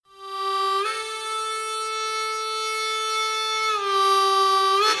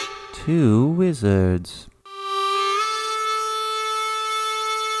Two wizards.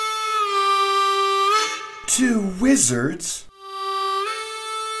 Two wizards?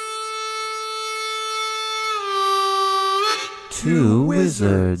 Two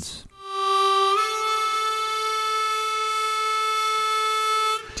wizards.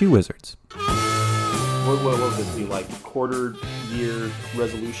 Two wizards. What would this be, like quarter-year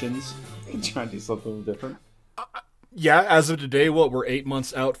resolutions? Trying to do something different? Yeah, as of today, we're 8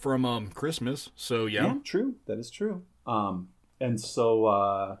 months out from Christmas, so yeah. True. That is true. And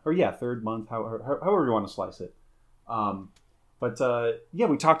so, third month, however you want to slice it.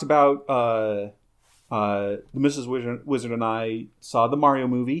 We talked about the Mrs. Wizard and I saw the Mario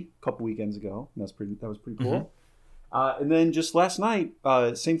movie a couple weekends ago. And that was pretty cool. Mm-hmm. And then just last night,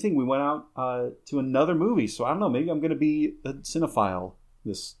 same thing. We went out to another movie. So I don't know. Maybe I'm going to be a cinephile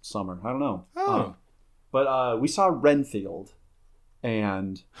this summer. I don't know. Oh. But we saw Renfield,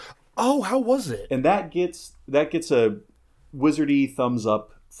 and how was it? And that gets a wizardy thumbs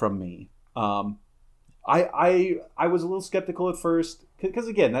up from me. I was a little skeptical at first because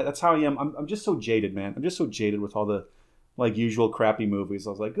again that's how I am. I'm just so jaded, man. I'm just so jaded with all the like usual crappy movies.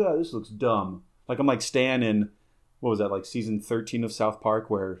 I was like, oh, this looks dumb. Like I'm like Stan in what was that, like season 13 of South Park,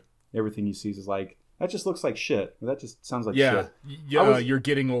 where everything he sees is like, that just looks like shit. That just sounds like shit. Yeah, you're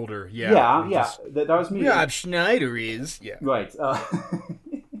getting older. Yeah. That was me. Rob Schneider is. Yeah. Right.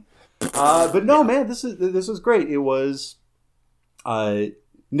 But no, man, this was great. It was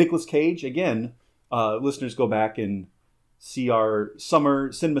Nicolas Cage again. Listeners, go back and see our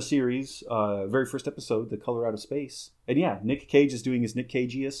summer cinema series, very first episode, The Color Out of Space. And yeah, Nick Cage is doing his Nick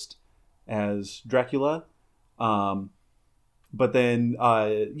Cageiest as Dracula. But then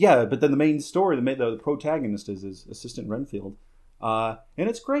the main story, the protagonist is his assistant Renfield, and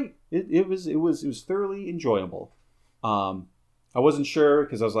it's great. It was thoroughly enjoyable. I wasn't sure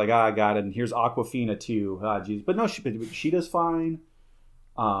because I was like, I got it. And here's Aquafina too. Geez, but no, she does fine.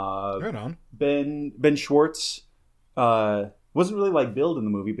 Right on. Ben Schwartz wasn't really like billed in the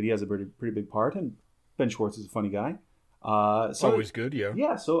movie, but he has a pretty big part, and Ben Schwartz is a funny guy. Always good, yeah.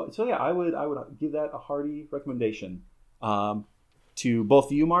 Yeah, so I would give that a hearty recommendation. To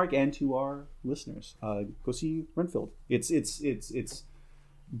both you, Mark, and to our listeners, go see Renfield. It's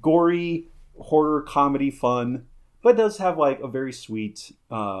gory horror comedy fun, but does have like a very sweet,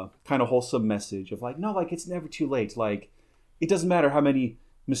 kind of wholesome message of like, no, like it's never too late. Like it doesn't matter how many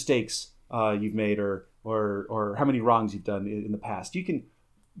mistakes you've made or how many wrongs you've done in the past. You can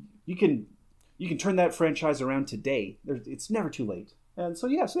turn that franchise around today. It's never too late. And so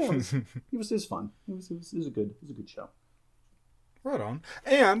it was fun. It was a good show. Right on.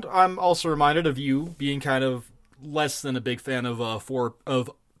 And I'm also reminded of you being kind of less than a big fan of horror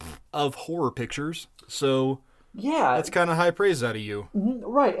pictures. So yeah, that's kind of high praise out of you. Mm-hmm,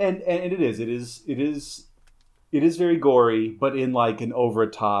 right, and it is very gory, but in like an over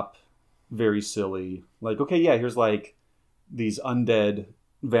the top, very silly. Like, okay, yeah, here's like these undead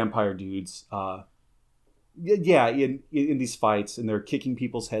vampire dudes. In these fights, and they're kicking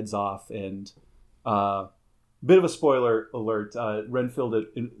people's heads off, and bit of a spoiler alert. Renfield,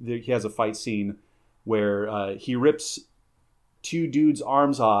 he has a fight scene where he rips two dudes'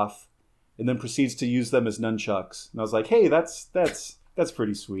 arms off, and then proceeds to use them as nunchucks. And I was like, hey, that's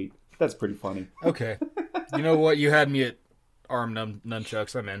pretty sweet. That's pretty funny. Okay, you know what? You had me at arm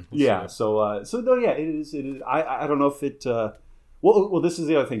nunchucks. I'm in. It is. I don't know if it. Well, this is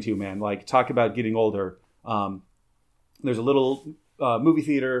the other thing too, man. Like, talk about getting older. There's a little movie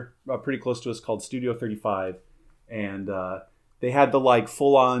theater pretty close to us called Studio 35, and they had the like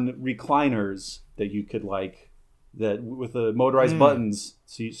full-on recliners that you could like that with the motorized buttons.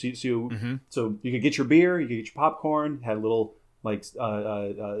 So you could get your beer, you could get your popcorn. Had a little like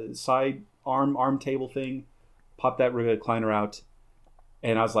side arm table thing. Pop that recliner out,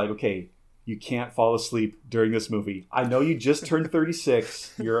 and I was like, okay. You can't fall asleep during this movie. I know you just turned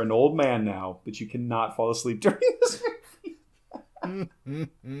 36. You're an old man now, but you cannot fall asleep during this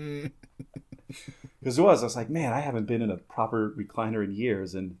movie. Because I was like, man, I haven't been in a proper recliner in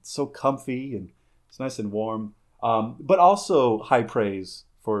years, and it's so comfy and it's nice and warm. But also high praise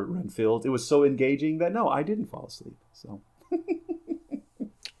for Renfield. It was so engaging that no, I didn't fall asleep. So,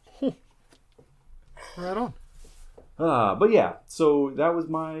 right on. But yeah, so that was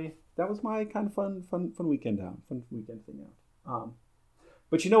my kind of fun weekend thing out.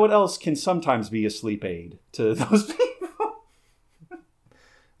 But you know what else can sometimes be a sleep aid to those people?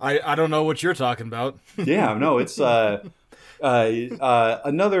 I don't know what you're talking about. Yeah, no, it's another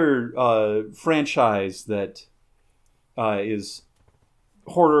franchise that is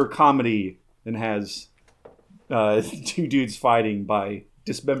horror comedy and has two dudes fighting by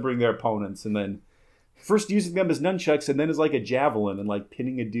dismembering their opponents, and then first using them as nunchucks, and then as like a javelin, and like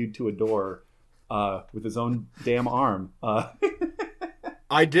pinning a dude to a door with his own damn arm.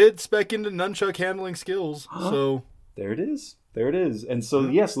 I did spec into nunchuck handling skills, so there it is. There it is. And so,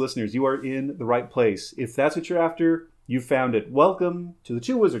 yes, listeners, you are in the right place. If that's what you're after, you found it. Welcome to the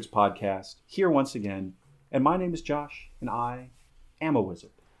Two Wizards podcast, here once again. And my name is Josh, and I am a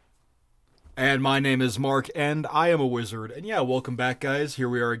wizard. And my name is Mark, and I am a wizard. And yeah, welcome back, guys. Here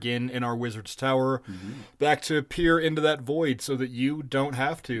we are again in our wizard's tower, back to peer into that void so that you don't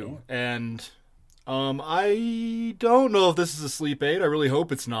have to. Yeah. And I don't know if this is a sleep aid. I really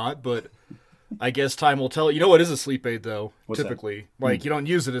hope it's not, but I guess time will tell. You know what is a sleep aid, though, What's typically? That? Like, you don't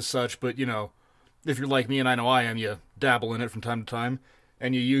use it as such, but, you know, if you're like me, and I know I am, you dabble in it from time to time.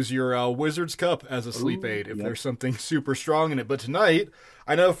 And you use your wizard's cup as a sleep aid if there's something super strong in it. But tonight,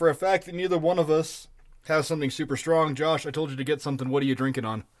 I know for a fact that neither one of us has something super strong. Josh, I told you to get something. What are you drinking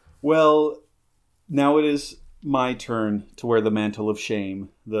on? Well, now it is my turn to wear the mantle of shame,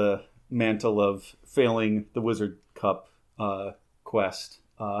 the mantle of failing the wizard cup quest.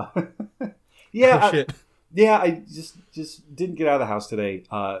 Shit. I just didn't get out of the house today,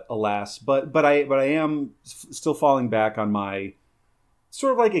 alas. But I am still falling back on my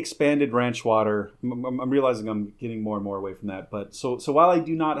sort of like expanded ranch water. I'm realizing I'm getting more and more away from that. But so while I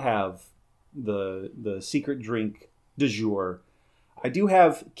do not have the secret drink du jour, I do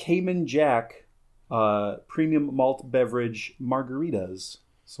have Cayman Jack premium malt beverage margaritas.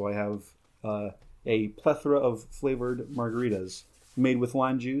 So I have a plethora of flavored margaritas made with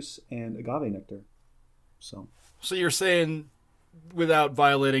lime juice and agave nectar. So you're saying, without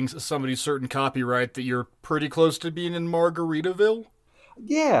violating somebody's certain copyright, that you're pretty close to being in Margaritaville?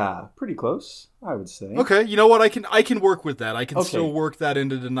 Yeah, pretty close, I would say. Okay, you know what? I can work with that. I can still work that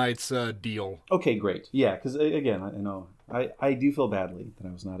into tonight's deal. Okay, great. Yeah, because again, I know I do feel badly that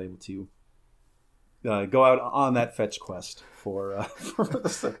I was not able to go out on that fetch quest for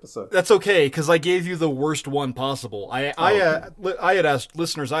this episode. That's okay, because I gave you the worst one possible. I had asked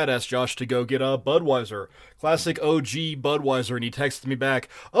listeners. I had asked Josh to go get a Budweiser, classic OG Budweiser, and he texted me back,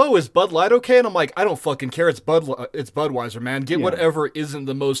 "Oh, is Bud Light okay?" And I'm like, "I don't fucking care. It's Budweiser, man. Get whatever isn't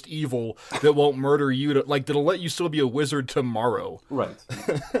the most evil that won't murder you. That'll let you still be a wizard tomorrow." Right.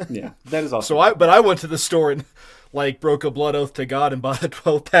 Yeah, that is awesome. So I went to the store and broke a blood oath to God and bought a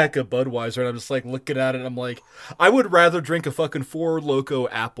 12-pack of Budweiser, and I'm just looking at it, and I'm like, I would rather drink a fucking Four Loko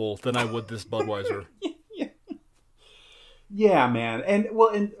apple than I would this Budweiser. Yeah, man.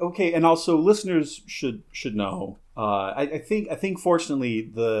 And also listeners should know. I think fortunately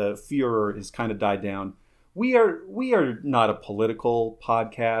the furor has kind of died down. We are not a political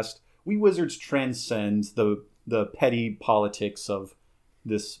podcast. We wizards transcend the petty politics of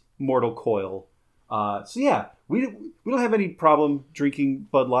this mortal coil. We don't have any problem drinking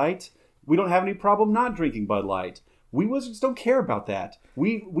Bud Light. We don't have any problem not drinking Bud Light. We wizards don't care about that.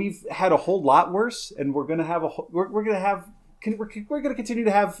 We've had a whole lot worse, and we're gonna continue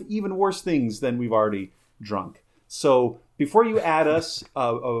to have even worse things than we've already drunk. So before you add us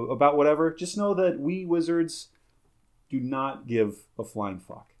about whatever, just know that we wizards do not give a flying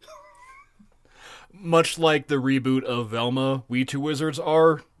fuck. Much like the reboot of Velma, we two wizards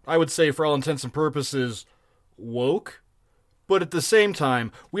are, I would say, for all intents and purposes, woke. But at the same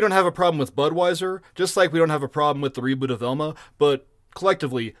time, we don't have a problem with Budweiser, just like we don't have a problem with the reboot of Velma, but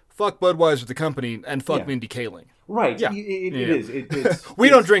collectively, fuck Budweiser the company, and fuck Mindy Kaling. Right. Yeah. It is. We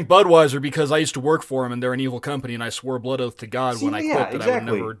don't drink Budweiser because I used to work for them and they're an evil company, and I swore blood oath to God when I quit that I would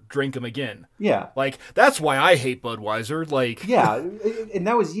never drink them again. Yeah. That's why I hate Budweiser. Yeah, and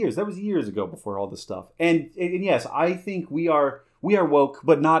that was years ago before all this stuff. And yes, I think we are woke,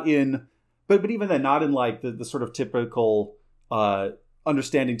 but not in, but even then, not in the sort of typical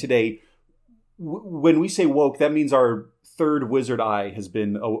understanding today. When we say woke, that means our third wizard eye has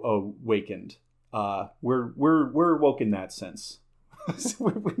been awakened. We're woke in that sense.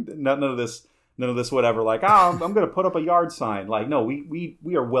 None of this whatever. I'm going to put up a yard sign. No, we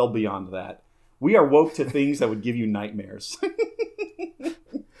are well beyond that. We are woke to things that would give you nightmares.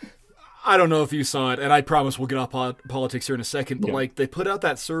 I don't know if you saw it, and I promise we'll get off politics here in a second, but they put out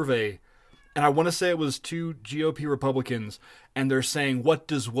that survey, and I want to say it was 2 GOP Republicans, and they're saying, what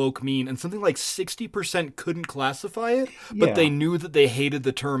does woke mean? And something like 60% couldn't classify it, but they knew that they hated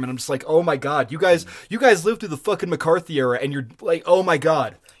the term, and I'm just like, oh my God, you guys lived through the fucking McCarthy era, and you're like, oh my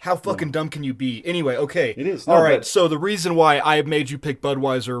God, how fucking dumb can you be? Anyway, okay. It is. All right, so the reason why I made you pick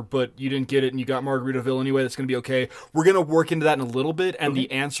Budweiser, but you didn't get it, and you got Margaritaville anyway, that's going to be okay. We're going to work into that in a little bit, and the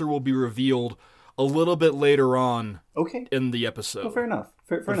answer will be revealed a little bit later on Okay. in the episode. Well, fair enough.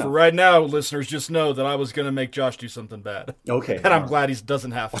 Fair But enough. for right now, listeners, just know that I was going to make Josh do something bad. Okay. And I'm glad he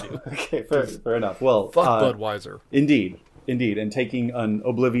doesn't have to. Okay, fair enough. Well, Fuck Budweiser. Indeed. And taking an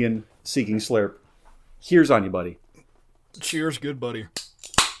oblivion-seeking slurp. Here's on you, buddy. Cheers, good buddy.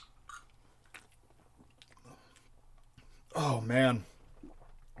 Oh, man.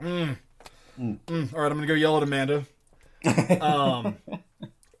 All right, I'm going to go yell at Amanda. I'm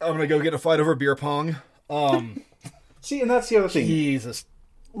going to go get in a fight over beer pong. See, and that's the other thing. Jesus.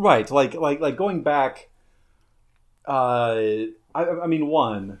 Right, like going back. I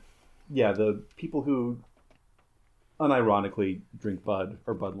mean, the people who unironically drink Bud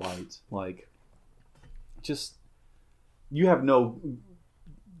or Bud Light, like, just you have no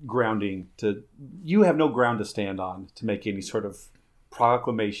ground to stand on to make any sort of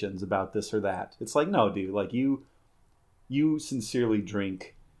proclamations about this or that. It's like, no, dude, like you sincerely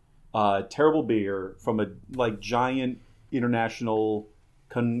drink terrible beer from a giant international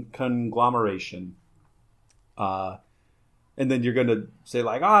conglomeration, and then you're gonna say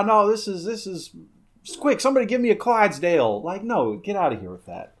like, no, this is quick, somebody give me a Clydesdale. Like, no, get out of here with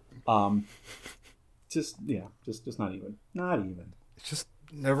that. Just not even. It's just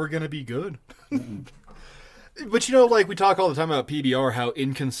never gonna be good. But like we talk all the time about PBR, how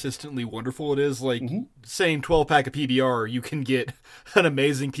inconsistently wonderful it is. Like saying 12-pack of PBR, you can get an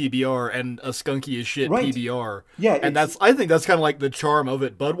amazing PBR and a skunky as shit Right. PBR. Yeah, and I think that's kind of like the charm of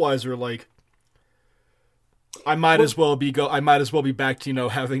it. Budweiser, like, I might as well be back to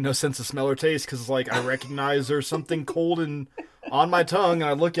having no sense of smell or taste, because like I recognize there's something cold and on my tongue, and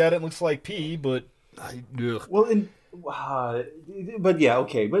I look at it, and it looks like pee, but ugh. Well, but yeah,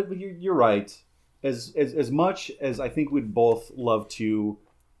 okay, but you're right. As much as I think we'd both love to,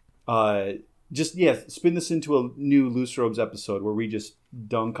 spin this into a new Loose Robes episode where we just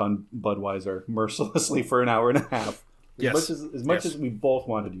dunk on Budweiser mercilessly for an hour and a half. As much as we both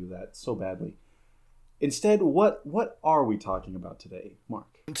want to do that so badly. Instead, what are we talking about today, Mark?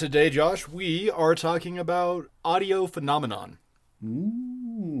 Today, Josh, we are talking about audio phenomenon.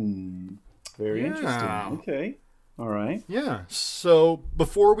 Very interesting. Okay. All right. Yeah. So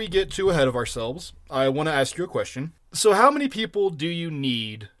before we get too ahead of ourselves, I want to ask you a question. So how many people do you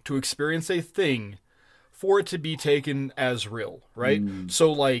need to experience a thing for it to be taken as real, right?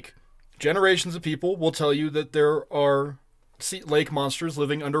 So like generations of people will tell you that there are lake monsters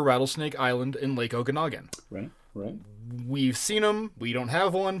living under Rattlesnake Island in Lake Okanagan. Right. We've seen them. We don't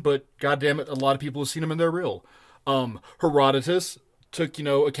have one, but goddammit, a lot of people have seen them and they're real. Herodotus took,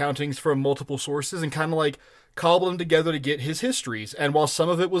 accountings from multiple sources and kind of like cobbled them together to get his histories. And while some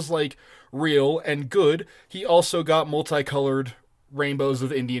of it was like real and good, he also got multicolored rainbows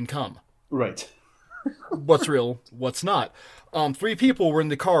of Indian cum. Right. What's real, what's not. 3 people were in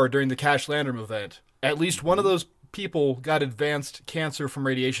the car during the Cash Landrum event. At least one of those people got advanced cancer from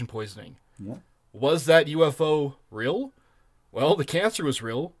radiation poisoning. Yeah. Was that UFO real? Well, the cancer was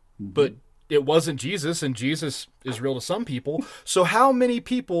real, but it wasn't Jesus, and Jesus is real to some people. So how many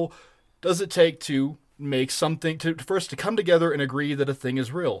people does it take to make something, for us to come together and agree that a thing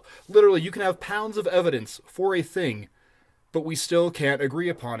is real? Literally, you can have pounds of evidence for a thing, but we still can't agree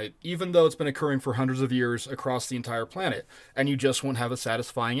upon it, even though it's been occurring for hundreds of years across the entire planet, and you just won't have a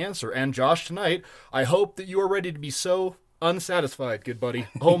satisfying answer. And Josh, tonight, I hope that you are ready to be so unsatisfied, good buddy.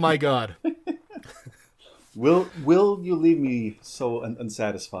 Oh my God. Will you leave me so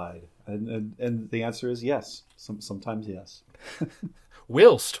unsatisfied? And the answer is yes. Sometimes yes.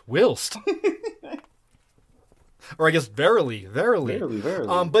 Whilst. Or I guess verily. Verily.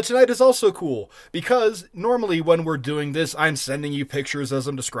 But tonight is also cool, because normally when we're doing this, I'm sending you pictures as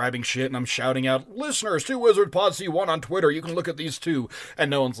I'm describing shit, and I'm shouting out, listeners, 2 Wizard Pod C1 on Twitter, you can look at these 2,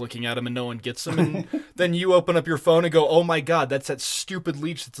 and no one's looking at them, and no one gets them, and then you open up your phone and go, oh my God, that's that stupid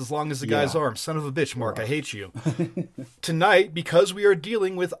leech that's as long as the guy's arm. Son of a bitch, Mark, I hate you. Tonight, because we are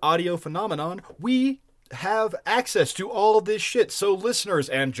dealing with audio phenomenon, we have access to all of this shit. So listeners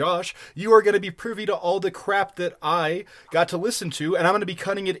and Josh, you are going to be privy to all the crap that I got to listen to, and I'm going to be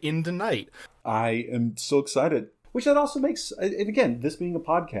cutting it in tonight. I am so excited. Which that also makes, and again, this being a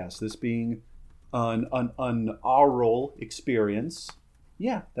podcast, this being an oral experience,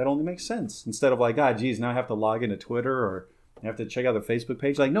 yeah, that only makes sense. Instead of like, geez, now I have to log into Twitter or I have to check out the Facebook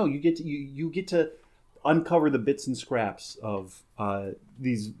page. Like, no, you get to uncover the bits and scraps of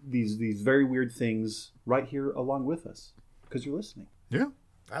these very weird things right here along with us because you're listening. Yeah,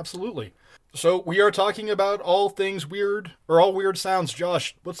 absolutely. So we are talking about all things weird, or all weird sounds.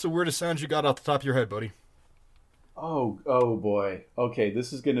 Josh, what's the weirdest sounds you got off the top of your head, buddy? Oh boy. Okay,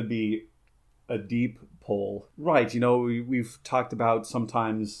 this is going to be a deep pull. Right, we've talked about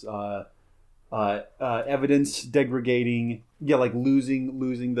sometimes evidence degrading, like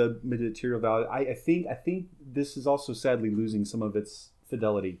losing the material value. I think this is also sadly losing some of its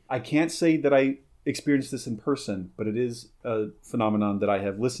fidelity. I can't say that I experienced this in person, but it is a phenomenon that I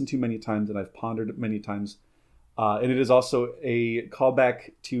have listened to many times and I've pondered many times. And it is also a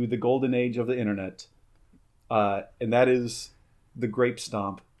callback to the golden age of the internet. And that is the Grape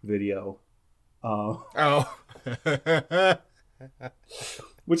Stomp video.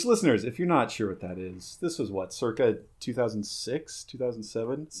 Which, listeners, if you're not sure what that is, this was circa 2006,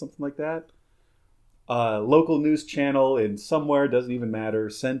 2007, something like that. Local news channel in somewhere, doesn't even matter,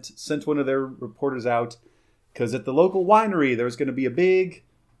 sent one of their reporters out because at the local winery there was going to be a big,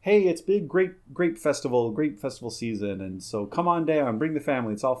 hey, it's big grape festival season, and so come on down, bring the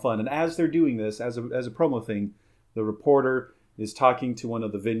family, it's all fun. And as they're doing this, as a promo thing, the reporter is talking to one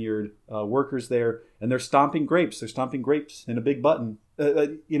of the vineyard workers there, and they're stomping grapes. They're stomping grapes in a big a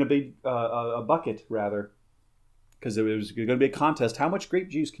bucket rather, because it was going to be a contest. How much grape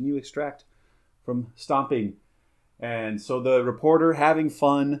juice can you extract from stomping? And so the reporter, having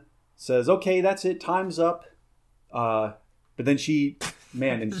fun, says, "Okay, that's it. Time's up." But then she,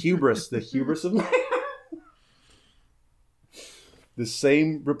 in hubris, the hubris of man. The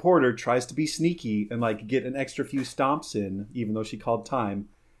same reporter tries to be sneaky and get an extra few stomps in, even though she called time.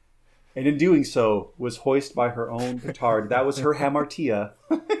 And in doing so, was hoisted by her own petard. That was her hamartia.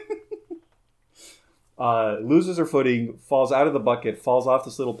 Loses her footing, falls out of the bucket, falls off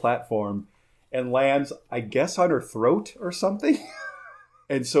this little platform, and lands, I guess, on her throat or something.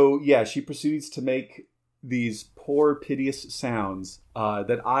 And so, she proceeds to make these poor, piteous sounds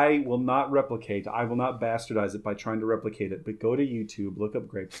that I will not replicate. I will not bastardize it by trying to replicate it. But go to YouTube, look up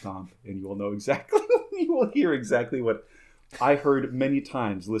Grape Stomp, and you will know exactly, you will hear exactly what I heard many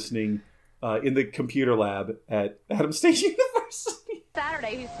times listening in the computer lab at Adams State University.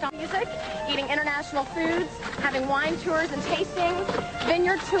 Saturday, who's stomping music, eating international foods, having wine tours and tastings,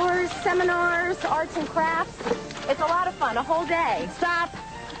 vineyard tours, seminars, arts and crafts. It's a lot of fun, a whole day. Stop.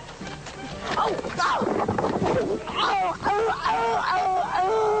 Oh, stop!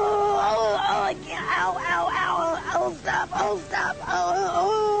 I can't. Oh, stop!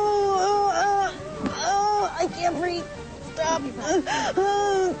 I can't breathe. Stop!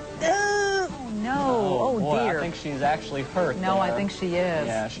 No. Oh, boy, dear. I think she's actually hurt. No, there. I think she is.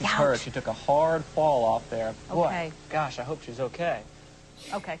 Yeah, she's Ouch. hurt. She took a hard fall off there. Boy, Okay. gosh, I hope she's okay.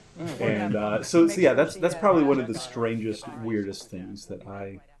 Okay. And that's probably one of the strangest, weirdest things that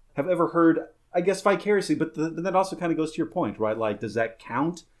I have ever heard, I guess vicariously, but that also kind of goes to your point, right? Does that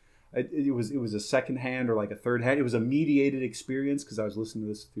count? It was a second hand or a third hand. It was a mediated experience because I was listening to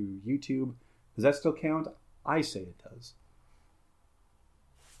this through YouTube. Does that still count? I say it does.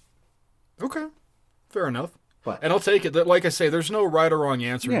 Okay, fair enough. But, and I'll take it that, like I say, there's no right or wrong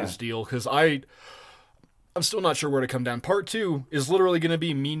answer in this deal because I'm still not sure where to come down. Part 2 is literally going to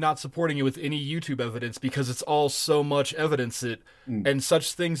be me not supporting it with any YouTube evidence because it's all so much evidence and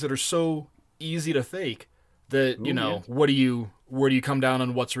such things that are so easy to fake that, where do you come down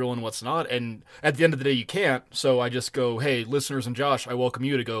on what's real and what's not? And at the end of the day, you can't. So I just go, hey, listeners and Josh, I welcome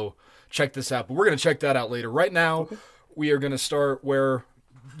you to go check this out. But we're going to check that out later. Right now, we are going to start where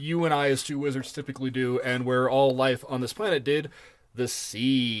you and I as two wizards typically do and where all life on this planet did, the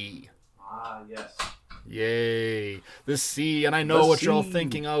sea. Ah, yes. Yay. The sea. And I know what you're all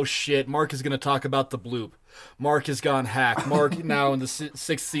thinking. Oh, shit. Mark is going to talk about the bloop. Mark has gone hack. Mark, now in the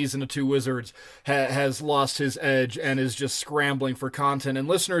sixth season of Two Wizards, has lost his edge and is just scrambling for content. And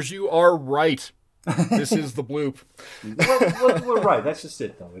listeners, you are right. This is the bloop. We're right. That's just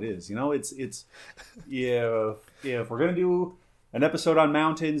it, though. It is. If we're going to do an episode on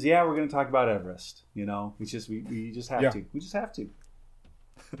mountains, we're going to talk about Everest. We just have to. We just have to.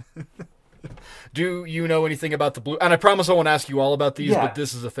 Do you know anything about the bloop? And I promise I won't ask you all about these, but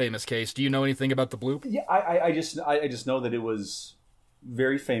this is a famous case. Do you know anything about the bloop? Yeah, I just know that it was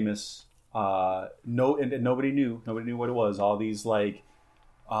very famous. And nobody knew what it was. All these like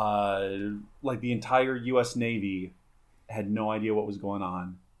the entire U.S. Navy had no idea what was going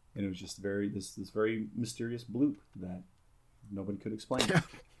on, and it was just this very mysterious bloop that nobody could explain.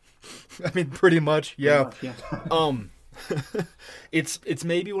 I mean, pretty much, yeah. It's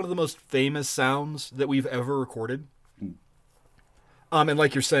maybe one of the most famous sounds that we've ever recorded. And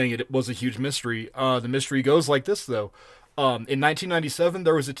like you're saying, it was a huge mystery. The mystery goes like this, though. In 1997,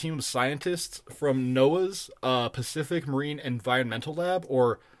 there was a team of scientists from NOAA's Pacific Marine Environmental Lab,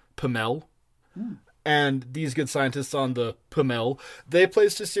 or PMEL. And these good scientists on the PMEL, they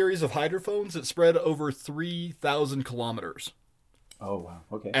placed a series of hydrophones that spread over 3,000 kilometers. Oh, wow.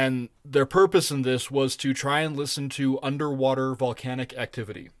 Okay. And their purpose in this was to try and listen to underwater volcanic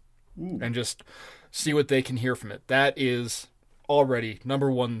activity. and just see what they can hear from it. That is already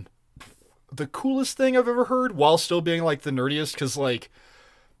number one, the coolest thing I've ever heard, while still being like the nerdiest, because like,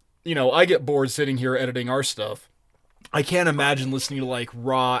 you know, I get bored sitting here editing our stuff. I can't imagine listening to like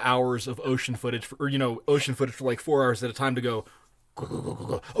raw hours of ocean footage for, or, you know, ocean footage for like 4 hours at a time to go,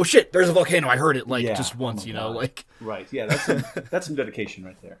 oh shit, there's a volcano, I heard it, like just once, you know, like. Right, yeah, that's some dedication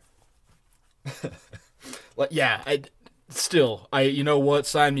right there. Like, yeah, you know what,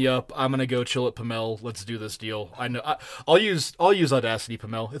 sign me up. I'm gonna go chill at Pamel. Let's do this deal. I know I'll use Audacity,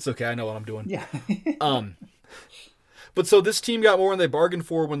 Pamel. It's okay, I know what I'm doing. Yeah. But so this team got more than they bargained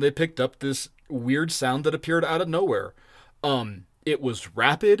for when they picked up this weird sound that appeared out of nowhere. It was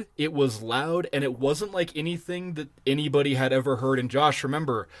rapid, it was loud, and it wasn't like anything that anybody had ever heard. And Josh,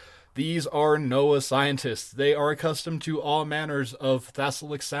 remember, these are NOAA scientists. They are accustomed to all manners of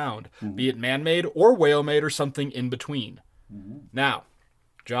thalassic sound, be it man-made or whale-made or something in between. Now,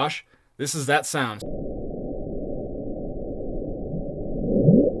 Josh, this is that sound.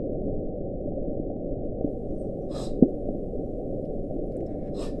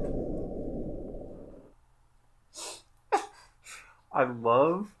 I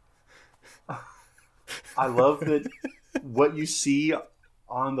love that what you see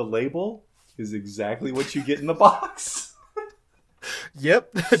on the label is exactly what you get in the box.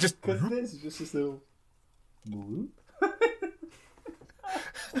 Yep. Just Because this is just this little bloop.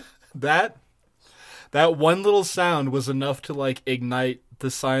 that one little sound was enough to like ignite the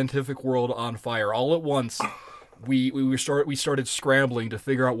scientific world on fire all at once. We started scrambling to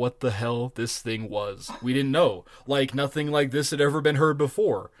figure out what the hell this thing was. We didn't know. Like, nothing like this had ever been heard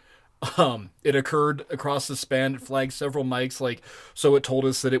before. It occurred across the span. It flagged several mics, like, so it told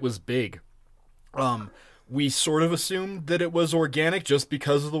us that it was big. We sort of assumed that it was organic just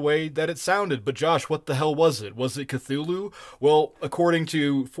because of the way that it sounded. But Josh, what the hell was it? Was it Cthulhu? Well, according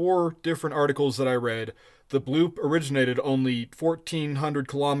to 4 different articles that I read, the bloop originated only 1,400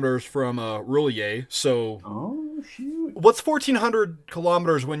 kilometers from Roulier, so... Oh, shoot. What's 1,400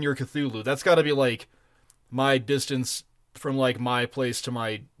 kilometers when you're Cthulhu? That's got to be, like, my distance from, like, my place to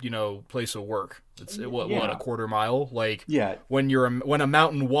my, you know, place of work. It's, what, a quarter mile? Like, Yeah. when a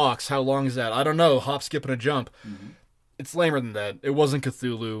mountain walks, how long is that? I don't know, hop, skip, and a jump. It's lamer than that. It wasn't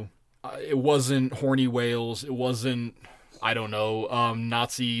Cthulhu. It wasn't horny whales. It wasn't... I don't know,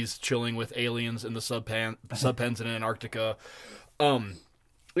 Nazis chilling with aliens in the subpens in Antarctica.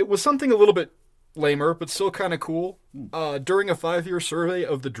 It was something a little bit lamer, but still kind of cool. During a 5-year survey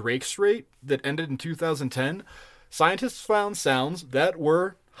of the Drake Strait that ended in 2010, scientists found sounds that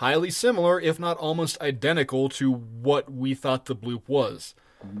were highly similar, if not almost identical, to what we thought the bloop was.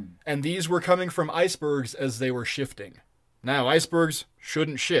 And these were coming from icebergs as they were shifting. Now, icebergs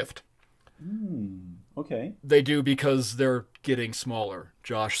shouldn't shift. Okay. They do because they're getting smaller,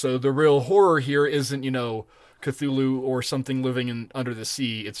 Josh. So the real horror here isn't, you know, Cthulhu or something living under the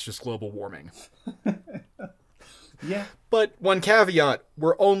sea. It's just global warming. Yeah. But one caveat,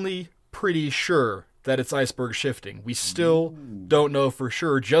 we're only pretty sure that it's iceberg shifting. We still don't know for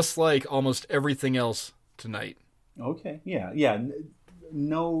sure, just like almost everything else tonight. Okay. Yeah. Yeah.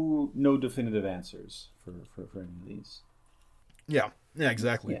 No definitive answers for any of these. Yeah,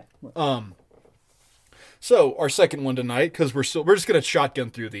 exactly. Yeah. So our second one tonight, because we're just gonna shotgun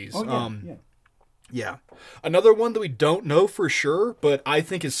through these. Yeah. Another one that we don't know for sure, but I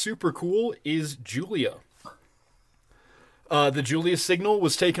think is super cool, is Julia. The Julia signal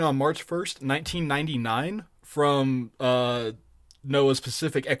was taken on March 1st, 1999, from NOAA's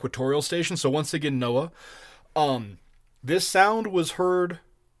Pacific Equatorial Station. So once again, NOAA. This sound was heard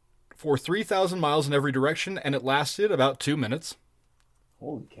for 3,000 miles in every direction, and it lasted about 2 minutes.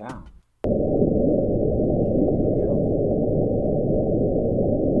 Holy cow.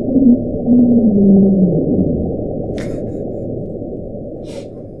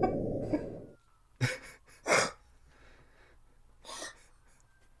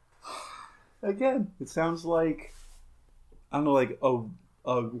 Again, it sounds like, I don't know, like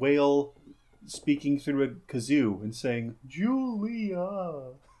a whale speaking through a kazoo and saying,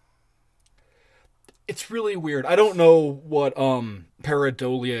 Julia. It's really weird. I don't know what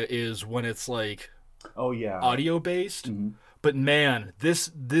pareidolia is when it's like audio based. But man,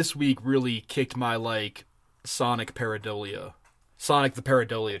 this week really kicked my like sonic pareidolia. Sonic the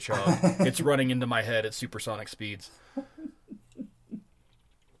Pareidolia child. It's running into my head at supersonic speeds.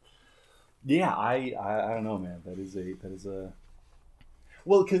 Yeah, I don't know, man. That is a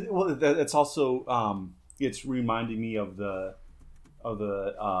well, that's also it's reminding me of the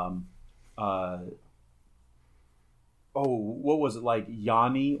what was it, like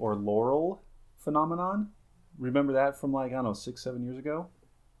Yanni or Laurel phenomenon? Remember that from like, I don't know, 6-7 years ago?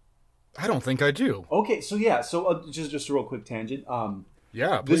 I don't think I do. Okay, so yeah, so just a real quick tangent.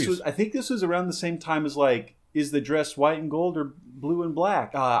 Yeah, please. I think this was around the same time as like, is the dress white and gold or blue and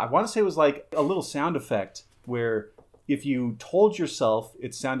black? I want to say it was like a little sound effect where if you told yourself,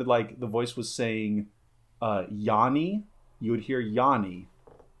 it sounded like the voice was saying Yanni, you would hear Yanni.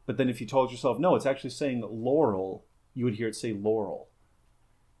 But then if you told yourself, no, it's actually saying Laurel, you would hear it say Laurel.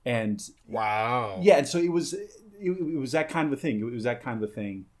 And wow. yeah, and so it was that kind of a thing. It was that kind of a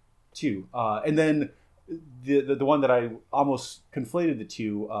thing too. And then the one that I almost conflated the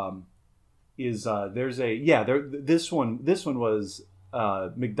two is this one was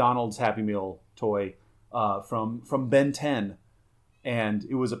McDonald's Happy Meal toy from Ben 10, and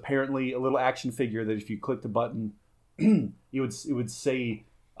it was apparently a little action figure that if you clicked a button, it would say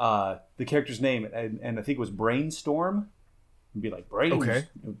the character's name, and I think it was Brainstorm. It'd be like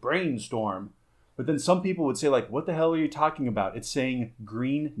Brainstorm. But then some people would say like, what the hell are you talking about? It's saying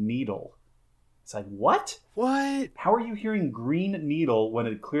Green Needle. It's like, what? What? How are you hearing Green Needle when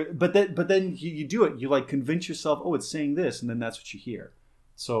it clear? But then you do it. You like convince yourself, oh, it's saying this, and then that's what you hear.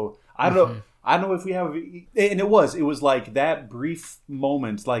 So I don't know. I don't know if we have, and it was like that brief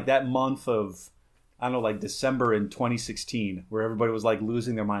moment, like that month of, I don't know, like December in 2016, where everybody was like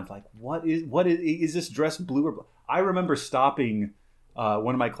losing their minds, like, what is this dress blue or blue? I remember stopping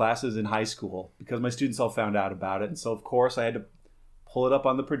one of my classes in high school because my students all found out about it, and so of course I had to pull it up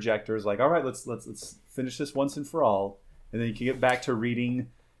on the projectors, like, all right, let's finish this once and for all, and then you can get back to reading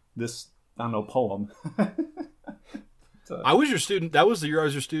this, I don't know, poem. I was your student. That was the year I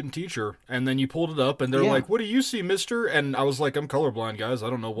was your student teacher, and then you pulled it up, and they're like, "What do you see, Mister?" And I was like, "I'm colorblind, guys. I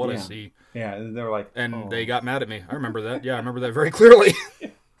don't know what I see." Yeah, and they were like, and they got mad at me. I remember that. Yeah, I remember that very clearly.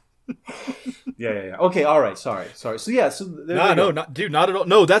 Yeah. Okay, all right. Sorry. So yeah, so not at all.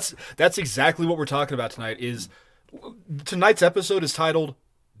 No, that's exactly what we're talking about tonight. Is tonight's episode is titled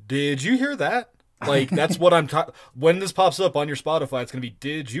 "Did you hear that?" Like that's what I'm talking. When this pops up on your Spotify, it's gonna be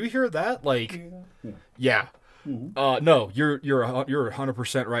 "Did you hear that?" Like, yeah. Mm-hmm. No, you're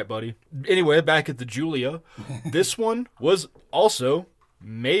 100% right, buddy. Anyway, back at the Julia, this one was also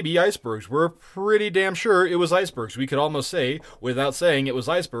maybe icebergs. We're pretty damn sure it was icebergs. We could almost say, without saying it was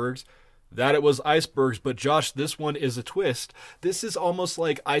icebergs, that it was icebergs. But Josh, this one is a twist. This is almost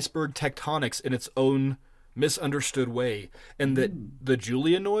like iceberg tectonics in its own misunderstood way, and that the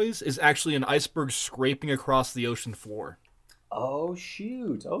Julia noise is actually an iceberg scraping across the ocean floor. Oh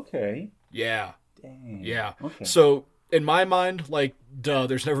shoot! Okay. Yeah. Dang. Yeah. Okay. So in my mind, like,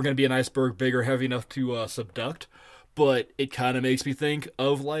 there's never going to be an iceberg big or heavy enough to subduct, but it kind of makes me think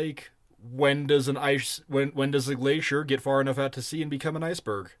of like, when does a glacier get far enough out to sea and become an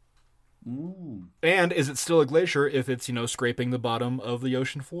iceberg? And is it still a glacier if it's, scraping the bottom of the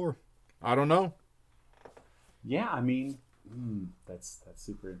ocean floor? I don't know. Yeah, I mean, that's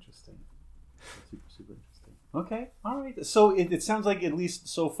super interesting. That's super interesting. Okay, all right. So it sounds like, at least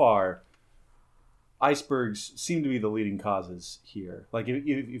so far, icebergs seem to be the leading causes here. Like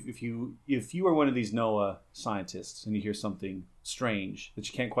if you are one of these NOAA scientists and you hear something strange that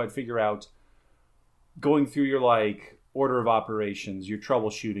you can't quite figure out, going through your like order of operations, your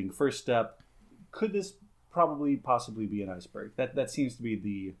troubleshooting, first step, could this possibly be an iceberg? That seems to be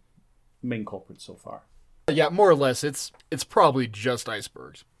the main culprit so far. Yeah, more or less, it's probably just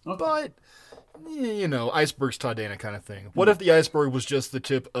icebergs. Okay. But icebergs Tadena kind of thing. What if the iceberg was just the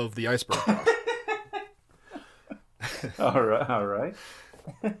tip of the iceberg? All right.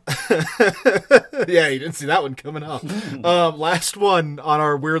 Yeah, you didn't see that one coming up. Last one on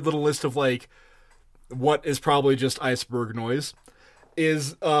our weird little list of like what is probably just iceberg noise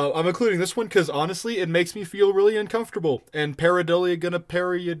is I'm including this one because honestly it makes me feel really uncomfortable, and pareidolia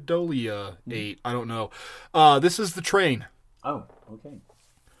 8, I don't know. This is the train. Oh, okay.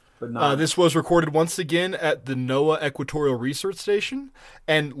 But this was recorded once again at the NOAA Equatorial Research Station,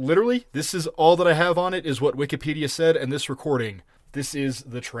 and literally, this is all that I have on it is what Wikipedia said, and this recording. This is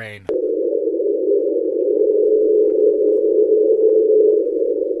the train.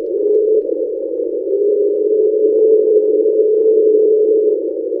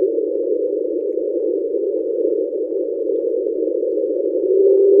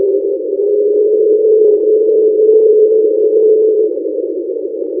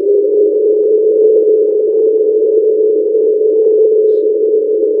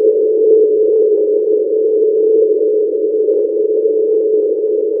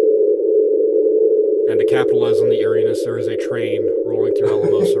 Capitalize on the eeriness, there is a train rolling through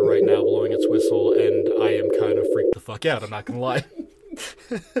Alamosa right now blowing its whistle, and I am kind of freaked the fuck out, I'm not gonna lie.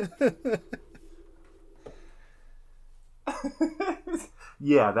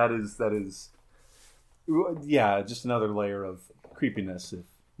 Yeah, that is yeah, just another layer of creepiness if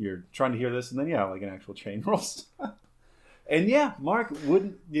you're trying to hear this, and then like an actual train rolls. And yeah, Mark,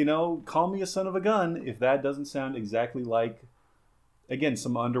 wouldn't call me a son of a gun if that doesn't sound exactly like, again,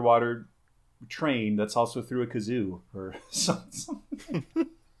 some underwater train that's also through a kazoo or something.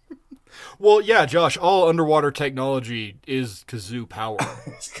 Well, yeah, Josh, all underwater technology is kazoo power.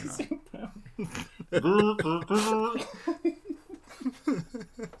 It's kazoo power.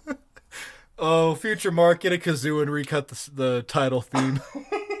 Oh, future Mark, get a kazoo and recut the title theme.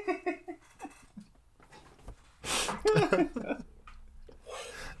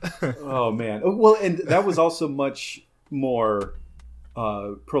 Oh man! Well, and that was also much more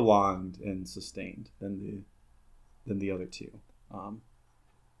prolonged and sustained than the other two.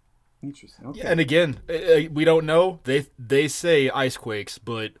 Interesting. Okay. Yeah, and again, we don't know. They say ice quakes,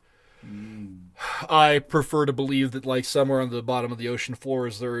 but I prefer to believe that like somewhere on the bottom of the ocean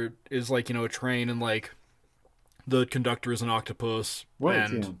floors there is like a train and like the conductor is an octopus. Right.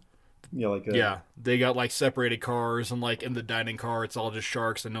 And Yeah. They got like separated cars and like in the dining car it's all just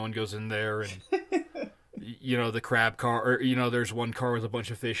sharks and no one goes in there and the crab car or there's one car with a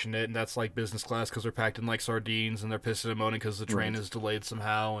bunch of fish in it and that's like business class because they're packed in like sardines and they're pissing and moaning because the train is delayed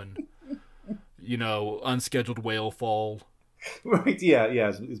somehow and unscheduled whale fall. Right. Yeah.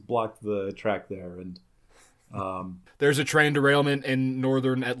 It's blocked the track there and. There's a train derailment in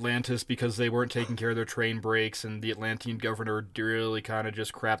northern Atlantis because they weren't taking care of their train brakes, and the Atlantean governor really kind of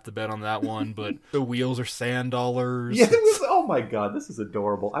just crapped the bed on that one. But the wheels are sand dollars. Yeah, oh my god, this is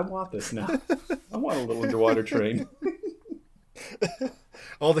adorable. I want this now. I want a little underwater train.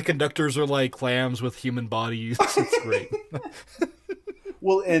 All the conductors are like clams with human bodies. It's great.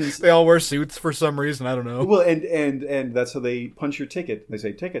 Well, and they all wear suits for some reason. I don't know. Well, and that's how they punch your ticket. They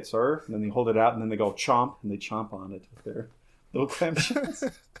say, "Ticket, sir," and then they hold it out, and then they go chomp, and they chomp on it with their little clam shells.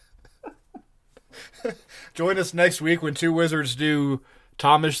 Join us next week when two wizards do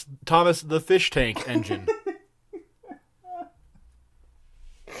Thomas the Fish Tank Engine.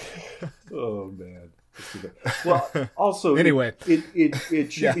 Oh man. Well, also, anyway,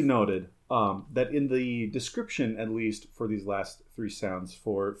 it should be noted. That in the description, at least for these last three sounds,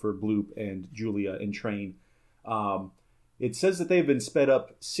 for Bloop and Julia and Train, it says that they've been sped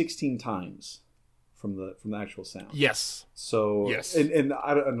up 16 times from the actual sound. Yes. So yes, and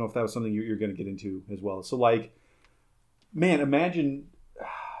I don't know if that was something you're going to get into as well. So like, man, imagine.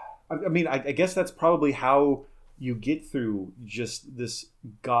 I mean, I guess that's probably how you get through just this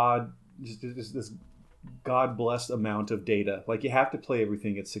this God-blessed amount of data. Like you have to play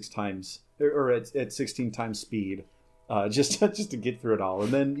everything at 6 times or at 16 times speed, just to get through it all.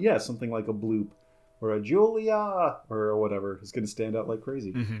 And then something like a Bloop or a Julia or whatever is going to stand out like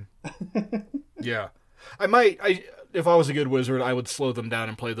crazy. Mm-hmm. Yeah, if I was a good wizard, I would slow them down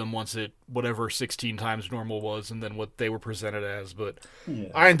and play them once at whatever 16 times normal was, and then what they were presented as. But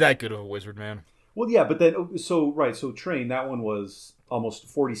I ain't that good of a wizard, man. Well, yeah, but then so Train, that one was almost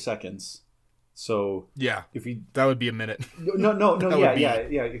 40 seconds. So yeah, that would be a minute. No, yeah.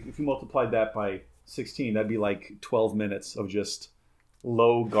 If you multiplied that by 16, that'd be like 12 minutes of just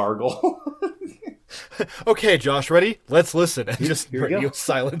low gargle. Okay, Josh, ready? Let's listen and just Here we go. radio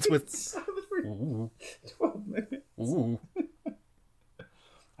silence with. Ooh. 12 minutes. Ooh.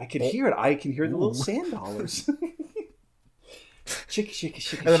 I can hear it. I can hear the little sand dollars. Shake.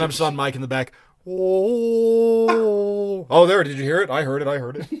 And then I'm just on mic in the back. Oh, there! Did you hear it? I heard it.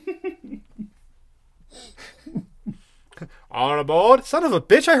 On aboard, son of a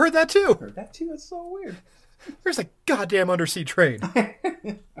bitch! I heard that too. That's so weird. There's a goddamn undersea train.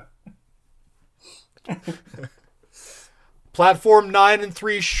 Platform 9 and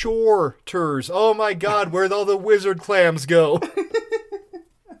 3 shore tours. Oh my god, where'd all the wizard clams go?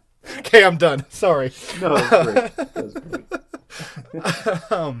 Okay, I'm done. Sorry. No, that was great.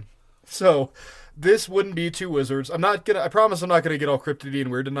 So this wouldn't be two wizards. I promise I'm not gonna get all cryptidy and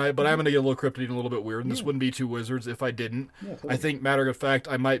weird tonight, but I'm gonna get a little cryptidy and a little bit weird, and this wouldn't be two wizards if I didn't. Yeah, totally. I think, matter of fact,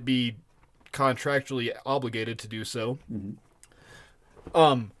 I might be contractually obligated to do so.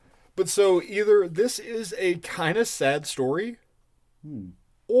 Mm-hmm. But so either this is a kind of sad story,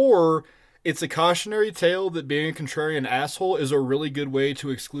 or it's a cautionary tale that being a contrarian asshole is a really good way to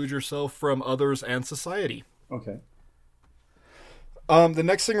exclude yourself from others and society. Okay. The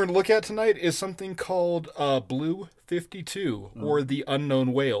next thing we're going to look at tonight is something called Blue 52, or the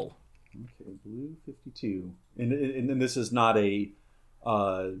Unknown Whale. Okay, Blue 52. And this is not a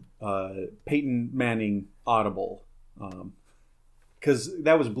Peyton Manning audible. Because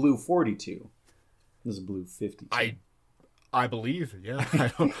that was Blue 42. This is Blue 52. I believe, yeah.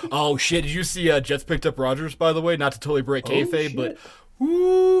 Oh, shit. Did you see Jets picked up Rodgers, by the way? Not to totally break kayfabe, but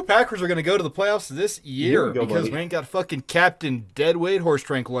Woo, Packers are going to go to the playoffs this year Here we go, because buddy. we ain't got fucking Captain Deadweight Horse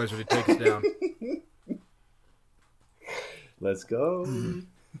Tranquilizer to take us down. Let's go.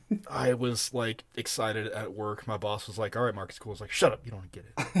 I was like excited at work. My boss was like, "All right, Mark, it's cool." I was like, "Shut up, you don't get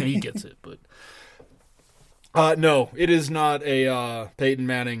it," and he gets it. But no, it is not a Peyton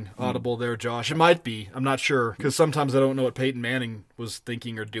Manning audible there, Josh. It might be. I'm not sure because sometimes I don't know what Peyton Manning was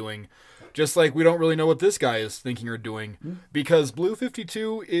thinking or doing. Just like we don't really know what this guy is thinking or doing because Blue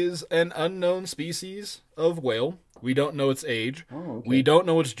 52 is an unknown species of whale. We don't know its age. Oh, okay. We don't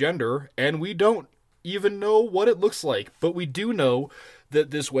know its gender, and we don't even know what it looks like. But we do know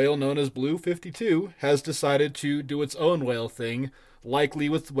that this whale known as Blue 52 has decided to do its own whale thing, likely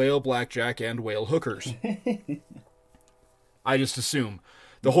with whale blackjack and whale hookers. I just assume.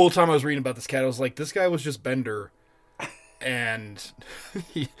 The whole time I was reading about this cat, I was like, this guy was just Bender. And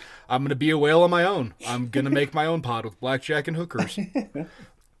I'm going to be a whale on my own. I'm going to make my own pod with blackjack and hookers.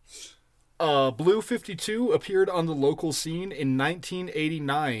 Blue 52 appeared on the local scene in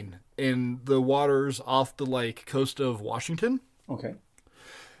 1989 in the waters off the coast of Washington. Okay.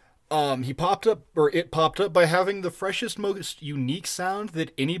 It popped up by having the freshest, most unique sound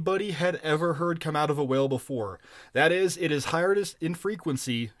that anybody had ever heard come out of a whale before. That is, it is higher in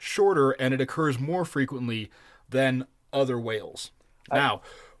frequency, shorter, and it occurs more frequently than other whales. Now,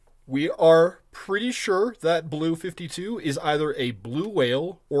 we are pretty sure that Blue 52 is either a blue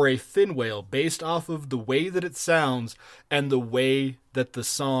whale or a fin whale based off of the way that it sounds and the way that the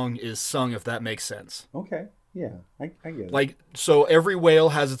song is sung, if that makes sense. Okay. Yeah, I get it. So every whale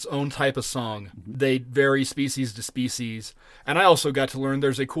has its own type of song. They vary species to species. And I also got to learn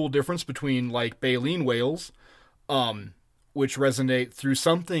there's a cool difference between baleen whales, which resonate through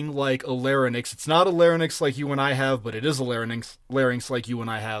something like a larynx. It's not a larynx like you and I have, but it is a larynx like you and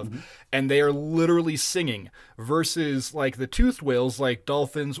I have. And they are literally singing versus the toothed whales like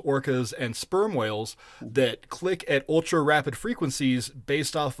dolphins, orcas, and sperm whales that click at ultra rapid frequencies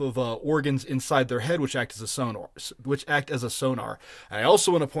based off of organs inside their head, which act as a sonar. And I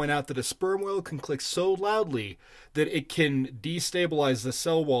also want to point out that a sperm whale can click so loudly that it can destabilize the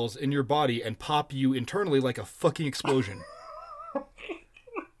cell walls in your body and pop you internally like a fucking explosion.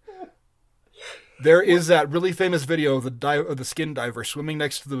 There is that really famous video of the skin diver swimming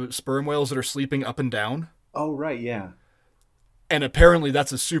next to the sperm whales that are sleeping up and down. Oh, right, yeah. And apparently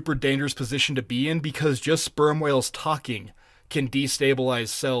that's a super dangerous position to be in because just sperm whales talking can destabilize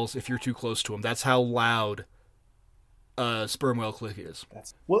cells if you're too close to them. That's how loud a sperm whale click is.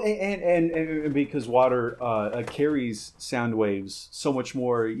 Well, and because water carries sound waves so much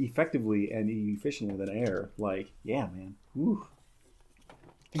more effectively and efficiently than air. Yeah, man. Ooh.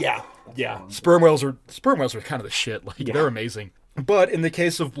 Yeah. Sperm whales are kind of the shit. They're amazing. But in the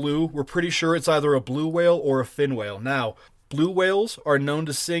case of blue, we're pretty sure it's either a blue whale or a fin whale. Now, blue whales are known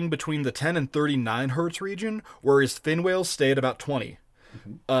to sing between the 10 and 39 hertz region, whereas fin whales stay at about 20.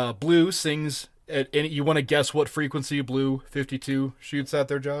 Blue sings at you want to guess what frequency Blue 52 shoots at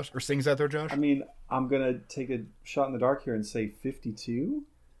there, Josh? Or sings at there, Josh? I mean, I'm going to take a shot in the dark here and say 52.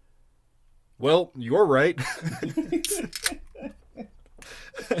 Well, you're right.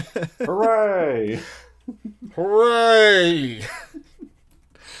 Hooray! Hooray!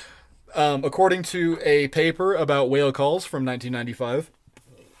 According to a paper about whale calls from 1995,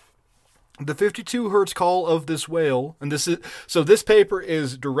 the 52 hertz call of this whale, and this paper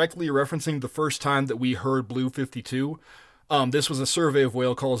is directly referencing the first time that we heard Blue 52. This was a survey of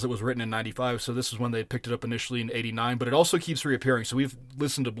whale calls that was written in 95, so this is when they picked it up initially in 89, but it also keeps reappearing, so we've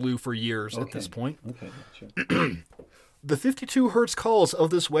listened to Blue for years at this point. Okay, sure. The 52 hertz calls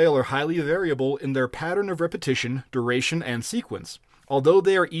of this whale are highly variable in their pattern of repetition, duration, and sequence, although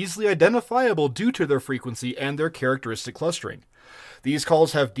they are easily identifiable due to their frequency and their characteristic clustering. These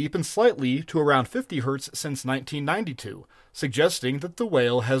calls have deepened slightly to around 50 hertz since 1992, suggesting that the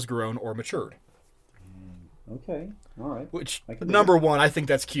whale has grown or matured. Okay, all right. Which, number one, I think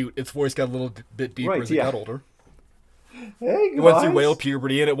that's cute. Its voice got a little bit deeper as it got older. Hey, guys. It went through whale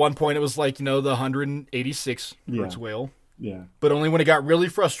puberty, and at one point it was the 186 hertz whale. Yeah. But only when it got really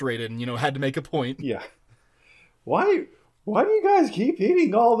frustrated and, had to make a point. Yeah. Why do you guys keep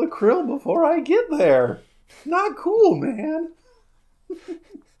eating all the krill before I get there? Not cool, man.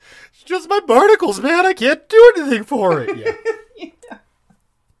 It's just my barnacles, man. I can't do anything for it. Yeah.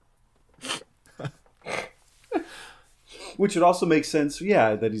 Which would also make sense,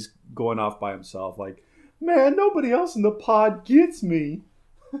 that he's going off by himself. Man, nobody else in the pod gets me.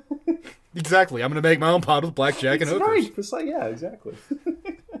 Exactly. I'm going to make my own pod with blackjack and hookers. Right. Yeah, exactly.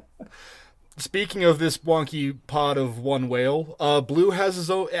 speaking of this wonky pod of one whale, blue has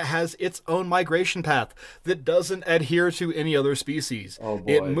its own migration path that doesn't adhere to any other species. Oh,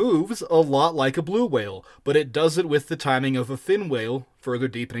 boy. It moves a lot like a blue whale, but it does it with the timing of a fin whale, further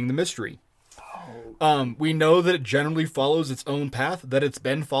deepening the mystery. We know that it generally follows its own path that it's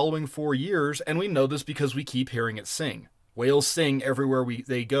been following for years, and we know this because we keep hearing it sing. Whales sing everywhere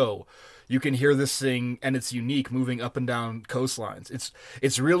they go. You can hear this sing, and it's unique, moving up and down coastlines.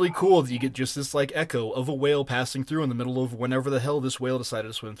 It's really cool that you get just this like echo of a whale passing through in the middle of whenever the hell this whale decided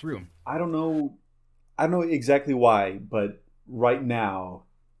to swim through. I don't know exactly why, but right now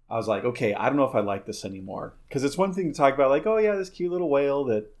I was like, okay, I don't know if I like this anymore. Because it's one thing to talk about, like, oh yeah, this cute little whale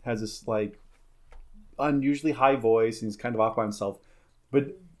that has this like unusually high voice and he's kind of off by himself.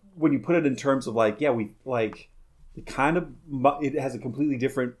 But when you put it in terms of like, yeah, we like. It has a completely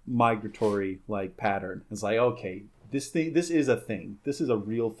different migratory like pattern. It's like, okay, this is a thing. This is a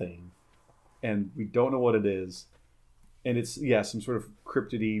real thing, and we don't know what it is. And it's some sort of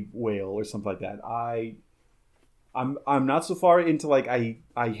cryptidy whale or something like that. I'm not so far into like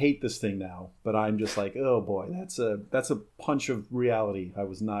I hate this thing now, but I'm just like, oh boy, that's a punch of reality I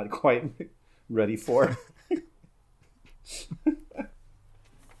was not quite ready for.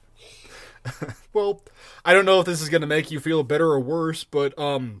 Well, I don't know if this is going to make you feel better or worse, but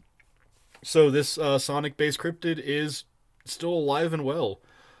so this sonic-based cryptid is still alive and well.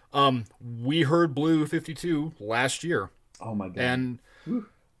 We heard Blue 52 last year. Oh my god. And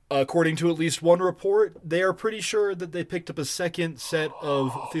according to at least one report, they are pretty sure that they picked up a second set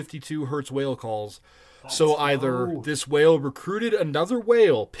of 52 hertz whale calls. So either this whale recruited another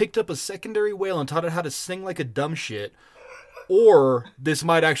whale, picked up a secondary whale, and taught it how to sing like a dumb shit, or this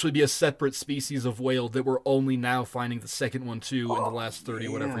might actually be a separate species of whale that we're only now finding the second one too in the last 30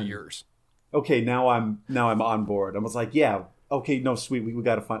 whatever years. Okay, now I'm on board. I was like, yeah, okay, no, sweet, we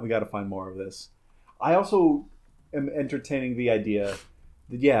gotta find more of this. I also am entertaining the idea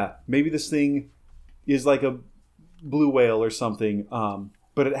that maybe this thing is like a blue whale or something,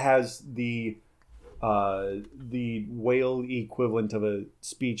 but it has the whale equivalent of a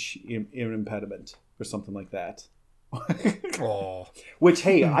speech impediment or something like that. Oh. Which,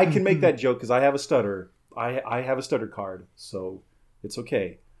 hey, I can make that joke because I have a stutter. I have a stutter card, so it's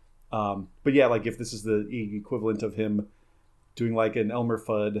okay. But yeah, like if this is the equivalent of him doing like an Elmer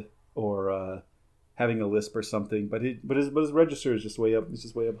Fudd or having a lisp or something, but his register is just way up. It's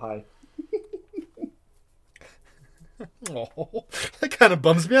just way up high. Oh, that kind of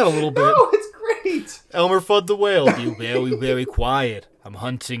bums me out a little bit. No, it's great. Elmer Fudd the whale, be very, very quiet. I'm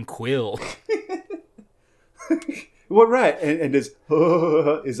hunting Quill. Well, right, and is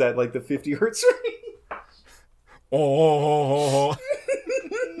that like the 50 hertz rate? Oh.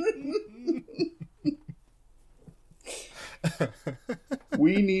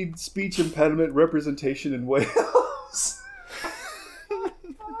 We need speech impediment representation in whales.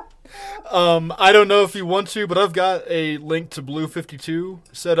 I don't know if you want to, but I've got a link to Blue 52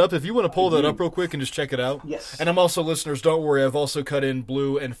 set up. If you want to pull that up real quick and just check it out. Yes. And I'm also, listeners, don't worry, I've also cut in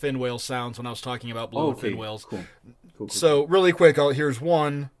blue and fin whale sounds when I was talking about blue and fin whales. Cool. So, really quick, here's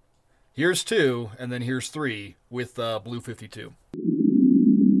 1, here's 2, and then here's 3 with Blue 52.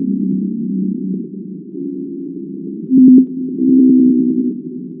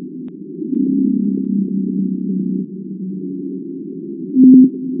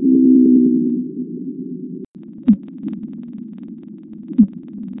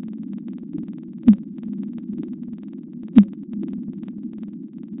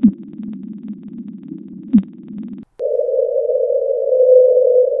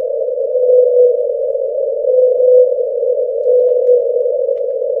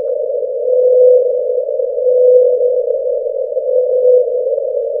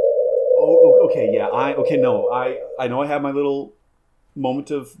 I know I have my little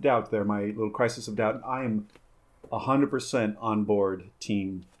moment of doubt there, my little crisis of doubt. I am 100% on board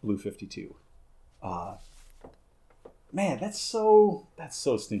Team Blue 52. Man, that's so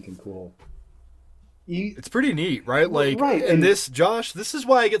stinking cool. It's pretty neat, right? Like, right. And this, Josh, this is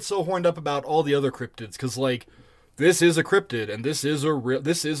why I get so horned up about all the other cryptids, because like, this is a cryptid, and this is a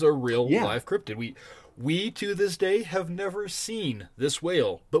real live cryptid. We to this day have never seen this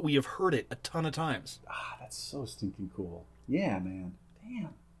whale, but we have heard it a ton of times. That's so stinking cool. Yeah, man. Damn.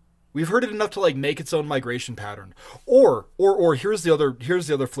 We've heard it enough to like make its own migration pattern. Or here's the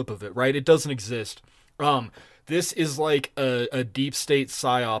other flip of it, right? It doesn't exist. This is like a deep state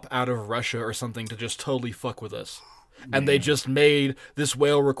psyop out of Russia or something to just totally fuck with us. Man. And they just made this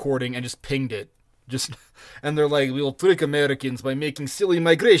whale recording and just pinged it. And they're like, we'll trick Americans by making silly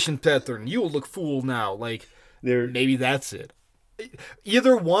migration pattern. You will look fool now. Like, maybe that's it.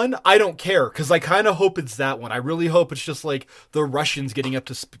 either one, I don't care, because I kind of hope it's that one. I really hope it's just like the Russians getting up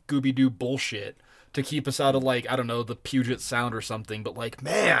to Scooby-Doo bullshit to keep us out of, like, I don't know, the Puget Sound or something. But, like,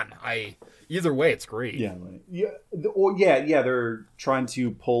 man, either way, it's great. Yeah, right. Yeah, they're trying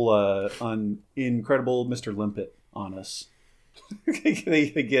to pull an incredible Mr. Limpet on us.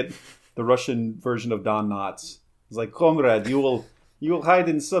 they get the Russian version of Don Knotts. It's like, Conrad, you will hide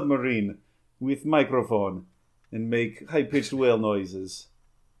in submarine with microphone and make high-pitched whale noises.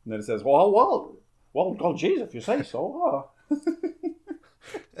 And then it says, well, geez, if you say so.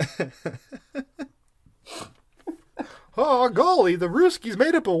 Oh, golly, the Ruskies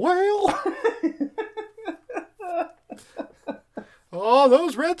made up a whale. Oh,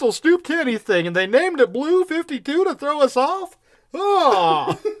 those Reds will stoop to anything, and they named it Blue 52 to throw us off?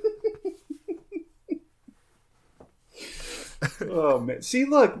 Oh. Oh, man. See,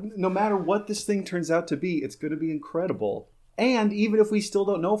 look, no matter what this thing turns out to be, it's going to be incredible. And even if we still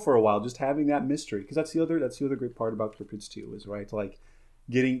don't know for a while, just having that mystery, because that's the other great part about Cryptids 2 is, right, like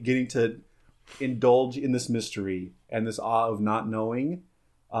getting to indulge in this mystery and this awe of not knowing.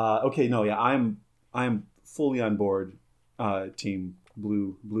 I'm fully on board. Team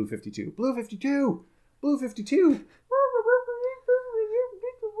Blue 52. Blue 52. Blue 52.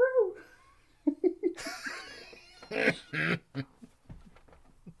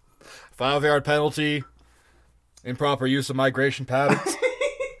 5-yard penalty. Improper use of migration patterns.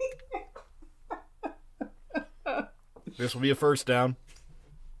 This will be a first down.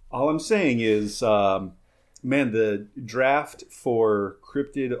 All I'm saying is, man, the draft for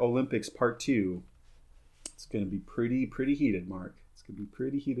Cryptid Olympics Part 2, it's going to be pretty heated, Mark. It's going to be a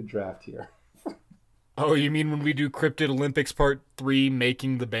pretty heated draft here. Oh, you mean when we do Cryptid Olympics Part 3,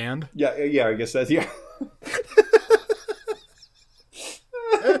 making the band? Yeah, I guess that's, yeah.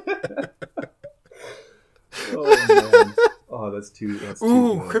 Oh, man. Oh, that's too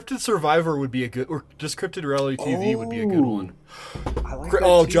Ooh, good. Cryptid Survivor would be a good, or just Cryptid Reality TV would be a good one. I like that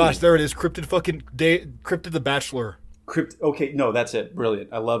Oh, too. Josh, there it is. Cryptid the Bachelor. Okay, no, that's it. Brilliant.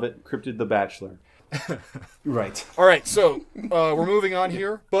 I love it. Cryptid the Bachelor. Right. All right, so we're moving on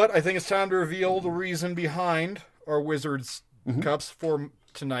here, but I think it's time to reveal the reason behind our Wizards Cups for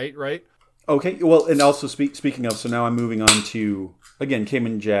tonight, right? Okay, well, and also speaking of, so now I'm moving on to, again,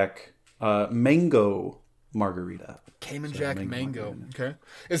 Cayman Jack Mango Margarita. Cayman Jack Mango. Okay.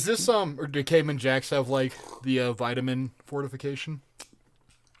 Is this, or do Cayman Jacks have, like, the vitamin fortification?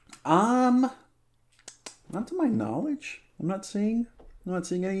 Not to my knowledge. I'm not seeing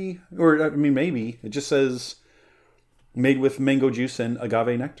any, or I mean, maybe. It just says made with mango juice and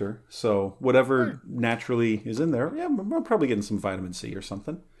agave nectar. So whatever naturally is in there, yeah, I'm probably getting some vitamin C or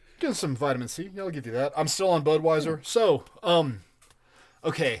something. Getting some vitamin C. Yeah, I'll give you that. I'm still on Budweiser. So,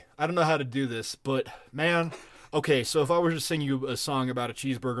 okay, I don't know how to do this, but man, okay, so if I were to sing you a song about a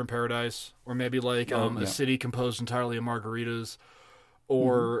cheeseburger in paradise, or maybe like a city composed entirely of margaritas,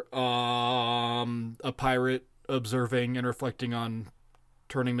 or a pirate observing and reflecting on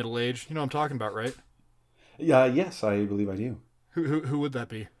turning middle age, you know what I'm talking about, right? Yeah, yes, I believe I do. Who would that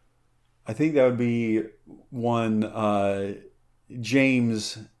be? I think that would be one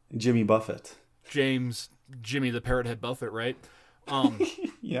Jimmy Buffett. Jimmy the Parrot Head Buffett, right?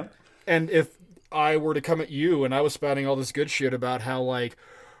 Yeah. And if I were to come at you and I was spouting all this good shit about how, like,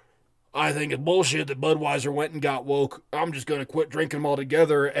 I think it's bullshit that Budweiser went and got woke, I'm just going to quit drinking them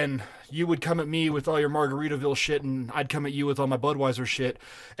altogether, and you would come at me with all your Margaritaville shit, and I'd come at you with all my Budweiser shit,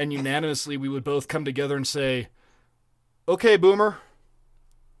 and unanimously we would both come together and say, okay, Boomer.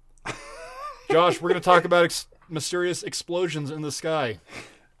 Josh, we're going to talk about mysterious explosions in the sky.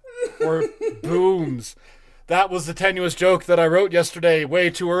 Or booms. That was the tenuous joke that I wrote yesterday way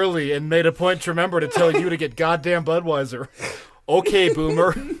too early and made a point to remember to tell you to get goddamn Budweiser. Okay,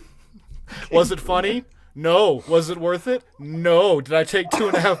 Boomer. Was it funny? No. Was it worth it? No. Did I take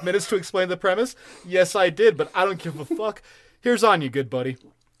 2.5 minutes to explain the premise? Yes, I did, but I don't give a fuck. Here's on you, good buddy.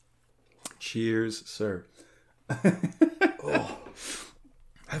 Cheers, sir. Oh.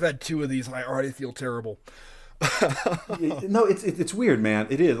 I've had 2 of these and I already feel terrible. No, it's weird, man.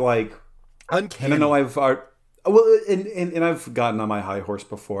 It is like uncanny. And I know and I've gotten on my high horse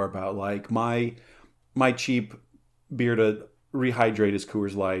before about like my cheap beer to rehydrate is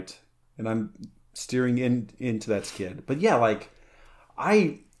Coors Light, and I'm steering into that skid. But yeah, like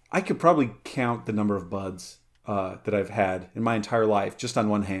I could probably count the number of buds that I've had in my entire life just on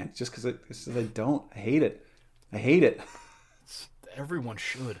one hand, just because I hate it. I hate it. Everyone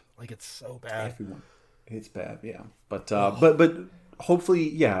should. Like, it's so bad. Everyone. It's bad, yeah. But hopefully,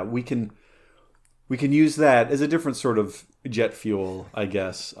 yeah, we can use that as a different sort of jet fuel, I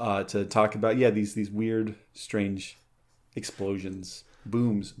guess, to talk about these weird, strange explosions,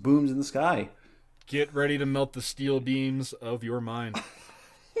 booms in the sky. Get ready to melt the steel beams of your mind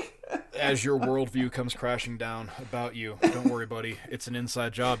as your worldview comes crashing down about you. Don't worry, buddy. It's an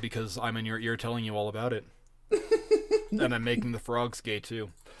inside job because I'm in your ear telling you all about it. And I'm making the frogs gay,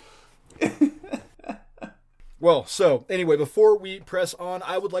 too. Well, so, anyway, before we press on,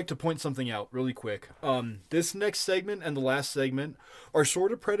 I would like to point something out really quick. This next segment and the last segment are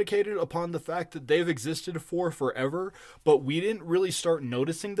sort of predicated upon the fact that they've existed for forever, but we didn't really start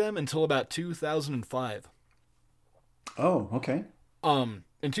noticing them until about 2005. Oh, okay.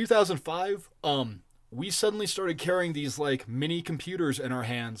 In 2005, we suddenly started carrying these, like, mini computers in our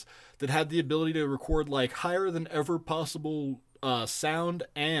hands that had the ability to record, like, higher than ever possible sound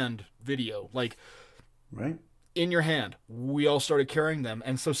and video. Like, right. In your hand. We all started carrying them.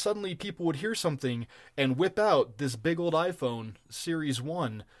 And so suddenly people would hear something and whip out this big old iPhone Series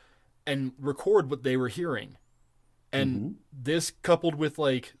 1 and record what they were hearing. And this coupled with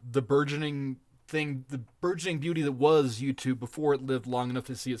like the burgeoning beauty that was YouTube before it lived long enough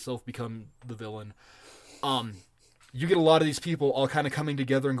to see itself become the villain. You get a lot of these people all kind of coming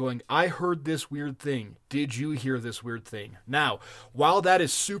together and going, I heard this weird thing. Did you hear this weird thing? Now, while that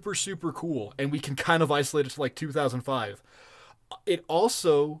is super, super cool, and we can kind of isolate it to like 2005, it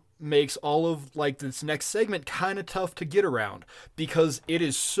also makes all of like this next segment kind of tough to get around because it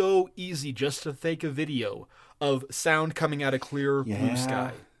is so easy just to fake a video of sound coming out of clear blue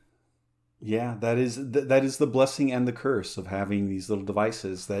sky. Yeah, that is the blessing and the curse of having these little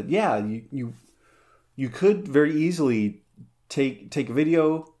devices that, you could very easily take a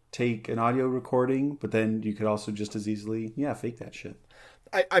video, take an audio recording, but then you could also just as easily, fake that shit.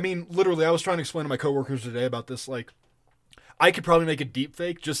 I mean, literally, I was trying to explain to my coworkers today about this. Like, I could probably make a deep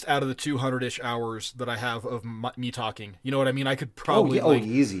fake just out of the 200-ish hours that I have of me talking. You know what I mean? I could probably...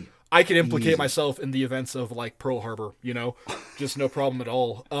 easy. I could implicate myself in the events of, like, Pearl Harbor, just no problem at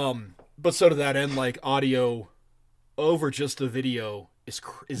all. But so to that end, like, audio over just a video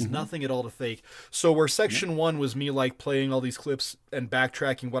is nothing at all to fake. So where section 1 was me like playing all these clips and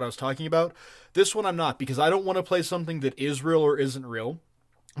backtracking what I was talking about, this one I'm not, because I don't want to play something that is real or isn't real.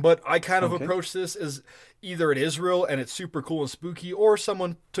 But I kind of approach this as either it is real and it's super cool and spooky, or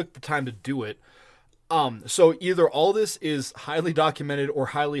someone took the time to do it. So either all this is highly documented or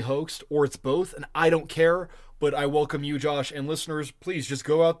highly hoaxed, or it's both, and I don't care. But I welcome you, Josh, and listeners, please just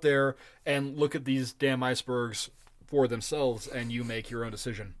go out there and look at these damn icebergs for themselves, and you make your own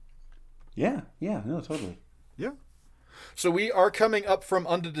decision. Yeah, no, totally. Yeah. So we are coming up from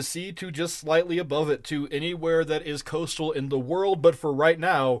under the sea to just slightly above it to anywhere that is coastal in the world. But for right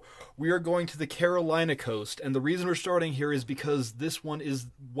now, we are going to the Carolina coast. And the reason we're starting here is because this one is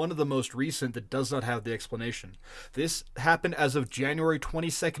one of the most recent that does not have the explanation. This happened as of January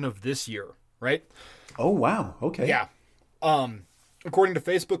 22nd of this year, right? Oh, wow. Okay. Yeah. According to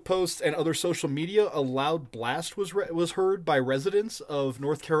Facebook posts and other social media, a loud blast was heard by residents of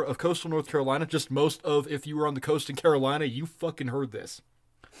coastal North Carolina. Just most of, if you were on the coast in Carolina, you fucking heard this.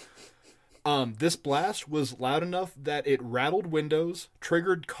 This blast was loud enough that it rattled windows,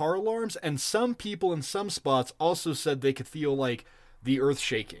 triggered car alarms, and some people in some spots also said they could feel like the earth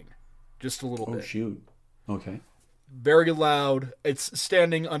shaking, just a little bit. Oh shoot! Okay. Very loud. It's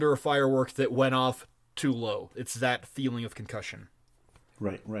standing under a firework that went off too low. It's that feeling of concussion.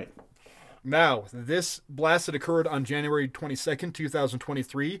 Right. Now, this blast that occurred on January 22nd,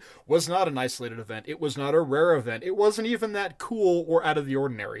 2023 was not an isolated event. It was not a rare event. It wasn't even that cool or out of the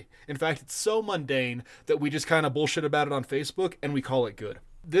ordinary. In fact, it's so mundane that we just kind of bullshit about it on Facebook and we call it good.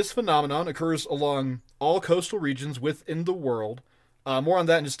 This phenomenon occurs along all coastal regions within the world. More on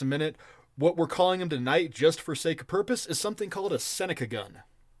that in just a minute. What we're calling them tonight, just for sake of purpose, is something called a Seneca gun.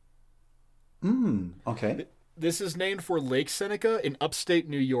 Okay. This is named for Lake Seneca in upstate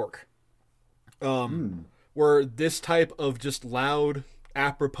New York, where this type of just loud,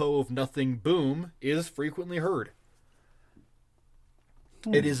 apropos of nothing boom is frequently heard.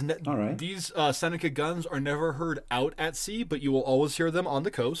 It is all right. These Seneca guns are never heard out at sea, but you will always hear them on the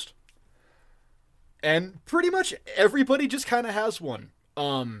coast. And pretty much everybody just kind of has one.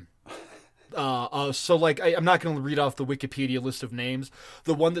 So like I'm not going to read off the Wikipedia list of names.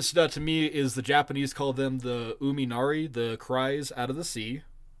 The one that stood out to me is the Japanese call them the uminari, the cries out of the sea.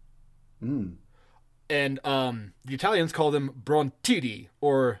 And the Italians call them brontidi,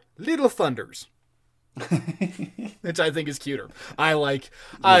 or little thunders. Which I think is cuter. I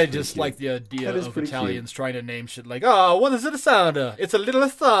just like the idea of Italians trying to name shit like, oh, what is it a sound of? It's a little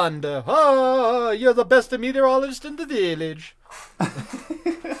thunder. Oh, you're the best meteorologist in the village.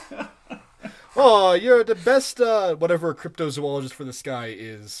 Oh, you're the best, whatever cryptozoologist for the sky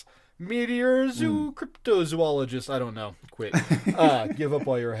is. Meteor cryptozoologist. I don't know. Quit. Give up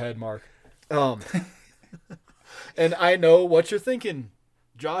while you're ahead, Mark. And I know what you're thinking.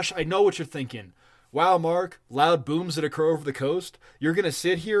 Josh, I know what you're thinking. Wow, Mark, loud booms that occur over the coast. You're going to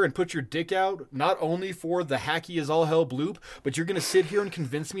sit here and put your dick out, not only for the hacky as all hell bloop, but you're going to sit here and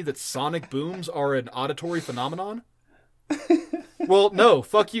convince me that sonic booms are an auditory phenomenon? Well, no,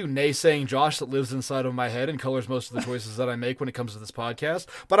 fuck you, naysaying Josh that lives inside of my head and colors most of the choices that I make when it comes to this podcast.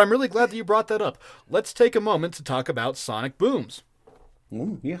 But I'm really glad that you brought that up. Let's take a moment to talk about sonic booms.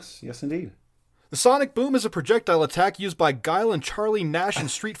 Yes, indeed. The sonic boom is a projectile attack used by Guile and Charlie Nash in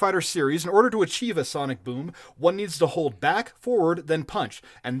Street Fighter series. In order to achieve a sonic boom, one needs to hold back, forward, then punch.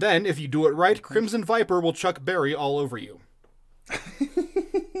 And then, if you do it right, Crimson Viper will Chuck Berry all over you.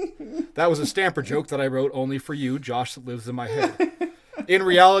 That was a Stamper joke that I wrote only for you, Josh, that lives in my head. In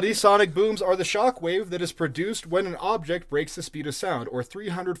reality, sonic booms are the shock wave that is produced when an object breaks the speed of sound, or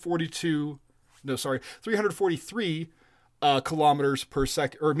 343 kilometers per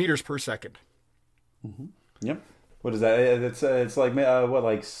second, or meters per second. Mm-hmm. Yep. What is that? It's like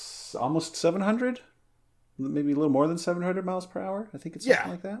almost 700, maybe a little more than 700 miles per hour. I think it's something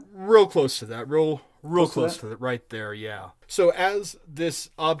like that. Real close to that. Real close to that. Right there. Yeah. So as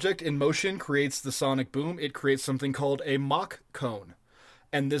this object in motion creates the sonic boom, it creates something called a Mach cone.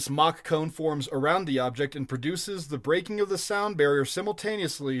 And this Mach cone forms around the object and produces the breaking of the sound barrier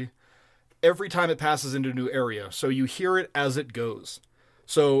simultaneously every time it passes into a new area. So you hear it as it goes.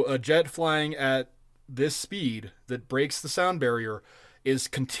 So a jet flying at this speed that breaks the sound barrier is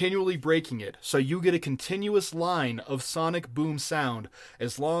continually breaking it. So you get a continuous line of sonic boom sound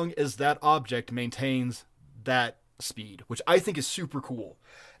as long as that object maintains that speed, which I think is super cool.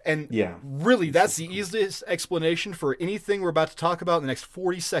 And really, that's the easiest explanation for anything we're about to talk about in the next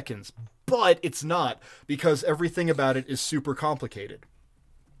 40 seconds. But it's not, because everything about it is super complicated.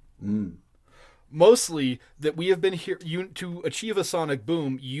 Mostly that we have been here to achieve a sonic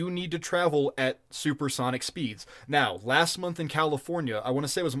boom, you need to travel at supersonic speeds. Now, last month in California, I want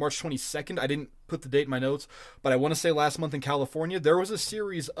to say it was March 22nd. I didn't put the date in my notes, but I want to say last month in California, there was a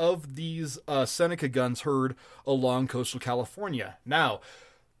series of these Seneca guns heard along coastal California. Now,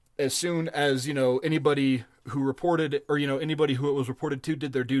 as soon as, anybody who reported, or, anybody who it was reported to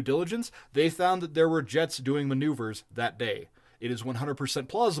did their due diligence, they found that there were jets doing maneuvers that day. It is 100%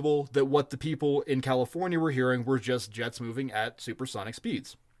 plausible that what the people in California were hearing were just jets moving at supersonic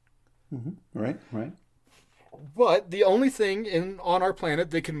speeds. Mm-hmm. Right. But the only thing on our planet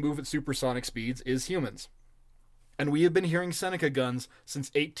that can move at supersonic speeds is humans. And we have been hearing Seneca guns since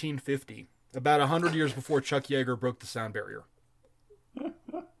 1850, about 100 years before Chuck Yeager broke the sound barrier.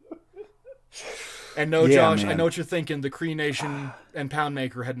 And no, Josh, man. I know what you're thinking. The Cree Nation and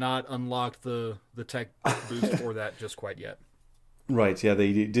Poundmaker had not unlocked the tech boost for that just quite yet. Right, yeah,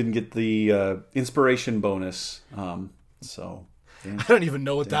 they didn't get the inspiration bonus. So I don't even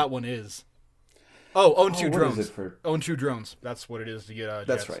know what that one is. Own two drones. Is it for? Own two drones. That's what it is to get jets.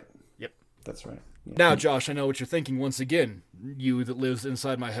 That's right. Yep. That's right. Yeah. Now, Josh, I know what you're thinking once again. You that lives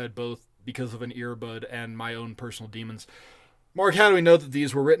inside my head, both because of an earbud and my own personal demons. Mark, how do we know that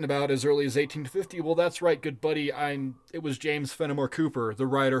these were written about as early as 1850? Well, that's right, good buddy. It was James Fenimore Cooper, the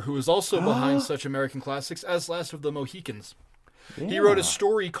writer who is also behind such American classics as Last of the Mohicans. Yeah. He wrote a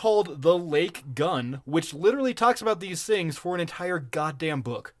story called The Lake Gun, which literally talks about these things for an entire goddamn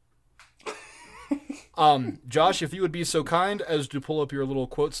book. Josh, if you would be so kind as to pull up your little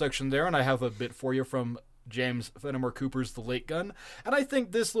quote section there, and I have a bit for you from James Fenimore Cooper's The Lake Gun, and I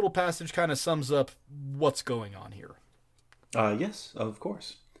think this little passage kind of sums up what's going on here. Yes, of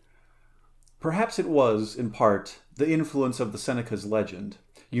course. Perhaps it was, in part, the influence of the Seneca's legend,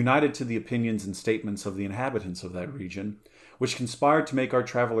 united to the opinions and statements of the inhabitants of that region, which conspired to make our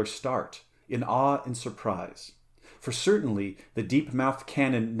traveler start, in awe and surprise. For certainly the deep-mouthed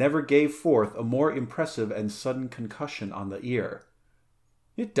cannon never gave forth a more impressive and sudden concussion on the ear.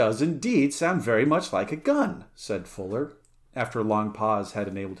 "It does indeed sound very much like a gun," said Fuller, after a long pause had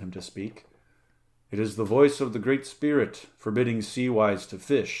enabled him to speak. "It is the voice of the Great Spirit, forbidding sea-wise to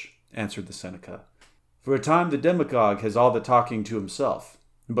fish," answered the Seneca. "For a time the demagogue has all the talking to himself,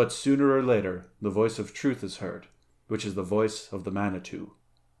 but sooner or later the voice of truth is heard, which is the voice of the Manitou."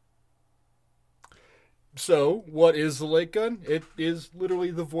 So, what is the Lake Gun? It is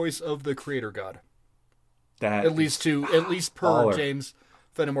literally the voice of the creator god. At least per James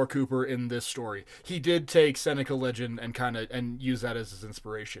Fenimore Cooper in this story. He did take Seneca legend and use that as his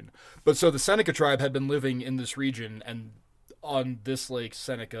inspiration. But so the Seneca tribe had been living in this region, and on this lake,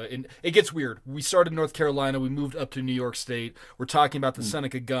 Seneca, and it gets weird. We started in North Carolina, we moved up to New York State. We're talking about the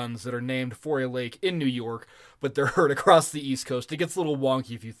Seneca guns that are named for a lake in New York, but they're heard across the East Coast. It gets a little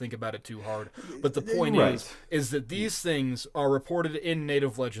wonky if you think about it too hard. But the point is that these things are reported in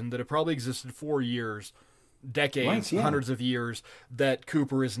native legend that have probably existed for years, decades, hundreds of years, that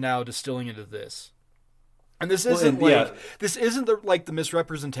Cooper is now distilling into this. And this isn't this isn't the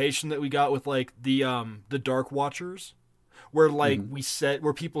misrepresentation that we got with like the Dark Watchers, where like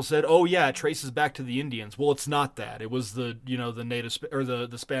where people said, oh yeah, it traces back to the Indians. Well, it's not that. It was the native or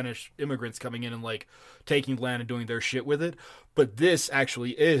the Spanish immigrants coming in and like taking land and doing their shit with it. But this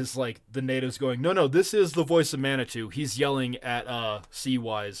actually is like the natives going, no, this is the voice of Manitou. He's yelling at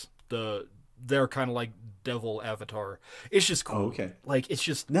Sea-Wise, their kind of like devil avatar. It's just cool. Oh, okay. Like it's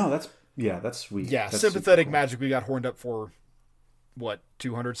just that's sweet. Yeah, that's sympathetic magic we got horned up for, what,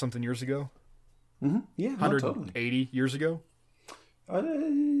 200 something years ago? Mm-hmm. Yeah, 180 years ago? Yeah,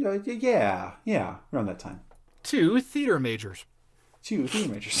 around that time. Two theater majors.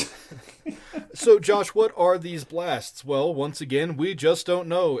 So, Josh, what are these blasts? Well, once again, we just don't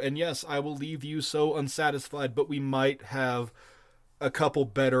know. And yes, I will leave you so unsatisfied, but we might have a couple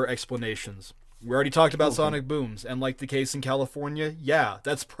better explanations. We already talked about sonic booms, and like the case in California, yeah,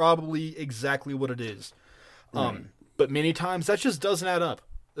 that's probably exactly what it is. But many times that just doesn't add up.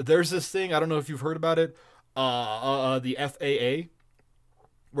 There's this thing, I don't know if you've heard about it, the FAA,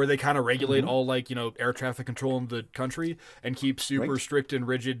 where they kind of regulate all like, air traffic control in the country and keep super strict and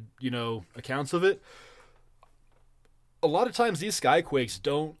rigid, accounts of it. A lot of times these skyquakes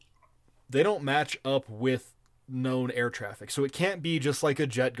don't match up with known air traffic, so it can't be just like a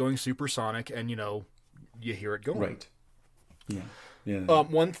jet going supersonic and you hear it going.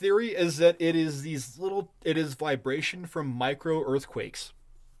 One theory is that it is vibration from micro earthquakes.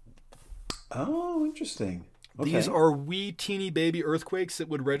 Oh, interesting. Okay. These are wee teeny baby earthquakes that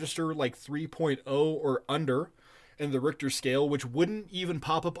would register like 3.0 or under in the Richter scale, which wouldn't even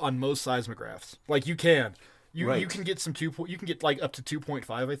pop up on most seismographs. Like you can get you can get like up to 2.5,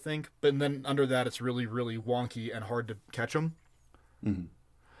 I think, but then under that it's really, really wonky and hard to catch them.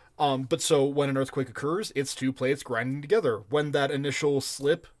 But so when an earthquake occurs, it's two plates grinding together. When that initial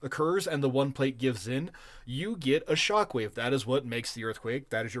slip occurs and the one plate gives in, you get a shock wave. That is what makes the earthquake.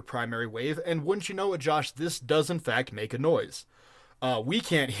 That is your primary wave. And wouldn't you know it, Josh, this does in fact make a noise. We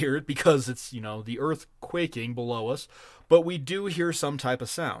can't hear it because it's, the earth quaking below us, but we do hear some type of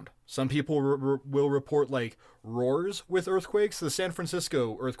sound. Some people will report like roars with earthquakes. The San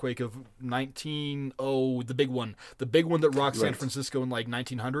Francisco earthquake of the big one that rocked San Francisco in like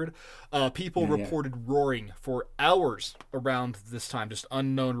 1900. People reported roaring for hours around this time, just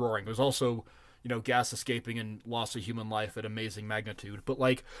unknown roaring. There was also, gas escaping and loss of human life at amazing magnitude. But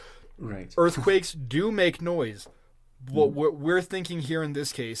like, earthquakes do make noise. What we're thinking here in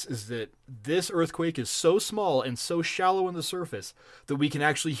this case is that this earthquake is so small and so shallow in the surface that we can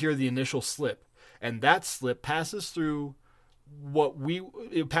actually hear the initial slip. And that slip passes through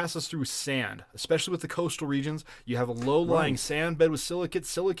sand, especially with the coastal regions. You have a low-lying sand bed with silicate.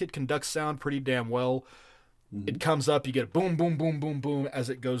 Silicate conducts sound pretty damn well. It comes up, you get a boom, boom, boom, boom, boom as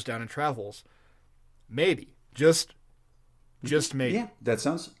it goes down and travels. Maybe. Just maybe. Yeah, that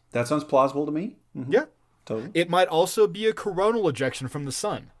sounds plausible to me. Mm-hmm. Yeah. Totally. It might also be a coronal ejection from the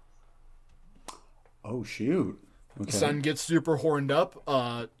sun. Oh, shoot. Okay. The sun gets super horned up.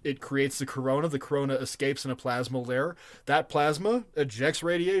 It creates the corona. The corona escapes in a plasma layer. That plasma ejects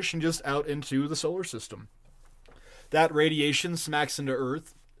radiation just out into the solar system. That radiation smacks into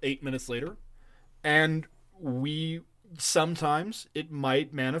Earth 8 minutes later. And sometimes it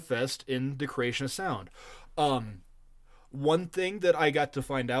might manifest in the creation of sound. One thing that I got to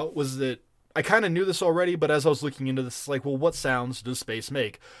find out was that I kind of knew this already, but as I was looking into this, it's like, well, what sounds does space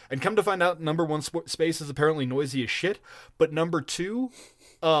make? And come to find out, number one, space is apparently noisy as shit. But number two,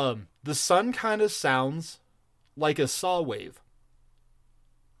 the sun kind of sounds like a saw wave.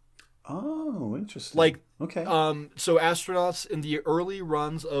 Oh, interesting. Like, okay. So astronauts in the early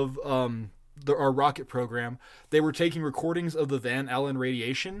runs of our rocket program, they were taking recordings of the Van Allen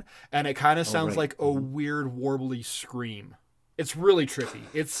radiation, and it kind of sounds like a weird, warbly scream. It's really trippy.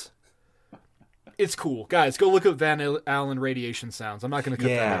 It's cool, guys. Go look up Van Allen radiation sounds. I'm not going to cut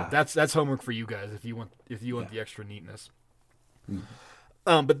that out. That's homework for you guys if you want the extra neatness.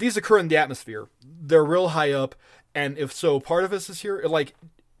 But these occur in the atmosphere. They're real high up, and if so, part of us is here. Like,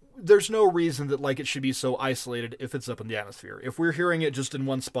 there's no reason that like it should be so isolated if it's up in the atmosphere. If we're hearing it just in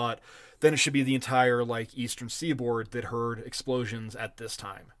one spot, then it should be the entire like eastern seaboard that heard explosions at this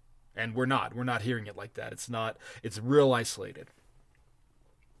time, and we're not. We're not hearing it like that. It's not. It's real isolated.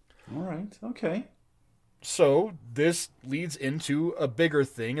 All right. Okay. So this leads into a bigger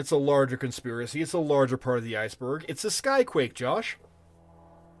thing. It's a larger conspiracy. It's a larger part of the iceberg. It's a skyquake, Josh.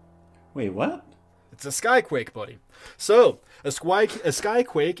 Wait, what? It's a skyquake, buddy. So a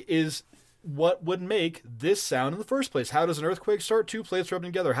skyquake is what would make this sound in the first place. How does an earthquake start? Two plates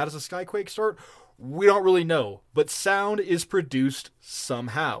rubbing together. How does a skyquake start? We don't really know. But sound is produced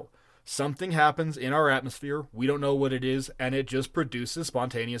somehow. Something happens in our atmosphere. We don't know what it is, and it just produces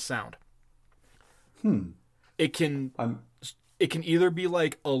spontaneous sound. It can either be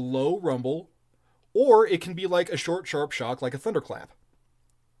like a low rumble, or it can be like a short, sharp shock, like a thunderclap.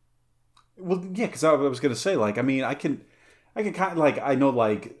 Well, yeah, because I was going to say, like, I mean, I can kind of, like, I know,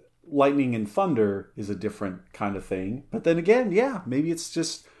 like, lightning and thunder is a different kind of thing. But then again, yeah, maybe it's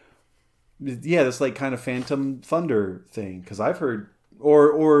just, yeah, this, like, kind of phantom thunder thing. Because I've heard,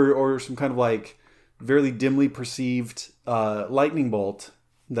 or some kind of, like, very dimly perceived lightning bolt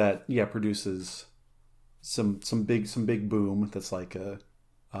that, yeah, produces some big boom that's like a,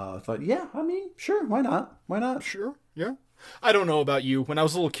 thought, yeah, I mean, sure, why not? Sure, yeah. I don't know about you. When I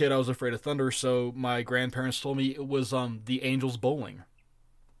was a little kid, I was afraid of thunder, so my grandparents told me it was the angels bowling.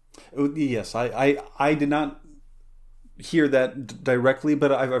 Yes, I did not hear that directly,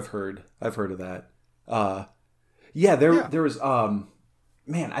 but I've heard of that. There was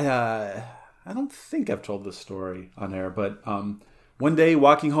man, I don't think I've told this story on air, but one day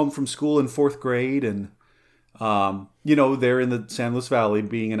walking home from school in 4th grade, and there in the San Luis Valley,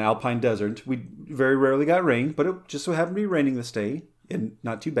 being an alpine desert, we very rarely got rain, but it just so happened to be raining this day, and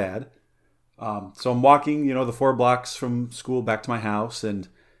not too bad. So I'm walking, the 4 blocks from school back to my house, and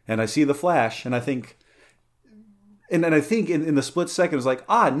I see the flash, and I think, in the split second, it was like,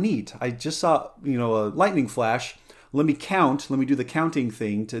 neat. I just saw, a lightning flash. Let me do the counting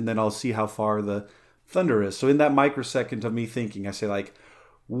thing, and then I'll see how far the thunder is. So in that microsecond of me thinking, I say, like,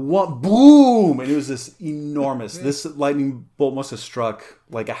 what, boom! And it was this enormous, this lightning bolt must have struck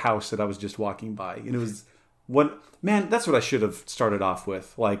like a house that I was just walking by. And it was that's what I should have started off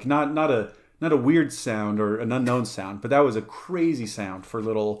with. Like, not a weird sound or an unknown sound, but that was a crazy sound for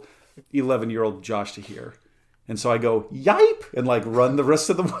little 11-year-old Josh to hear. And so I go, yipe! And, like, run the rest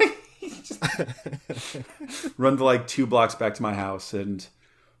of the way. Run the, like, 2 blocks back to my house. And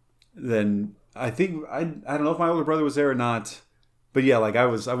then I think, I don't know if my older brother was there or not. But yeah, like, I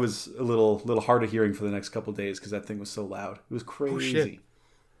was a little hard of hearing for the next couple of days because that thing was so loud. It was crazy. Oh, shit.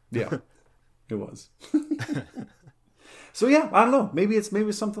 Yeah, it was. So yeah, I don't know. Maybe it's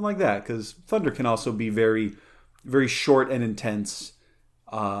something like that, because thunder can also be very, very short and intense,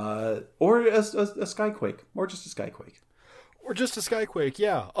 or a skyquake, or just a skyquake, or just a skyquake.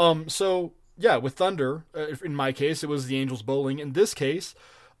 Yeah. So yeah, with thunder, in my case, it was the angels bowling. In this case,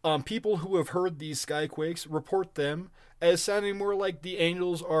 people who have heard these skyquakes report them as sounding more like the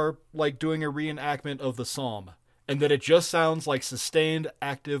angels are, like, doing a reenactment of the psalm, and that it just sounds like sustained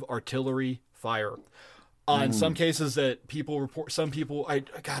active artillery fire. In some cases that people report, I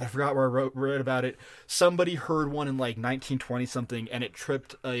forgot where I read about it. Somebody heard one in, like, 1920 something, and it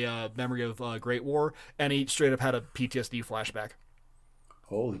tripped a memory of Great War, and he straight up had a PTSD flashback.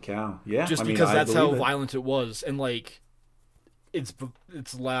 Holy cow! Yeah, because that's how violent it was, and, like, it's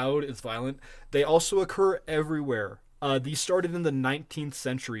loud, it's violent. They also occur everywhere. These started in the 19th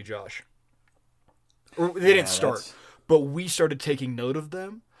century, Josh. Or they didn't start, but we started taking note of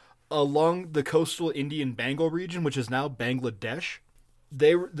them along the coastal Indian Bengal region, which is now Bangladesh.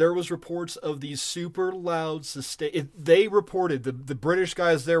 There was reports of these super loud they reported, the British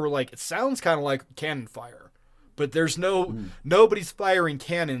guys there were like, it sounds kind of like cannon fire, but there's nobody's firing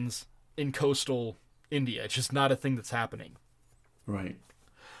cannons in coastal India. It's just not a thing that's happening. Right.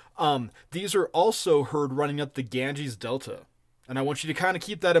 These are also heard running up the Ganges Delta, and I want you to kind of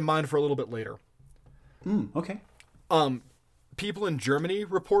keep that in mind for a little bit later. Okay. People in Germany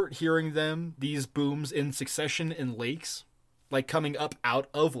report hearing these booms in succession in lakes, like coming up out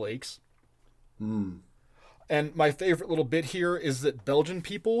of lakes. And my favorite little bit here is that Belgian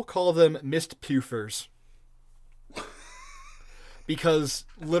people call them mistpuffers. Because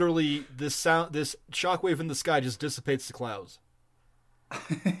literally this shockwave in the sky just dissipates the clouds.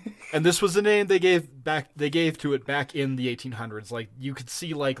 And this was the name they gave to it back in the 1800s. Like, you could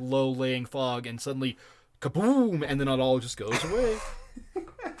see, like, low laying fog, and suddenly kaboom, and then it all just goes away.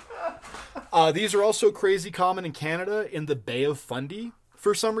 These are also crazy common in Canada in the Bay of Fundy.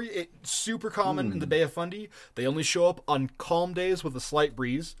 For some reason, it's super common in the Bay of Fundy. They only show up on calm days with a slight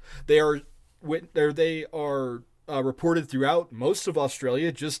breeze. They are reported throughout most of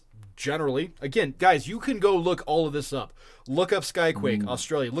Australia, just generally. Again, guys, you can go look all of this up. Look up Skyquake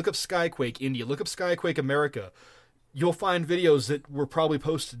Australia. Look up Skyquake India. Look up Skyquake America. You'll find videos that were probably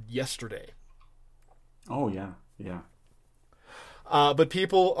posted yesterday. Oh yeah, yeah. But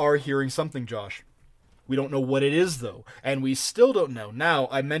people are hearing something, Josh. We don't know what it is, though. And we still don't know. Now,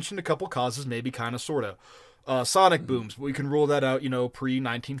 I mentioned a couple causes, maybe kind of, sort of. Sonic booms. We can rule that out,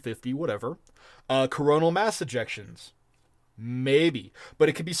 pre-1950, whatever. Coronal mass ejections. Maybe. But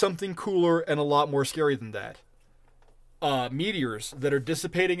it could be something cooler and a lot more scary than that. Meteors that are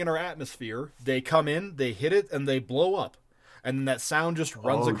dissipating in our atmosphere. They come in, they hit it, and they blow up. And then that sound just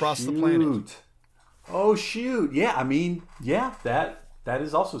runs across the planet. Oh, shoot. Yeah, I mean, yeah, that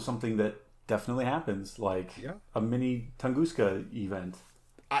is also something that definitely happens. Like a mini Tunguska event.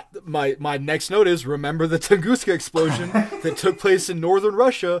 My next note is, remember the Tunguska explosion that took place in northern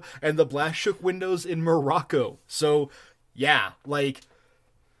Russia and the blast shook windows in Morocco. So, yeah,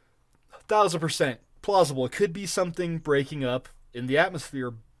 1,000% plausible. It could be something breaking up in the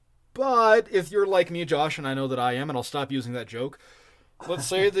atmosphere. But if you're like me, Josh, and I know that I am, and I'll stop using that joke, let's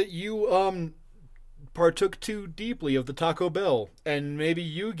say that you partook too deeply of the Taco Bell, and maybe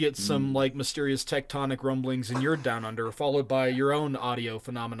you get some mysterious tectonic rumblings in your down under, followed by your own audio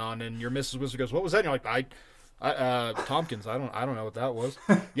phenomenon, and your Mrs. Wizard goes, "What was that?" And you're like, Tompkins, I don't know what that was."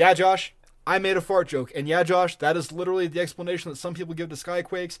 Yeah, Josh, I made a fart joke, and yeah, Josh, that is literally the explanation that some people give to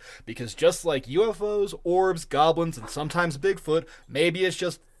skyquakes, because just like UFOs, orbs, goblins, and sometimes Bigfoot, maybe it's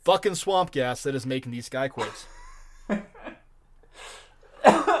just fucking swamp gas that is making these skyquakes.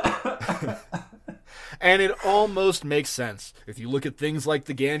 And it almost makes sense. If you look at things like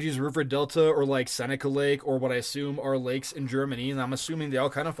the Ganges River Delta or like Seneca Lake or what I assume are lakes in Germany, and I'm assuming they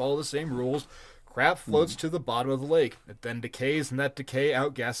all kind of follow the same rules, crap floats to the bottom of the lake. It then decays, and that decay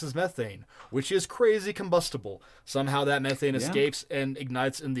outgasses methane, which is crazy combustible. Somehow that methane escapes and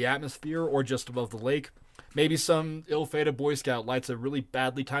ignites in the atmosphere or just above the lake. Maybe some ill-fated Boy Scout lights a really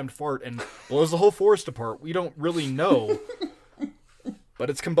badly timed fart and blows the whole forest apart. We don't really know.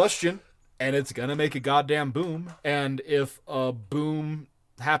 But it's combustion. And it's going to make a goddamn boom. And if a boom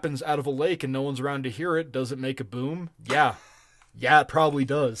happens out of a lake and no one's around to hear it, does it make a boom? Yeah. Yeah, it probably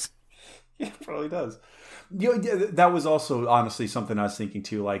does. Yeah, it probably does. That was also honestly something I was thinking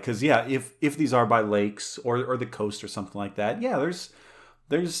too. Because if these are by lakes or the coast or something like that, there's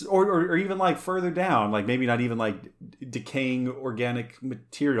or even further down, maybe not even decaying organic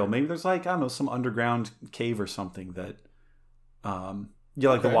material. Maybe there's I don't know, some underground cave or something that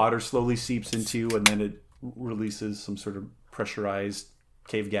the water slowly seeps into, and then it releases some sort of pressurized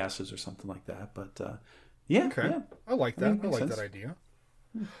cave gases or something like that. But I like that. I like sense. that idea.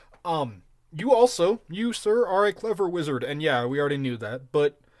 You sir are a clever wizard, and yeah, we already knew that,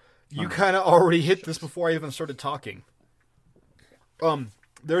 but you kind of already hit this before I even started talking.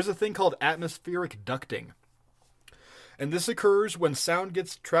 There's a thing called atmospheric ducting. And this occurs when sound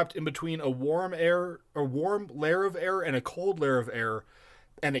gets trapped in between a warm layer of air and a cold layer of air,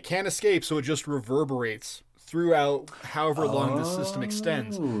 and it can't escape, so it just reverberates throughout however long the system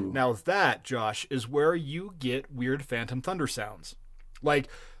extends. Now that, Josh, is where you get weird phantom thunder sounds. I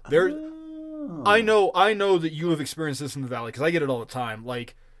know that you have experienced this in the valley, because I get it all the time.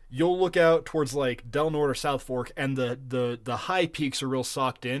 You'll look out towards Del Norte or South Fork, and the high peaks are real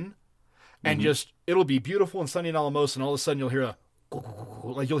socked in. And just, it'll be beautiful and sunny in Alamos, and all of a sudden you'll hear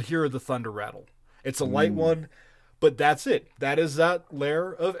you'll hear the thunder rattle. It's a light one, but that's it. That is that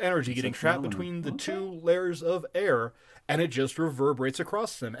layer of energy getting trapped between the two layers of air, and it just reverberates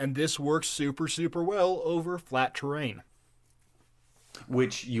across them. And this works super, super well over flat terrain.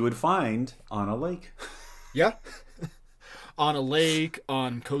 Which you would find on a lake. Yeah. On a lake,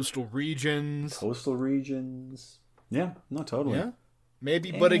 on coastal regions. Yeah, no, totally. Yeah.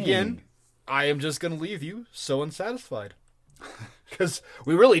 Maybe, but again, I am just going to leave you so unsatisfied. Because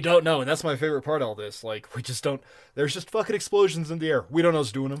we really don't know, and that's my favorite part of all this. We just don't... There's just fucking explosions in the air. We don't know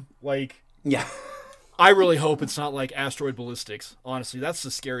who's doing them. Yeah. I really hope it's not asteroid ballistics. Honestly, that's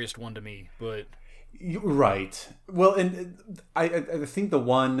the scariest one to me, but... Right. Well, and I think the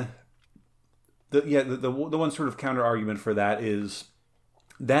one sort of counter argument for that is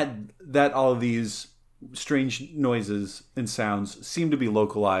that all of these strange noises and sounds seem to be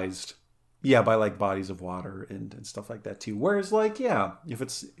localized, by bodies of water and stuff like that too. Whereas if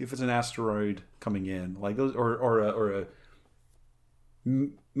it's an asteroid coming in, those or a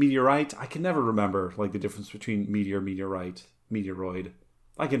meteorite, I can never remember the difference between meteorite, meteoroid.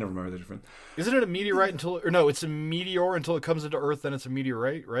 I can never remember the difference. Isn't it a meteorite it's a meteor until it comes into Earth, then it's a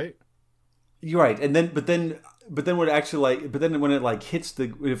meteorite, right? You're right. And then when it actually when it hits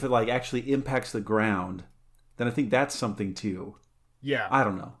if it actually impacts the ground, then I think that's something too. Yeah. I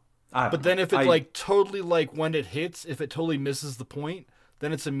don't know. Then if it totally when it hits, if it totally misses the point,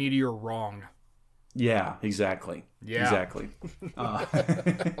 then it's a meteor wrong. Yeah, exactly. Yeah. Exactly.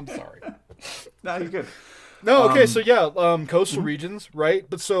 I'm sorry. No, you're good. No, okay, so yeah, coastal regions, right?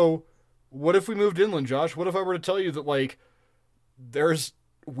 But so, what if we moved inland, Josh? What if I were to tell you that, like, there's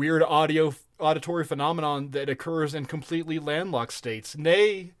weird auditory phenomenon that occurs in completely landlocked states?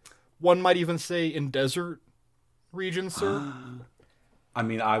 Nay, one might even say in desert regions, sir. I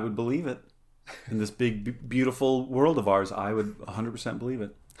mean, I would believe it. In this big, beautiful world of ours, I would 100% believe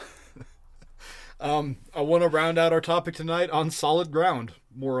it. I want to round out our topic tonight on solid ground,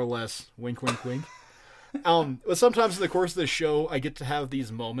 more or less. Wink, wink, wink. But sometimes in the course of the show, I get to have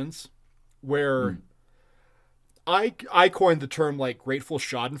these moments where I coined the term, like, grateful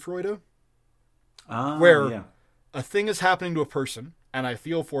schadenfreude, where a thing is happening to a person, and I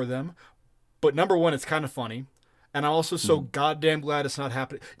feel for them, but number one, it's kind of funny, and I'm also so goddamn glad it's not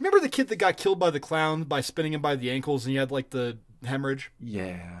happening. Remember the kid that got killed by the clown by spinning him by the ankles, and he had, like, the hemorrhage?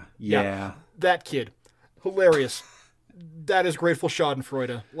 Yeah. That kid. Hilarious. That is grateful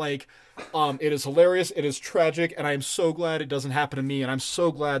schadenfreude. Like, it is hilarious, it is tragic, and I am so glad it doesn't happen to me, and I'm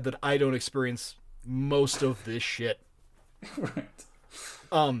so glad that I don't experience most of this shit.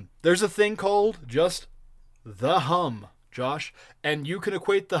 Right. There's a thing called just the hum, Josh, and you can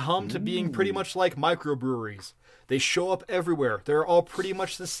equate the hum to being pretty much like microbreweries. They show up everywhere. They're all pretty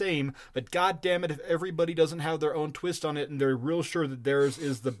much the same, but god damn it if everybody doesn't have their own twist on it and they're real sure that theirs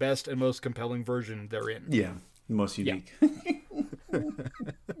is the best and most compelling version they're in. Yeah, most unique. Yeah.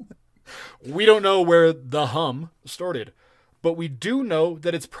 We don't know where the hum started, but we do know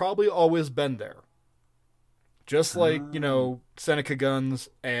that it's probably always been there. Just like, Seneca guns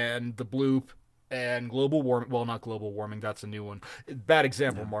and the bloop and global warming. Well, not global warming. That's a new one. Bad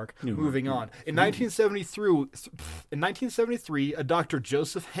example, Mark. Moving on. In 1973, a Dr.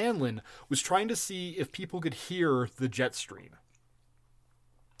 Joseph Hanlon was trying to see if people could hear the jet stream.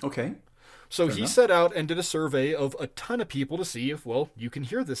 Okay. So he set out and did a survey of a ton of people to see if, well, you can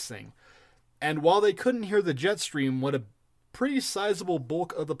hear this thing. And while they couldn't hear the jet stream, what a pretty sizable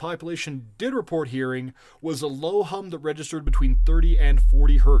bulk of the population did report hearing was a low hum that registered between 30 and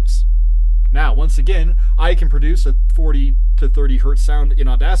 40 hertz. Now, once again, I can produce a 40 to 30 hertz sound in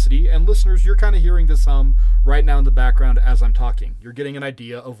Audacity, and listeners, you're kind of hearing this hum right now in the background as I'm talking. You're getting an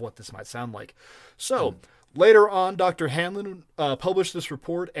idea of what this might sound like. So, later on, Dr. Hanlon published this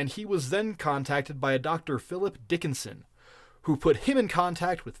report, and he was then contacted by a Dr. Philip Dickinson, who put him in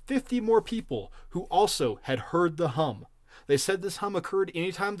contact with 50 more people who also had heard the hum. They said this hum occurred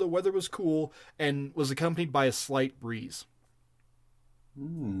anytime the weather was cool and was accompanied by a slight breeze.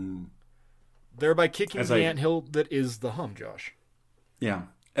 Thereby kicking the anthill that is the hum, Josh. Yeah.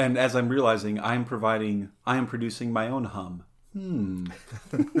 And as I'm realizing, I am producing my own hum.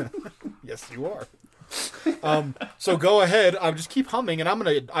 Yes, you are. So go ahead. Just keep humming, and I'm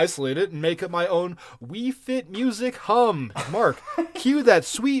going to isolate it and make up my own We Fit Music hum. Mark, cue that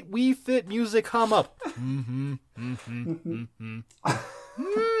sweet We Fit Music hum up.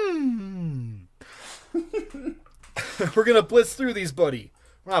 We're going to blitz through these, buddy.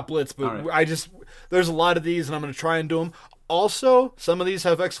 We're not blitz, but right. There's a lot of these, and I'm going to try and do them. Also, some of these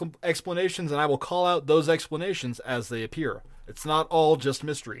have explanations, and I will call out those explanations as they appear. It's not all just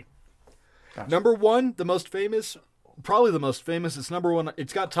mystery. Gotcha. Number one, probably the most famous. It's number one.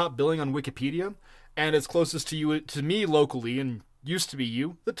 It's got top billing on Wikipedia, and it's closest to me locally, and used to be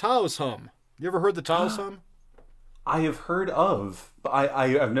you. The Taos hum. You ever heard the Taos hum? I have heard of, but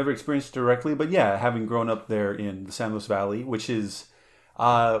I've never experienced it directly. But yeah, having grown up there in the San Luis Valley, which is,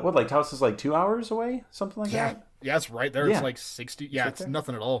 Taos is like 2 hours away, something like that. Yeah, it's right there. Yeah. It's like 60. Yeah, it's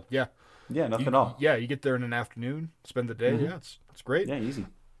nothing at all. Yeah. Yeah, nothing at all. Yeah, you get there in an afternoon, spend the day. Mm-hmm. Yeah, it's great. Yeah, easy.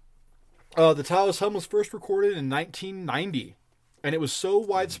 The Taos hum was first recorded in 1990, and it was so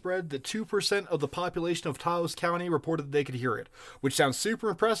widespread that 2% of the population of Taos County reported that they could hear it, which sounds super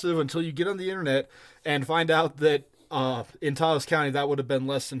impressive until you get on the internet and find out that in Taos County that would have been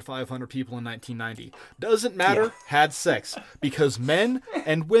less than 500 people in 1990. Doesn't matter, had sex, because men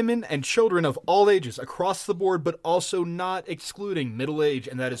and women and children of all ages across the board, but also not excluding middle age,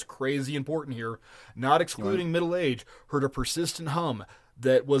 and that is crazy important here, not excluding middle age, heard a persistent hum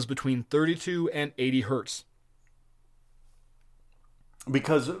that was between 32 and 80 hertz.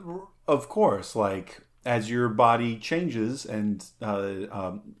 Because, of course, like, as your body changes and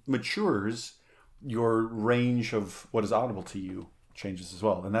matures, your range of what is audible to you changes as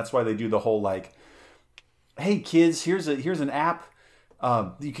well. And that's why they do the whole, like, hey, kids, here's an app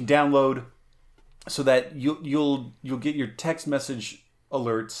you can download so that you'll get your text message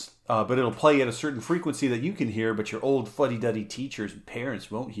alerts, but it'll play at a certain frequency that you can hear, but your old fuddy-duddy teachers and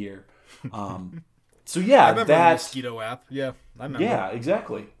parents won't hear. So yeah, I remember the mosquito app. Yeah, I remember. Yeah,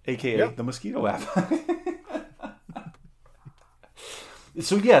 exactly. AKA the mosquito app.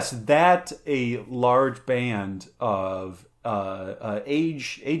 So yes, that a large band of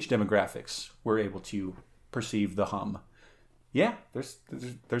age demographics were able to perceive the hum. Yeah, there's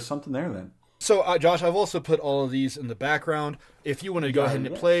something there then. So, Josh, I've also put all of these in the background. If you want to go ahead and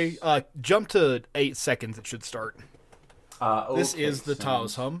yes. play, jump to 8 seconds. It should start. This Okay, is the so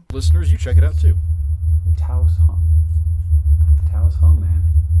Taos hum. Listeners, you check it out too. The Taos hum. Taos hum, man.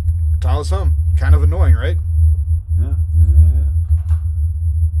 Taos hum. Kind of annoying, right?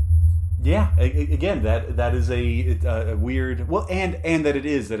 Yeah. Again, that is a weird. Well, and that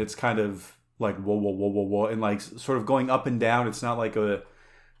it's kind of like whoa, and like sort of going up and down. It's not like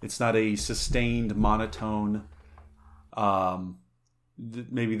it's not a sustained monotone.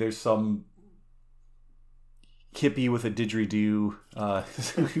 Maybe there's some hippie with a didgeridoo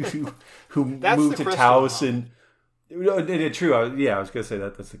who moved to Taos and. True. I was gonna say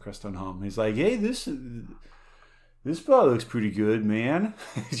that. That's the Crestone hum. He's like, hey, this ball looks pretty good, man.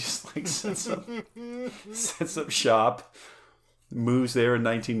 He just like sets up shop, moves there in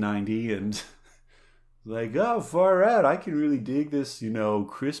 1990, and like, oh, far out. I can really dig this,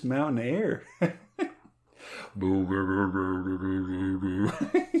 crisp mountain air. I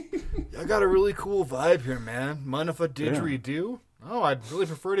got a really cool vibe here, man. Mind if I didgeridoo? Oh, I'd really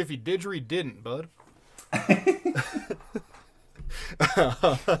prefer it if you didgeridoo didn't, bud.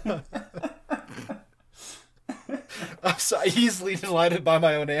 I'm so easily delighted by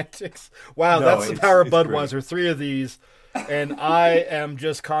my own antics. Wow, that's the power of Budweiser. Great. 3 of these, and I am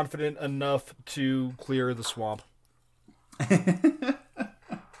just confident enough to clear the swamp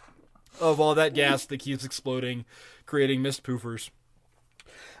of all that gas that keeps exploding, creating mist poofers.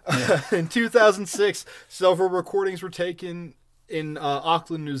 In 2006, several recordings were taken in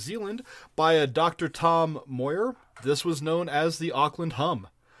Auckland, New Zealand, by a Dr. Tom Moyer. This was known as the Auckland hum.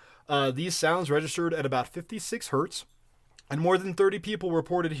 These sounds registered at about 56 hertz, and more than 30 people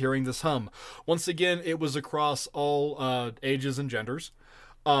reported hearing this hum. Once again, it was across all ages and genders.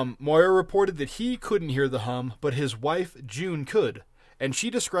 Moyer reported that he couldn't hear the hum, but his wife, June, could, and she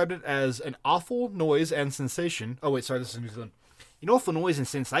described it as an awful noise and sensation. Oh, wait, sorry, this is New Zealand. An awful noise and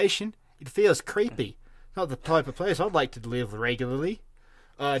sensation. It feels creepy. Not the type of place I'd like to live regularly.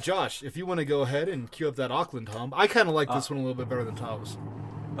 Josh, if you want to go ahead and cue up that Auckland hum. I kind of like this one a little bit better than Taos.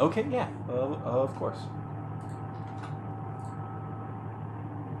 Okay, yeah, of course.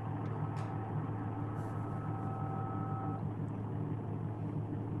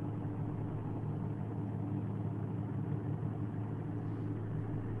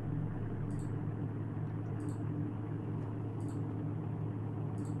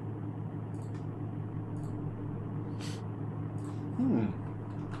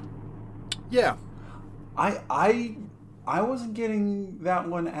 Yeah. I wasn't getting that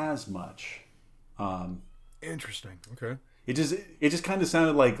one as much. Interesting. Okay. It just kind of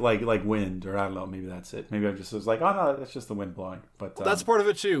sounded like wind, or I don't know. Maybe that's it. Maybe I just was like, oh no, that's just the wind blowing. But that's part of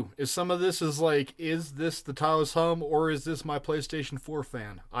it too. Is some of this is like, is this the Taos hum, or is this my PlayStation 4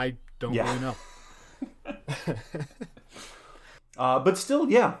 fan? I don't really know. But still,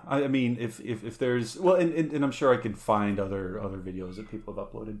 yeah. I mean, if there's and I'm sure I could find other videos that people have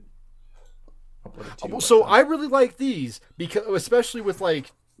uploaded too. So I really like these because, especially with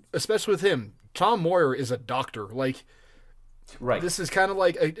him. Tom Moyer is a doctor. Like, right. This is kind of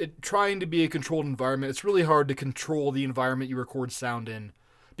like trying to be a controlled environment. It's really hard to control the environment you record sound in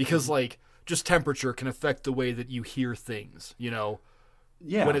because, like, just temperature can affect the way that you hear things. Yeah.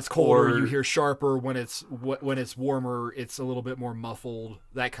 When it's colder, you hear sharper. When it's warmer, it's a little bit more muffled.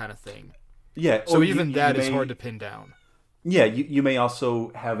 That kind of thing. Yeah. So even that is hard to pin down. Yeah. You may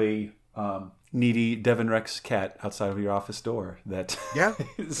also have a needy Devon Rex cat outside of your office door. That there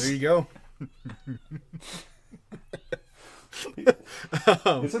you go.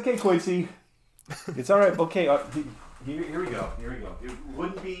 It's okay, Quincy. It's all right. Okay, here we go. It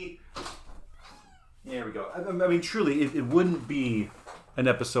wouldn't be. Here we go. I mean, truly, it wouldn't be an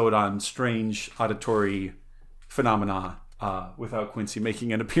episode on strange auditory phenomena without Quincy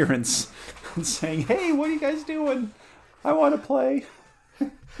making an appearance and saying, "Hey, what are you guys doing? I want to play."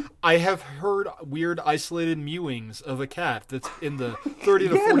 I have heard weird isolated mewings of a cat that's in the 30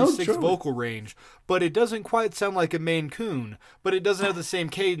 to 46 vocal range, but it doesn't quite sound like a Maine Coon, but it doesn't have the same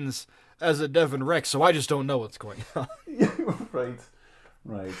cadence as a Devon Rex, so I just don't know what's going on.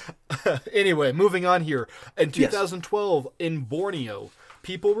 Right. Anyway, moving on here. In 2012, in Borneo,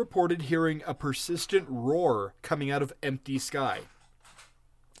 people reported hearing a persistent roar coming out of empty sky.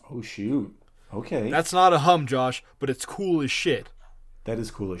 Oh, shoot. Okay. That's not a hum, Josh, but it's cool as shit. That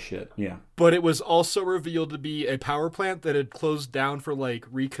is cool as shit, yeah. But it was also revealed to be a power plant that had closed down for,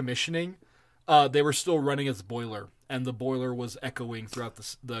 like, recommissioning They were still running its boiler, and the boiler was echoing throughout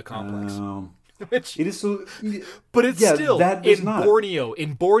the complex. Which, it is so, but it's still that does in not. Borneo.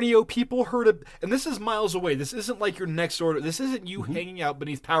 In Borneo, people heard it, and this is miles away. This isn't like your next door. This isn't you hanging out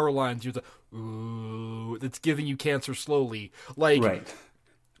beneath power lines. You're the ooh, that's giving you cancer slowly. Like, Right.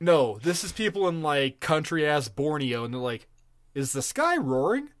 no, this is people in like country ass Borneo, and they're like, "Is the sky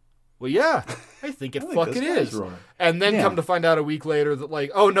roaring?" Well, yeah, I think it fucking the sky's is. roaring. And then Yeah. come to find out a week later that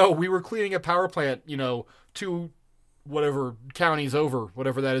like, oh no, we were cleaning a power plant, 2 whatever counties over,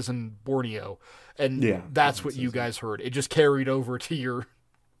 whatever that is in Borneo. And that's what you guys heard. It just carried over to your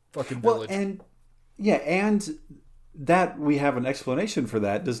fucking village. And that we have an explanation for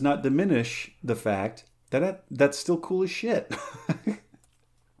that does not diminish the fact that that's still cool as shit.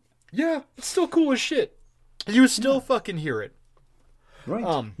 Yeah, it's still cool as shit. You still fucking hear it.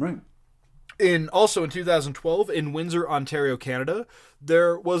 Right. Right. Also in 2012, in Windsor, Ontario, Canada,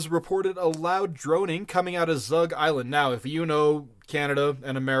 there was reported a loud droning coming out of Zug Island. Now, if you know Canada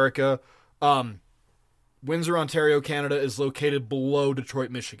and America, Windsor, Ontario, Canada is located below Detroit,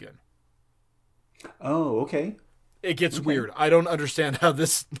 Michigan. Oh, okay. It gets weird. I don't understand how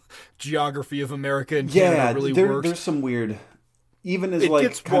this geography of America and Canada really works. There's some weird, even as It like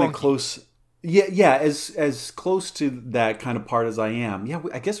gets kind of wonky. close. Yeah, as close to that kind of part as I am. Yeah,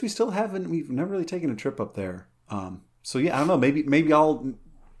 I guess we've never really taken a trip up there. So yeah, I don't know. Maybe I'll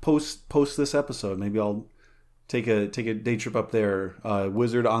post this episode. Maybe I'll take a day trip up there.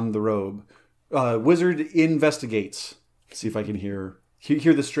 Wizard on the Robe. Wizard investigates. See if I can hear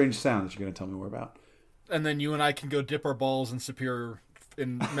the strange sound that you're going to tell me more about. And then you and I can go dip our balls in Superior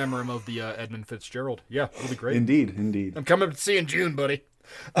in memory of the Edmund Fitzgerald. Yeah, it'll be great. Indeed. I'm coming to see you in June, buddy.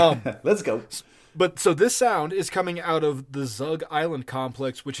 Let's go. But so this sound is coming out of the Zug Island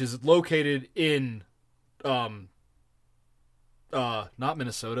complex, which is located in, not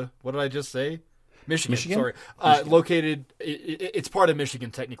Minnesota. What did I just say? Michigan? Sorry. Located, it's part of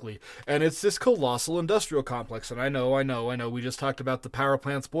Michigan technically, and it's this colossal industrial complex. And I know. We just talked about the power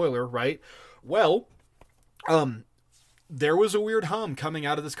plant's boiler, right? Well, there was a weird hum coming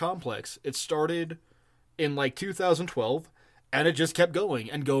out of this complex. It started in like 2012. And it just kept going,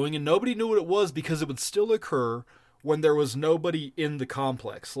 and nobody knew what it was because it would still occur when there was nobody in the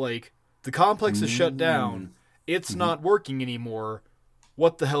complex. Like, the complex is shut down. It's not working anymore.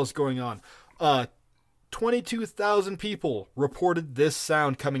 What the hell's going on? 22,000 people reported this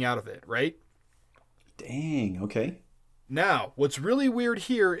sound coming out of it, right? Dang, okay. Now, what's really weird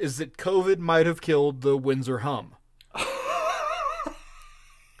here is that COVID might have killed the Windsor hum.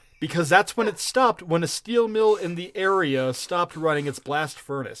 Because that's when it stopped, when a steel mill in the area stopped running its blast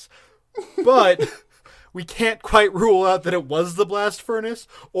furnace. But we can't quite rule out that it was the blast furnace,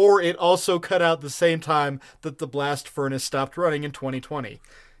 or it also cut out the same time that the blast furnace stopped running in 2020.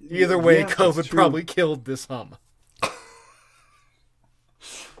 Either way, COVID probably killed this hum.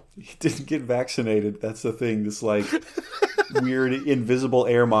 He didn't get vaccinated. That's the thing. This like weird invisible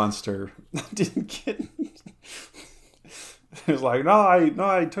air monster didn't get. It was like, no,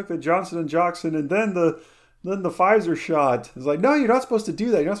 I took the Johnson & Johnson and then the Pfizer shot. It's like, no, you're not supposed to do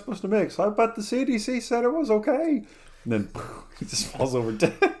that. You're not supposed to mix. I bet the CDC said it was okay. And then he just falls over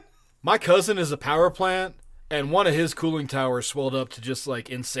dead. My cousin is a power plant, and one of his cooling towers swelled up to just like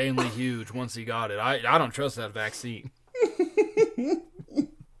insanely huge once he got it. I don't trust that vaccine.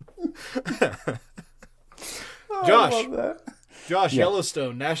 Josh, I love that. Josh, Yeah.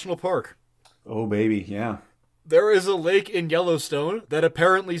 Yellowstone National Park. Oh, baby, yeah. There is a lake in Yellowstone that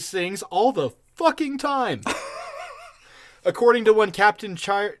apparently sings all the fucking time. According to one Captain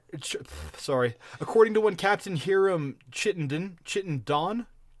Hiram Chittenden,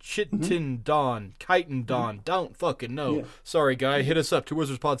 don't fucking know. Yeah. Sorry, guy, hit us up,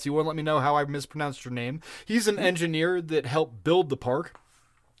 2wizardspods. You want to let me know how I mispronounced your name? He's an engineer that helped build the park.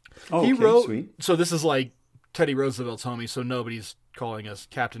 Oh, He okay, wrote, sweet. so this is like Teddy Roosevelt's homie, so nobody's calling us.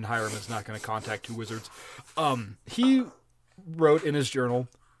 Captain Hiram is not going to contact 2Wizards. He wrote in his journal,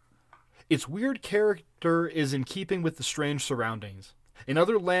 its weird character is in keeping with the strange surroundings. In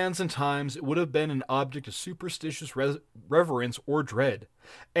other lands and times, it would have been an object of superstitious reverence or dread,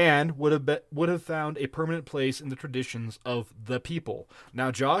 and would have found a permanent place in the traditions of the people.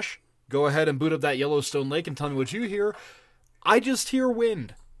 Now, Josh, go ahead and boot up that Yellowstone Lake and tell me what you hear. I just hear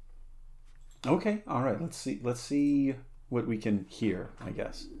wind. Okay, all right. Let's see what we can hear, I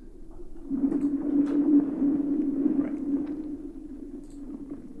guess. Right.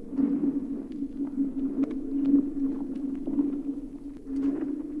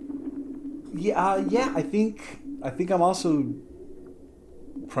 Yeah. I think I'm also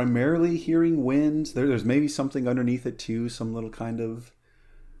primarily hearing wind. There's maybe something underneath it too, some little kind of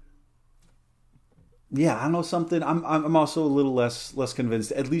Yeah, I don't know something. I'm also a little less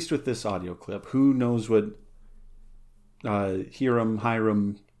convinced, at least with this audio clip. Who knows what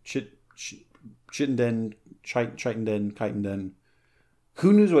Hiram, Chittenden, Chittenden.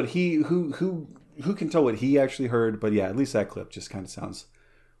 Who knows what who can tell what he actually heard? But yeah, at least that clip just kind of sounds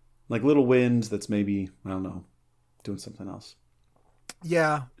like little winds. That's maybe, I don't know, doing something else.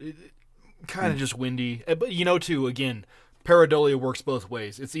 Yeah, kind of just windy. But too, again, pareidolia works both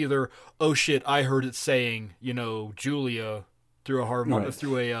ways. It's either, oh shit, I heard it saying, Julia through a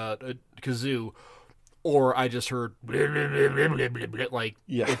through a kazoo, or I just heard blah, blah, blah, blah, blah, blah, blah, like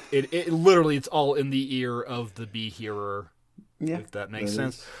it literally, it's all in the ear of the bee hearer. Yeah, if that makes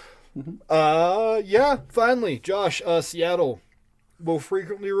sense. Yeah. Finally, Josh, Seattle will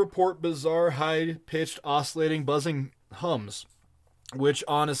frequently report bizarre, high-pitched, oscillating, buzzing hums, which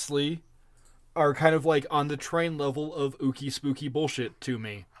honestly are kind of like on the train level of ooky spooky bullshit to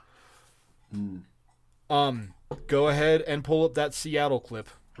me. Go ahead and pull up that Seattle clip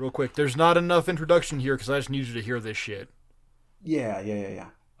real quick. There's not enough introduction here because I just need you to hear this shit. Yeah.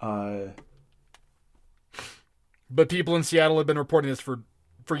 But people in Seattle have been reporting this for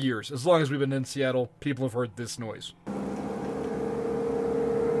years. As long as we've been in Seattle, people have heard this noise.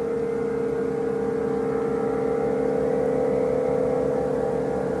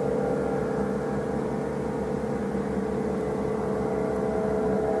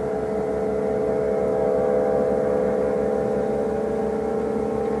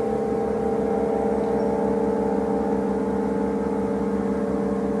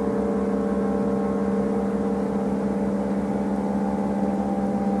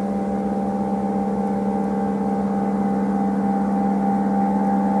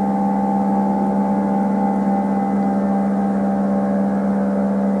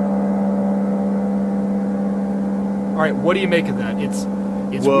 All right, what do you make of that? It's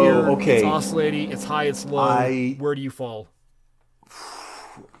Whoa, weird. okay. It's oscillating. It's high. It's low. Where do you fall?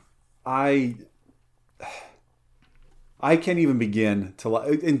 I can't even begin to.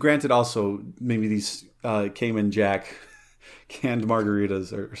 And granted, also maybe these Cayman Jack canned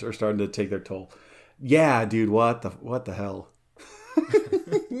margaritas are starting to take their toll. Yeah, dude, what the hell?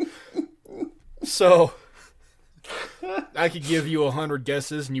 So I could give you 100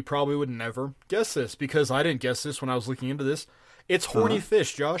 guesses, and you probably would never guess this because I didn't guess this when I was looking into this. It's horny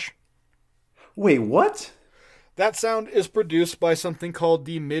fish, Josh. Wait, what? That sound is produced by something called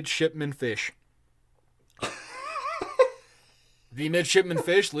the midshipman fish. The midshipman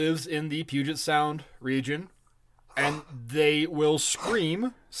fish lives in the Puget Sound region, and they will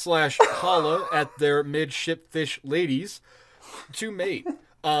scream / holla at their midship fish ladies to mate.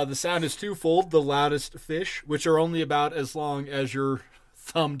 The sound is twofold. The loudest fish, which are only about as long as your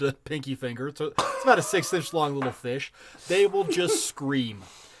thumb to pinky finger, so it's about a 6-inch long little fish, they will just scream.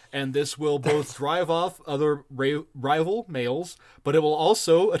 And this will both drive off other rival males, but it will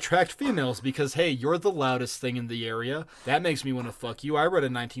also attract females because, hey, you're the loudest thing in the area. That makes me want to fuck you. I read a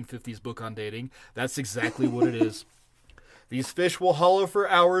 1950s book on dating. That's exactly what it is. These fish will holler for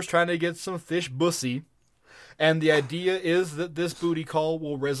hours trying to get some fish bussy. And the idea is that this booty call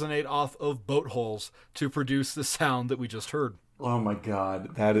will resonate off of boat holes to produce the sound that we just heard. Oh my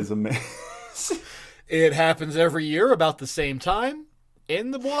god, that is amazing. It happens every year about the same time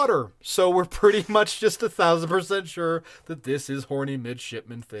in the water. So we're pretty much just 1,000% sure that this is horny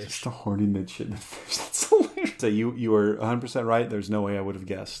midshipman fish. Just a horny midshipman fish. That's hilarious. So you were 100% right. There's no way I would have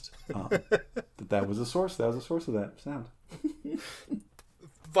guessed that was a source. That was a source of that sound.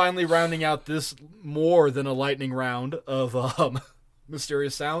 Finally rounding out this more than a lightning round of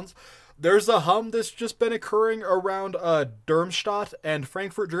mysterious sounds, there's a hum that's just been occurring around Darmstadt and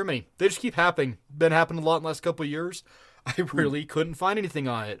Frankfurt, Germany. They just keep happening. Been happening a lot in the last couple of years. I really couldn't find anything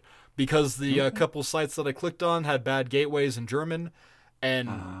on it because the couple sites that I clicked on had bad gateways in German, and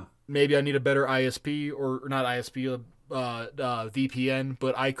maybe I need a better ISP or not ISP, VPN,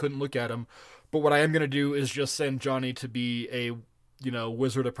 but I couldn't look at them. But what I am going to do is just send Johnny to be a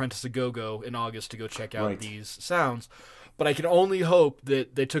Wizard Apprentice a Go-Go in August to go check out these sounds. But I can only hope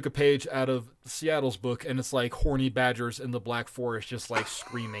that they took a page out of Seattle's book and it's like horny badgers in the Black Forest just like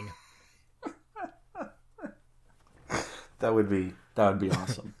screaming. That would be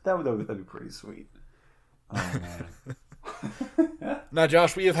awesome. That'd be pretty sweet. Oh man. Now,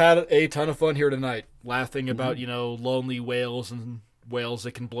 Josh, we have had a ton of fun here tonight, laughing about lonely whales and whales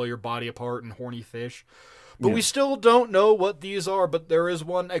that can blow your body apart and horny fish. But we still don't know what these are, but there is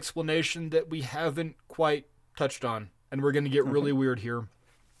one explanation that we haven't quite touched on, and we're going to get really weird here.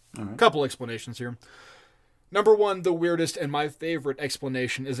 A couple explanations here. Number one, the weirdest and my favorite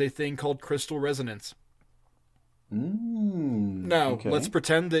explanation is a thing called crystal resonance. Now, okay. let's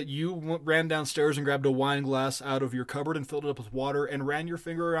pretend that you ran downstairs and grabbed a wine glass out of your cupboard and filled it up with water and ran your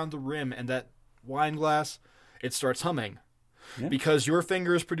finger around the rim, and that wine glass, it starts humming. Yeah. Because your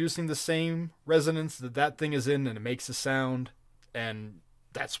finger is producing the same resonance that thing is in, and it makes a sound, and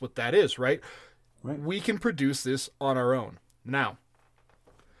that's what that is, right? Right. We can produce this on our own. Now,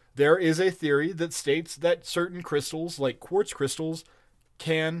 there is a theory that states that certain crystals, like quartz crystals,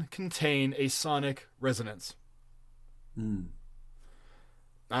 can contain a sonic resonance.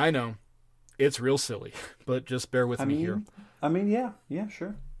 I know. It's real silly, but just bear with me here. Yeah,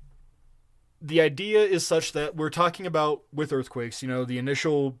 sure. The idea is such that we're talking about with earthquakes, the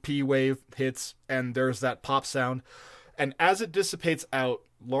initial P wave hits and there's that pop sound. And as it dissipates out,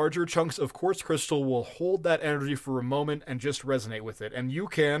 larger chunks of quartz crystal will hold that energy for a moment and just resonate with it. And you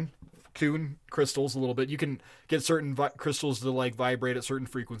can tune crystals a little bit. You can get certain crystals to vibrate at certain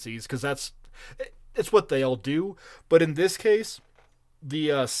frequencies because it's what they all do. But in this case,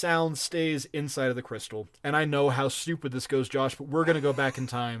 the sound stays inside of the crystal. And I know how stupid this goes, Josh, but we're going to go back in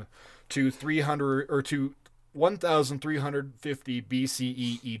time to 1350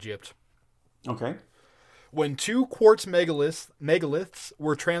 BCE Egypt. Okay. When 2 quartz megaliths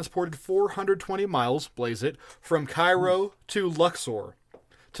were transported 420 miles, blaze it, from Cairo to Luxor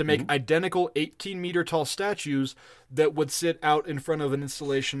to make identical 18-meter tall statues that would sit out in front of an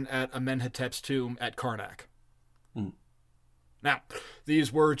installation at Amenhotep's tomb at Karnak. Now,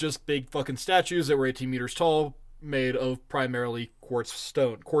 these were just big fucking statues that were 18 meters tall, made of primarily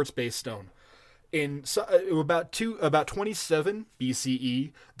quartz-based stone. In about 27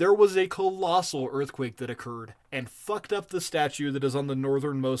 BCE, there was a colossal earthquake that occurred and fucked up the statue that is on the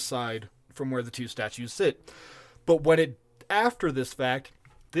northernmost side from where the 2 statues sit. But after this fact,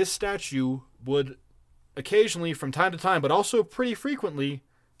 this statue would occasionally, from time to time, but also pretty frequently,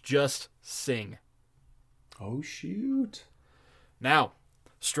 just sing. Oh, shoot. Now,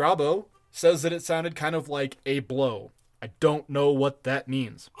 Strabo says that it sounded kind of like a blow. I don't know what that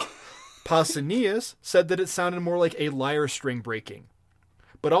means. Pausanias said that it sounded more like a lyre string breaking.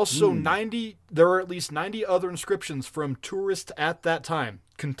 But also there are at least 90 other inscriptions from tourists at that time,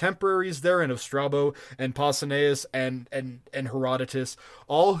 contemporaries therein of Strabo and Pausanias and Herodotus,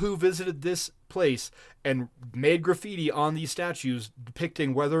 all who visited this place and made graffiti on these statues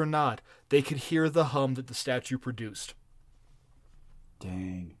depicting whether or not they could hear the hum that the statue produced.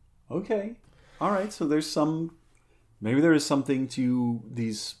 Dang. Okay. All right. So maybe there is something to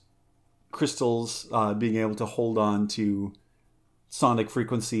these crystals being able to hold on to sonic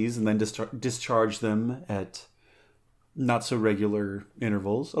frequencies and then discharge them at not so regular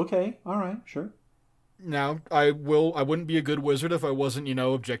intervals. Okay. All right. Sure. Now, I wouldn't be a good wizard if I wasn't,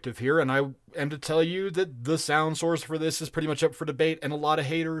 objective here, and I am to tell you that the sound source for this is pretty much up for debate, and a lot of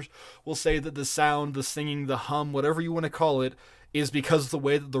haters will say that the sound, the singing, the hum, whatever you want to call it, is because of the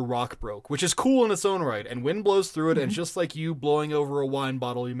way that the rock broke, which is cool in its own right, and wind blows through it, and just like you blowing over a wine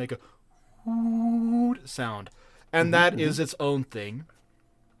bottle, you make a sound, and that is its own thing.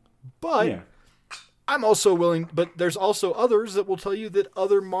 But I'm also willing, but there's also others that will tell you that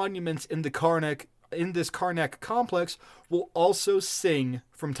other monuments in this Karnak complex will also sing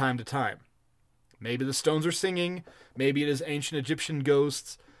from time to time. Maybe the stones are singing, maybe it is ancient Egyptian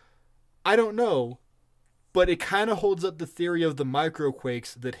ghosts. I don't know, but it kind of holds up the theory of the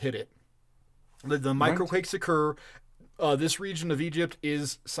microquakes that hit it. The microquakes occur. This region of Egypt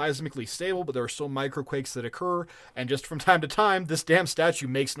is seismically stable, but there are still microquakes that occur, and just from time to time, this damn statue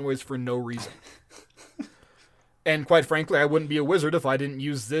makes noise for no reason. And quite frankly, I wouldn't be a wizard if I didn't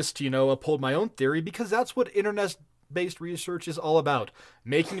use this to, uphold my own theory, because that's what internet-based research is all about.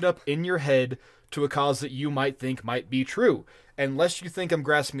 Making it up in your head to a cause that you might think might be true. Unless you think I'm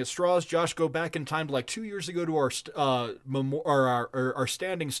grasping at straws, Josh, go back in time to like 2 years ago to our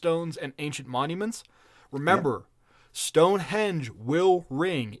standing stones and ancient monuments. Remember, Stonehenge will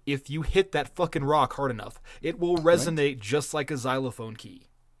ring if you hit that fucking rock hard enough. It will resonate just like a xylophone key.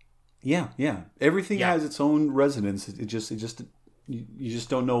 Yeah. Everything has its own resonance. You just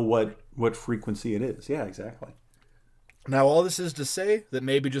don't know what frequency it is. Yeah, exactly. Now, all this is to say that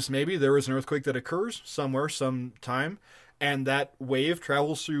maybe, just maybe, there is an earthquake that occurs somewhere, sometime, and that wave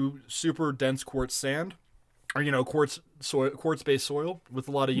travels through super dense quartz sand, or quartz-based soil with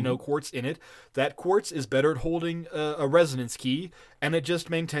a lot of quartz in it. That quartz is better at holding a resonance key, and it just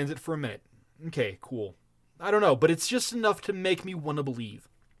maintains it for a minute. Okay, cool. I don't know, but it's just enough to make me want to believe.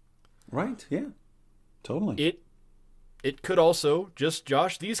 Right, yeah. Totally. It could also,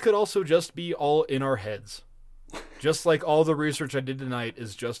 Josh, these could also just be all in our heads. Just like all the research I did tonight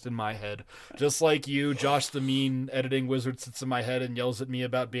is just in my head. Just like you, Josh the mean editing wizard sits in my head and yells at me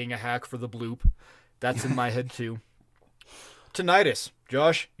about being a hack for the bloop. That's in my head too. Tinnitus.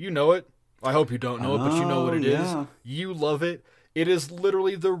 Josh, you know it. I hope you don't know it, but you know what it is. You love it. It is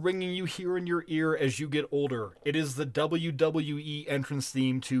literally the ringing you hear in your ear as you get older. It is the WWE entrance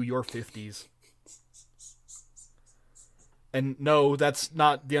theme to your 50s. And no, that's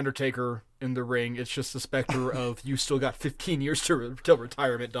not The Undertaker in the ring. It's just the specter of you still got 15 years till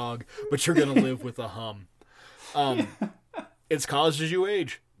retirement, dog, but you're going to live with a hum. It's caused as you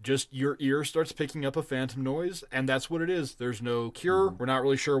age. Just your ear starts picking up a phantom noise, and that's what it is. There's no cure. We're not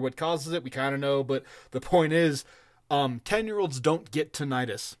really sure what causes it. We kind of know, but the point is, 10-year-olds don't get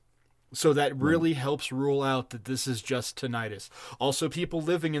tinnitus. So that really helps rule out that this is just tinnitus. Also, people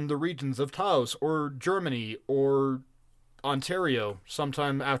living in the regions of Taos or Germany or Ontario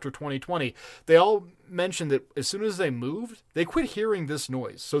sometime after 2020, they all mentioned that as soon as they moved, they quit hearing this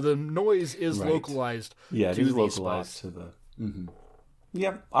noise. So the noise is localized to these localized spots. to the... Mm-hmm.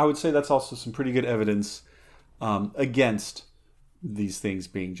 Yeah, I would say that's also some pretty good evidence against these things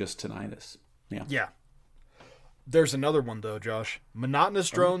being just tinnitus. Yeah. There's another one, though, Josh. Monotonous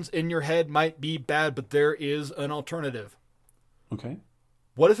drones in your head might be bad, but there is an alternative. Okay.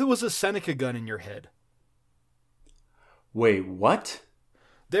 What if it was a Seneca gun in your head? Wait, what?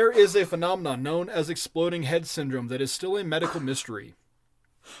 There is a phenomenon known as exploding head syndrome that is still a medical mystery.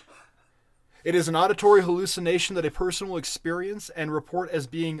 It is an auditory hallucination that a person will experience and report as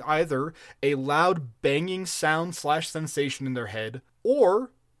being either a loud banging sound/sensation in their head,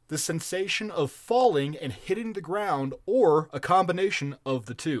 or the sensation of falling and hitting the ground, or a combination of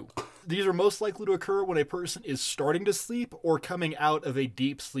the two. These are most likely to occur when a person is starting to sleep or coming out of a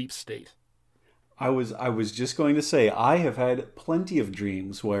deep sleep state. I was just going to say, I have had plenty of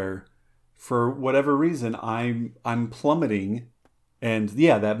dreams where, for whatever reason, I'm plummeting, and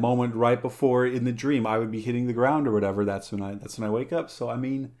that moment right before in the dream I would be hitting the ground or whatever. That's when I wake up. So I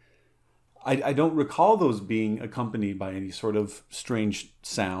mean, I don't recall those being accompanied by any sort of strange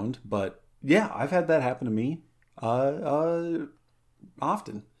sound, but yeah, I've had that happen to me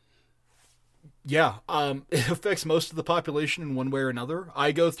often. Yeah, it affects most of the population in one way or another.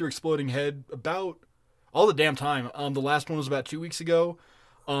 I go through exploding head about all the damn time. The last one was about 2 weeks ago.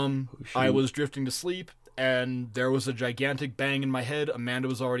 I was drifting to sleep, and there was a gigantic bang in my head. Amanda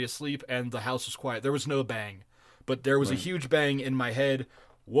was already asleep, and the house was quiet. There was no bang, but there was a huge bang in my head.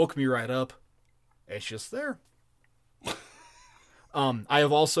 Woke me right up. It's just there. I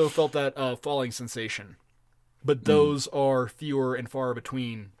have also felt that falling sensation, but those are fewer and far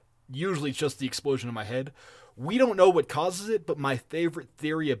between. Usually it's just the explosion in my head. We don't know what causes it, but my favorite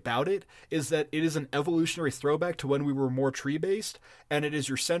theory about it is that it is an evolutionary throwback to when we were more tree-based, and it is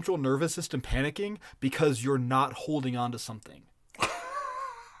your central nervous system panicking because you're not holding on to something.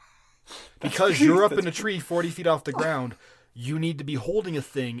 Because you're up in a tree 40 feet off the ground, you need to be holding a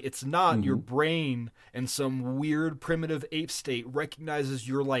thing. It's not your brain in some weird primitive ape state recognizes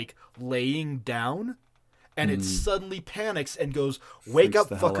you're like laying down, and it suddenly panics and goes, wake up,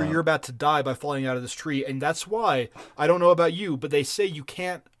 fucker, you're about to die by falling out of this tree. And that's why, I don't know about you, but they say you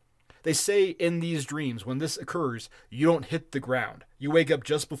can't, they say in these dreams, when this occurs, you don't hit the ground. You wake up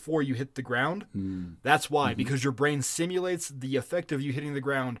just before you hit the ground. That's why, because your brain simulates the effect of you hitting the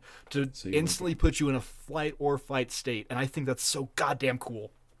ground to instantly put you in a flight or fight state. And I think that's so goddamn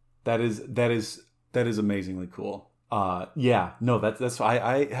cool. That is amazingly cool. That's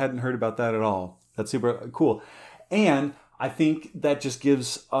I hadn't heard about that at all. That's super cool. And I think that just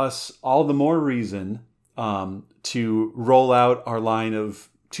gives us all the more reason to roll out our line of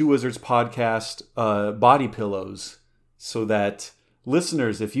Two Wizards podcast body pillows, so that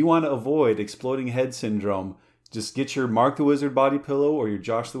listeners, if you want to avoid exploding head syndrome, just get your Mark the Wizard body pillow or your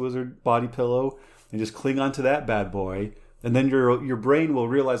Josh the Wizard body pillow and just cling onto that bad boy. And then your brain will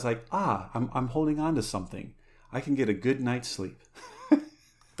realize, like, I'm holding on to something. I can get a good night's sleep.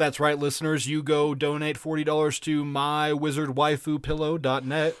 That's right, listeners. You go donate $40 to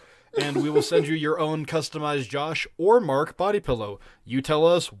mywizardwaifupillow.net, and we will send you your own customized Josh or Mark body pillow. You tell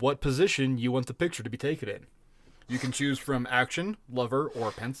us what position you want the picture to be taken in. You can choose from action, lover,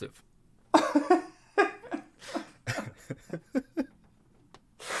 or pensive.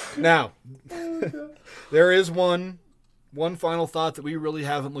 Now, there is one final thought that we really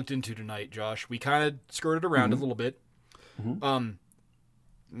haven't looked into tonight, Josh. We kind of skirted around a little bit.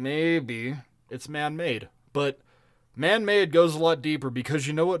 Maybe it's man-made, but man-made goes a lot deeper, because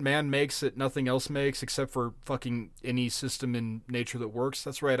you know what man makes that nothing else makes except for fucking any system in nature that works?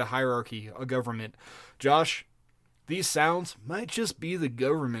 That's right, a hierarchy, a government. Josh, these sounds might just be the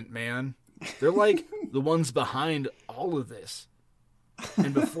government, man. They're like the ones behind all of this.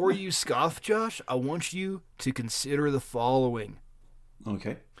 And before you scoff, Josh, I want you to consider the following.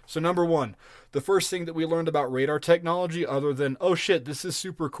 Okay. So number one, the first thing that we learned about radar technology, other than, oh shit, this is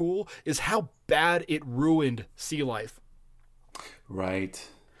super cool, is how bad it ruined sea life. Right.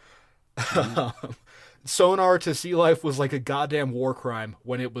 Sonar to sea life was like a goddamn war crime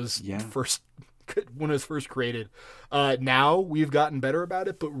when it was first created. Now we've gotten better about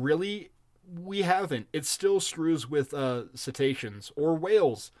it, but really we haven't. It still screws with cetaceans or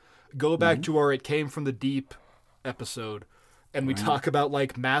whales. Go back to our "It Came from the Deep" episode, and we talk about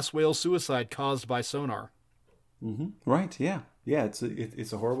like mass whale suicide caused by sonar. Mm-hmm. Right. Yeah. Yeah.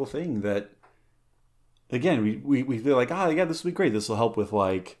 It's a horrible thing that. Again, we feel like, this will be great. This will help with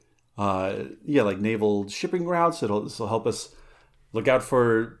like naval shipping routes. This will help us look out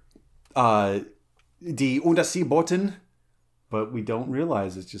for die Unterseebooten, but we don't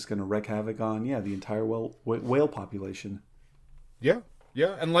realize it's just going to wreak havoc on the entire whale population. Yeah,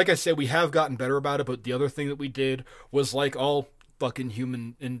 and like I said, we have gotten better about it. But the other thing that we did was, like all fucking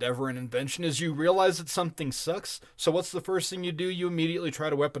human endeavor and invention, is you realize that something sucks. So what's the first thing you do? You immediately try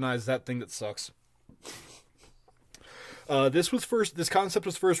to weaponize that thing that sucks. This concept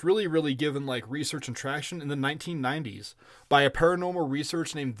was first really given like research and traction in the 1990s by a paranormal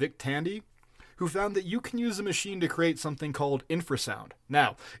researcher named Vic Tandy, who found that you can use a machine to create something called infrasound.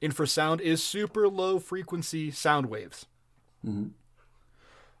 Now, infrasound is super low frequency sound waves. Mm-hmm.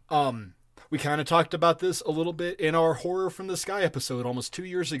 We kind of talked about this a little bit in our Horror from the Sky episode almost 2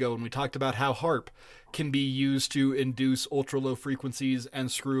 years ago when we talked about how HARP can be used to induce ultra low frequencies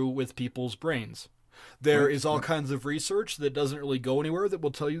and screw with people's brains. There is all kinds of research that doesn't really go anywhere that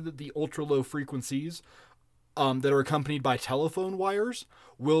will tell you that the ultra low frequencies that are accompanied by telephone wires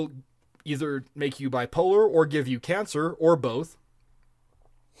will either make you bipolar or give you cancer or both.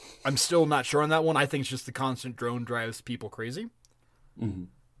 I'm still not sure on that one. I think it's just the constant drone drives people crazy.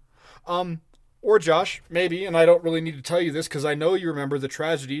 Mm-hmm. Or Josh, maybe, and I don't really need to tell you this because I know you remember the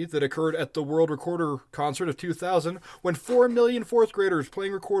tragedy that occurred at the World Recorder concert of 2000 when 4 million fourth graders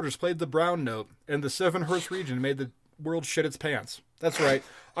playing recorders played the brown note in the 7 Hertz region and made the world shit its pants. That's right.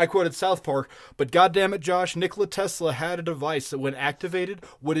 I quoted South Park, but goddamn it, Josh, Nikola Tesla had a device that when activated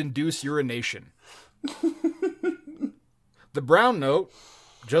would induce urination. The brown note,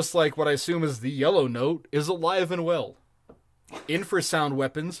 just like what I assume is the yellow note, is alive and well. Infrasound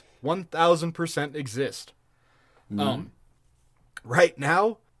weapons 1000% exist. Right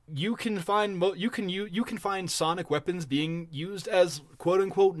now you can find you can find sonic weapons being used as quote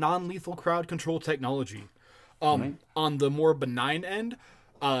unquote non-lethal crowd control technology. On the more benign end,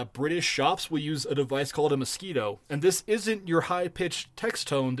 British shops will use a device called a mosquito, and this isn't your high-pitched text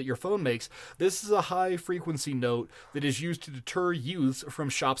tone that your phone makes. This is a high-frequency note that is used to deter youths from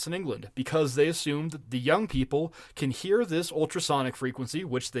shops in England, because they assume that the young people can hear this ultrasonic frequency,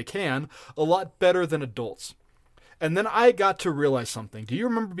 which they can, a lot better than adults. And then I got to realize something. Do you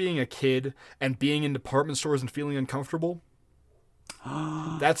remember being a kid and being in department stores and feeling uncomfortable?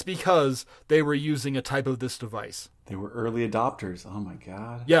 That's because they were using a type of this device. They were early adopters. Oh my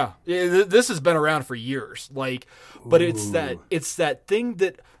god. Yeah, this has been around for years. But it's that thing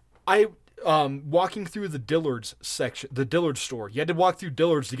that I walking through the Dillard's section, the Dillard's store. You had to walk through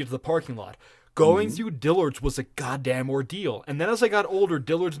Dillard's to get to the parking lot. Going through Dillard's was a goddamn ordeal. And then as I got older,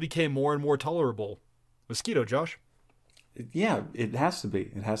 Dillard's became more and more tolerable. Mosquito, Josh. Yeah, it has to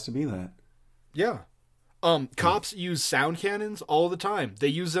be. It has to be that. Yeah. Cops use sound cannons all the time. They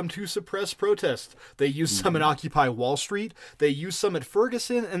use them to suppress protests. They use some at Occupy Wall Street. They use some at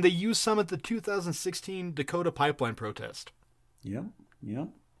Ferguson, and they use some at the 2016 Dakota pipeline protest. Yep.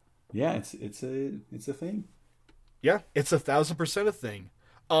 Yeah, it's a thing. Yeah, it's 1,000% a thing.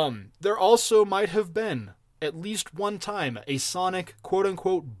 There also might have been, at least one time, a sonic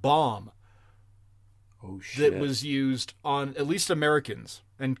quote-unquote bomb that was used on at least Americans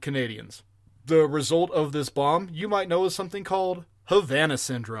and Canadians. The result of this bomb, you might know, is something called Havana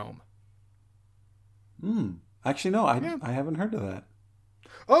Syndrome. Actually, no, I haven't heard of that.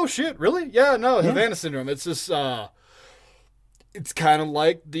 Oh, shit, really? Yeah, no, Havana Syndrome. It's this, it's kind of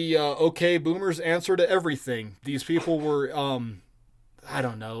like the okay boomers answer to everything. These people were, I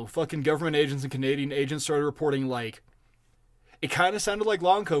don't know, fucking government agents and Canadian agents started reporting, like, it kind of sounded like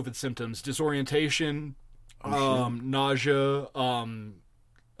long COVID symptoms, disorientation, nausea,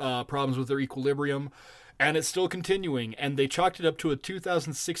 problems with their equilibrium, and it's still continuing. And they chalked it up to a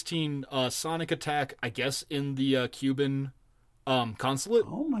 2016 sonic attack, I guess, in the Cuban consulate.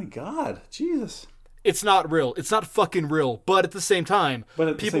 Oh my god, Jesus! It's not real. It's not fucking real. But at the same time,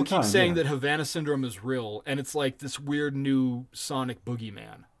 people keep saying that Havana Syndrome is real, and it's like this weird new sonic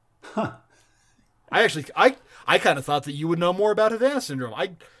boogeyman. Huh. I kind of thought that you would know more about Havana Syndrome. I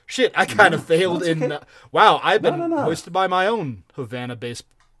kind of failed in. Wow, I've been hoisted by my own Havana-based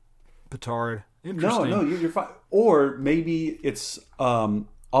petard. No, Interesting. no, you're fine. Or maybe it's all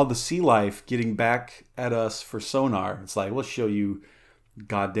the sea life getting back at us for sonar. It's like, we'll show you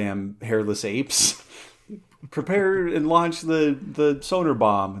goddamn hairless apes. Prepare and launch the sonar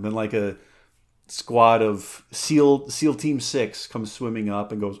bomb. And then like a squad of SEAL Team 6 comes swimming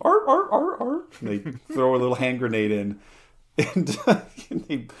up and goes, ar, ar, ar, ar. And they throw a little hand grenade in. And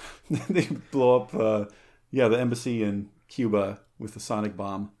they blow up the embassy in Cuba with the sonic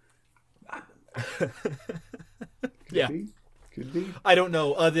bomb. Could be. I don't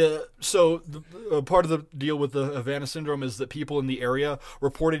know. Part of the deal with the Havana syndrome is that people in the area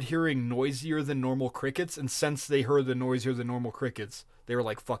reported hearing noisier than normal crickets, and since they heard the noisier than normal crickets, they were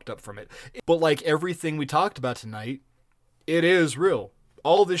like fucked up from it. But like everything we talked about tonight, it is real.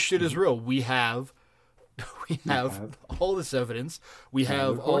 All this shit is real. We have all this evidence. We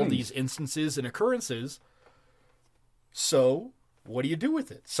have all these instances and occurrences. So, what do you do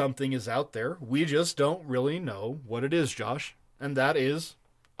with it? Something is out there. We just don't really know what it is, Josh. And that is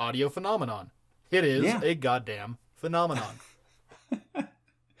audio phenomenon. It is a goddamn phenomenon.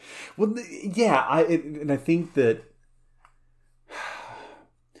 Well, yeah, I think that...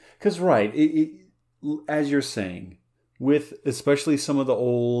 Because, right, as you're saying, with especially some of the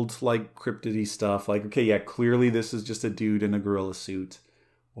old, like, cryptidy stuff, like, okay, yeah, clearly this is just a dude in a gorilla suit.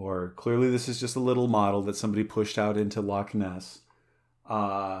 Or clearly this is just a little model that somebody pushed out into Loch Ness.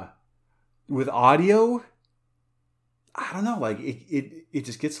 With audio, I don't know, like it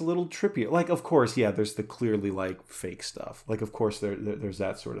just gets a little trippier. Like, of course, yeah, there's the clearly like fake stuff. Like, of course, there's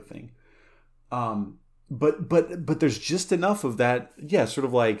that sort of thing. But there's just enough of that, yeah, sort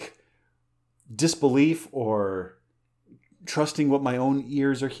of like disbelief or trusting what my own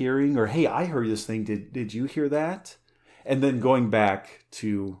ears are hearing, or hey, I heard this thing. Did you hear that? And then going back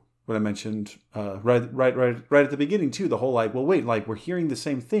to what I mentioned right at the beginning too, the whole like, well, wait, like we're hearing the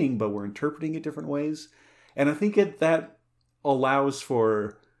same thing, but we're interpreting it different ways. And I think that allows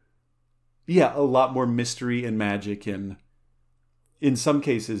for, a lot more mystery and magic, and in some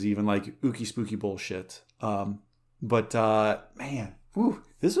cases even like ooky spooky bullshit. But man,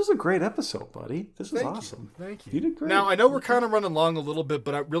 this was a great episode, buddy. This was awesome. Thank you. You did great. Now, I know we're kind of running along a little bit,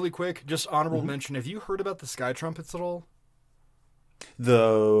 but really quick, just honorable mention. Have you heard about the sky trumpets at all?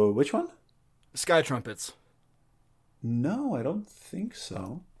 The which one? Sky trumpets. No, I don't think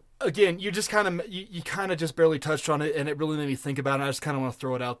so. Again, you just kind of just barely touched on it, and it really made me think about it. I just kind of want to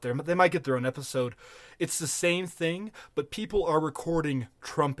throw it out there. They might get their own episode. It's the same thing, but people are recording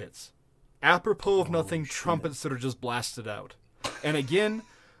trumpets. Apropos of nothing, trumpets that are just blasted out. And again,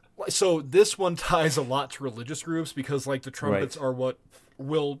 so this one ties a lot to religious groups because like the trumpets are what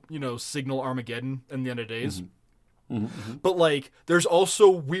will, signal Armageddon in the end of days. But like there's also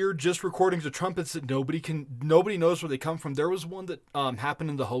weird just recordings of trumpets that nobody knows where they come from. There was one that happened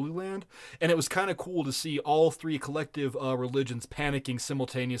in the Holy Land, and it was kind of cool to see all three collective religions panicking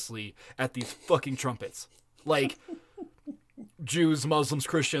simultaneously at these fucking trumpets. Like Jews, Muslims,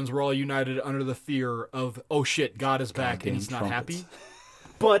 Christians were all united under the fear of, oh shit, God is back and he's not happy.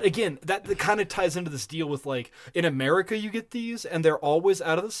 But again, that kind of ties into this deal with like in America you get these and they're always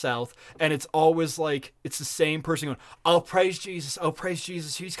out of the South, and it's always like it's the same person going, "Oh praise Jesus, oh praise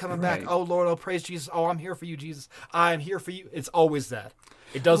Jesus, he's coming back. Oh Lord, oh praise Jesus, oh I'm here for you, Jesus, I'm here for you." It's always that.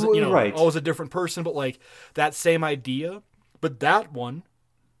 It doesn't, always a different person, but like that same idea. But that one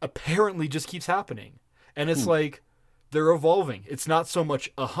apparently just keeps happening, and it's like they're evolving. It's not so much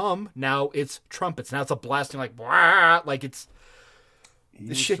a hum now; it's trumpets. Now it's a blasting like, "Wah!" Like it's.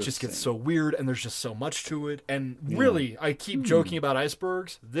 This shit just gets so weird, and there's just so much to it. And really, I keep joking about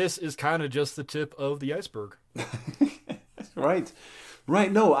icebergs. This is kind of just the tip of the iceberg. Right.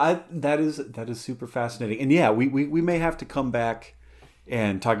 No, that is super fascinating. And yeah, we may have to come back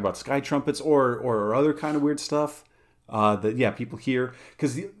and talk about sky trumpets or other kind of weird stuff that people hear.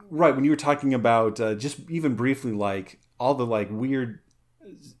 Because when you were talking about just even briefly like all the like weird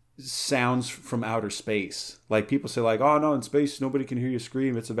sounds from outer space, like people say like, oh no, in space nobody can hear you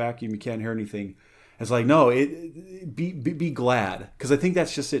scream, it's a vacuum, you can't hear anything. It's like, no, be glad, because I think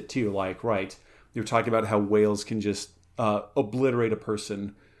that's just it too. Like, you're talking about how whales can just obliterate a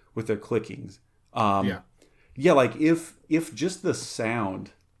person with their clickings. Like if just the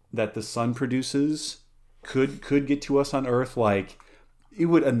sound that the sun produces could get to us on Earth, like it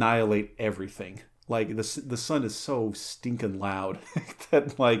would annihilate everything. Like the sun is so stinking loud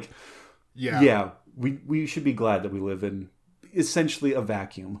that we should be glad that we live in essentially a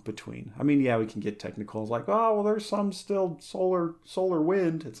vacuum between. I mean, we can get technical. It's like, oh well, there's some still solar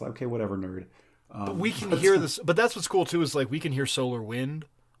wind. It's like, okay, whatever, nerd. But we can hear this. But that's what's cool too is like we can hear solar wind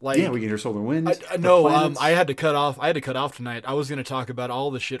Like, Yeah, we can hear solar winds. No, planets. I had to cut off. I had to cut off tonight. I was going to talk about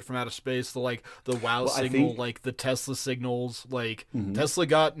all the shit from outer space, the WOW Well, I signal, think- like the Tesla signals. Like Tesla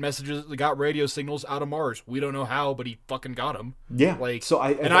got radio signals out of Mars. We don't know how, but he fucking got them. Yeah. Like, So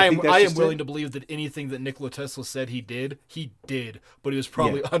I am think that's just willing it. to believe that anything that Nikola Tesla said he did, but he was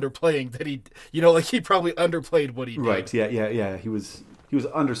probably underplaying that he, like he probably underplayed what he did. Right. Yeah. He was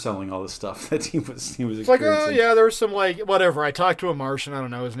underselling all the stuff that he was It's like, experiencing. oh yeah, there was some whatever. I talked to a Martian. I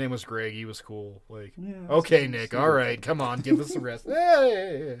don't know. His name was Greg. He was cool. Like, okay, Nick. All right, come on, give us the rest.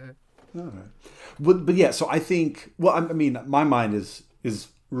 Hey. All right. But yeah, so I think, well, I mean, my mind is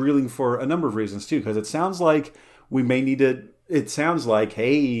reeling for a number of reasons too, because it sounds like we may need to. It sounds like,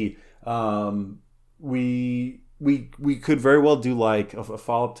 hey, we could very well do like a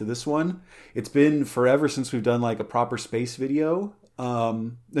follow up to this one. It's been forever since we've done like a proper space video.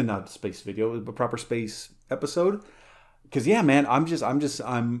 Not space video, but proper space episode. Because yeah, man, I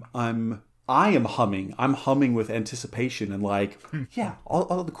am humming. I'm humming with anticipation and like, yeah,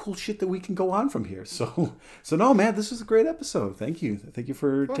 all the cool shit that we can go on from here. So no, man, this was a great episode. Thank you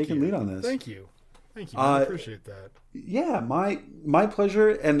for taking lead on this. Thank you. I appreciate that. Yeah, my pleasure.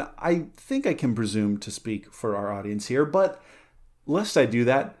 And I think I can presume to speak for our audience here. But lest I do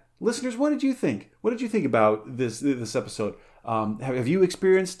that, listeners, what did you think? What did you think about this episode? Have you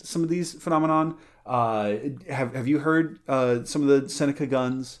experienced some of these phenomenon? Have you heard some of the Seneca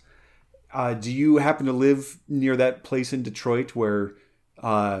guns? Do you happen to live near that place in Detroit where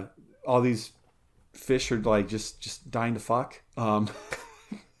all these fish are like just dying to fuck?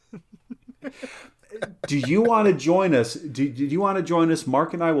 Do you want to join us? Do you want to join us?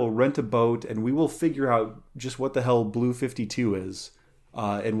 Mark and I will rent a boat and we will figure out just what the hell Blue 52 is.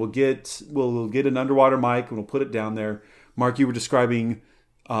 And we'll get an underwater mic and we'll put it down there. Mark, you were describing,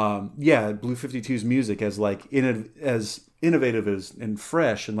 Blue 52's music as like as innovative and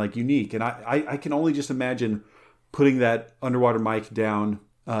fresh and like unique. And I can only just imagine putting that underwater mic down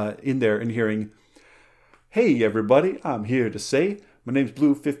in there and hearing, "Hey everybody, I'm here to say my name's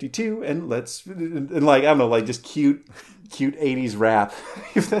Blue 52, and and like I don't know, like just cute 80s rap."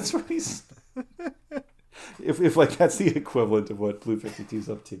 If that's what he's, if like that's the equivalent of what Blue 52's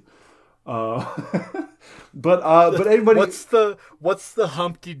up to. But anybody, what's the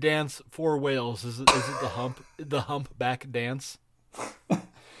Humpty dance for whales? Is it the humpback dance?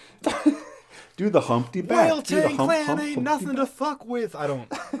 do the Humpty back. Whale Do the Tang Clan hump, ain't Humpty nothing to fuck with. I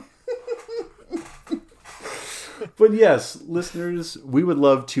don't. But yes, listeners, we would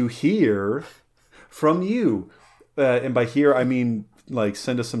love to hear from you. And by hear, I mean, like,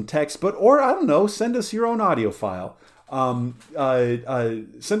 send us some text, or I don't know, send us your own audio file. Send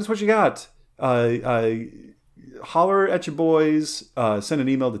us what you got. Holler at your boys. Send an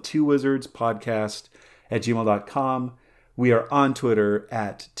email to twowizardspodcast@gmail.com. We are on Twitter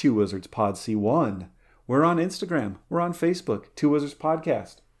at twowizardspodc1. We're on Instagram. We're on Facebook, Two Wizards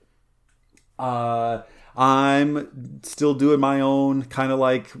Podcast. I'm still doing my own, kind of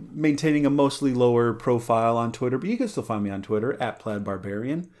like maintaining a mostly lower profile on Twitter, but you can still find me on Twitter at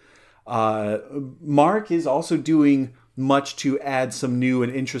PlaidBarbarian. Mark is also doing much to add some new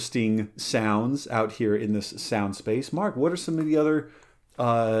and interesting sounds out here in this sound space. Mark, what are some of the other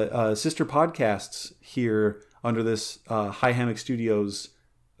sister podcasts here under this High Hammock Studios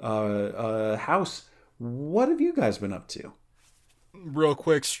house? What have you guys been up to? Real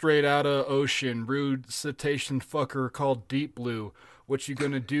quick, straight out of ocean, rude cetacean fucker called Deep Blue. What you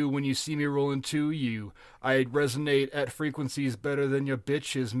gonna do when you see me rolling to you? I resonate at frequencies better than your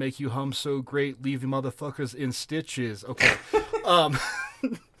bitches, make you hum so great, leave you motherfuckers in stitches. Okay.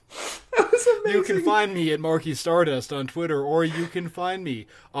 You can find me at Marky Stardust on Twitter, or you can find me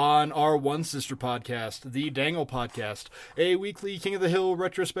on our one sister podcast, the Dangle Podcast, a weekly King of the Hill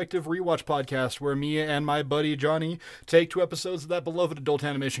retrospective rewatch podcast where me and my buddy Johnny take 2 episodes of that beloved adult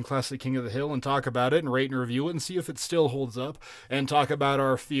animation classic King of the Hill and talk about it and rate and review it and see if it still holds up and talk about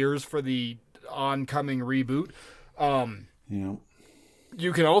our fears for the oncoming reboot. Yeah.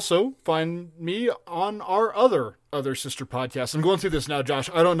 You can also find me on our other sister podcast. I'm going through this now, Josh.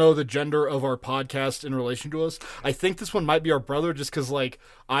 I don't know the gender of our podcast in relation to us. I think this one might be our brother just because, like,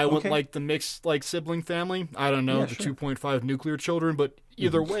 I went, like, the mixed, like, sibling family. I don't know, Yeah, the sure. 2.5 nuclear children. But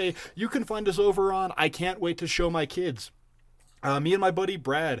either way, you can find us over on I Can't Wait to Show My Kids. Me and my buddy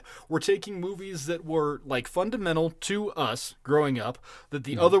Brad were taking movies that were like fundamental to us growing up that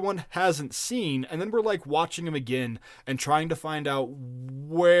the other one hasn't seen, and then we're like watching them again and trying to find out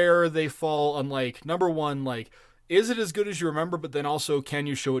where they fall on, like, number one, like, is it as good as you remember, but then also can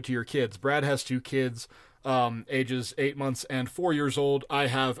you show it to your kids? Brad has 2 kids, ages 8 months and 4 years old. I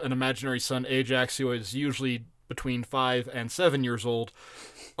have an imaginary son, Ajax, who is usually between 5 and 7 years old.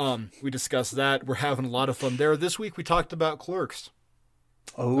 We discussed that. We're having a lot of fun there. This week we talked about Clerks.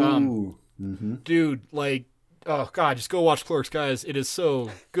 Oh, Dude, like, oh God, just go watch Clerks, guys. It is so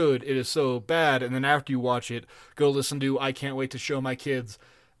good. It is so bad. And then after you watch it, go listen to I Can't Wait to Show My Kids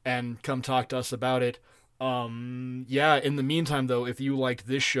and come talk to us about it. Yeah, in the meantime, though, if you liked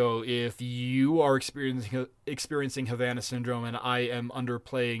this show, if you are experiencing Havana Syndrome and I am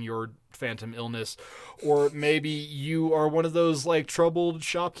underplaying your phantom illness, or maybe you are one of those like troubled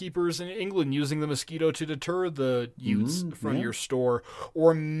shopkeepers in England using the mosquito to deter the Utes from your store,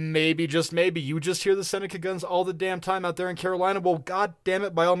 or maybe, just maybe, you just hear the Seneca guns all the damn time out there in Carolina, well, god damn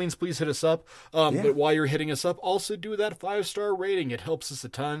it, by all means, please hit us up. But while you're hitting us up, also do that 5-star rating. It helps us a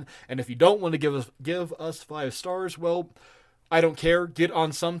ton. And if you don't want to give us 5 stars, well, I don't care. Get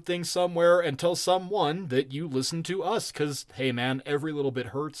on something somewhere and tell someone that you listen to us, because, hey man, every little bit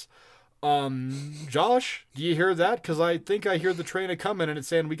hurts. Josh, do you hear that? Because I think I hear the train a-coming and it's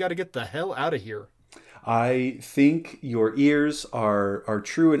saying we got to get the hell out of here. I think your ears are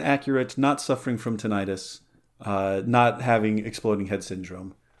true and accurate, not suffering from tinnitus, not having exploding head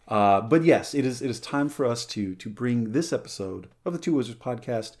syndrome. But yes, it is time for us to bring this episode of the Two Wizards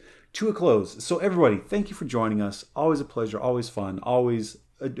podcast to a close. So everybody, thank you for joining us. Always a pleasure, always fun, always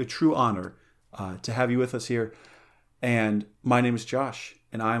a true honor to have you with us here. And my name is Josh,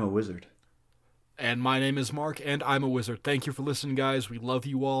 and I am a wizard. And my name is Mark, and I'm a wizard. Thank you for listening, guys. We love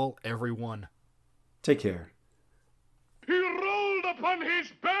you all, everyone. Take care. He rolled upon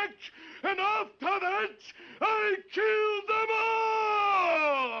his back, and after that I killed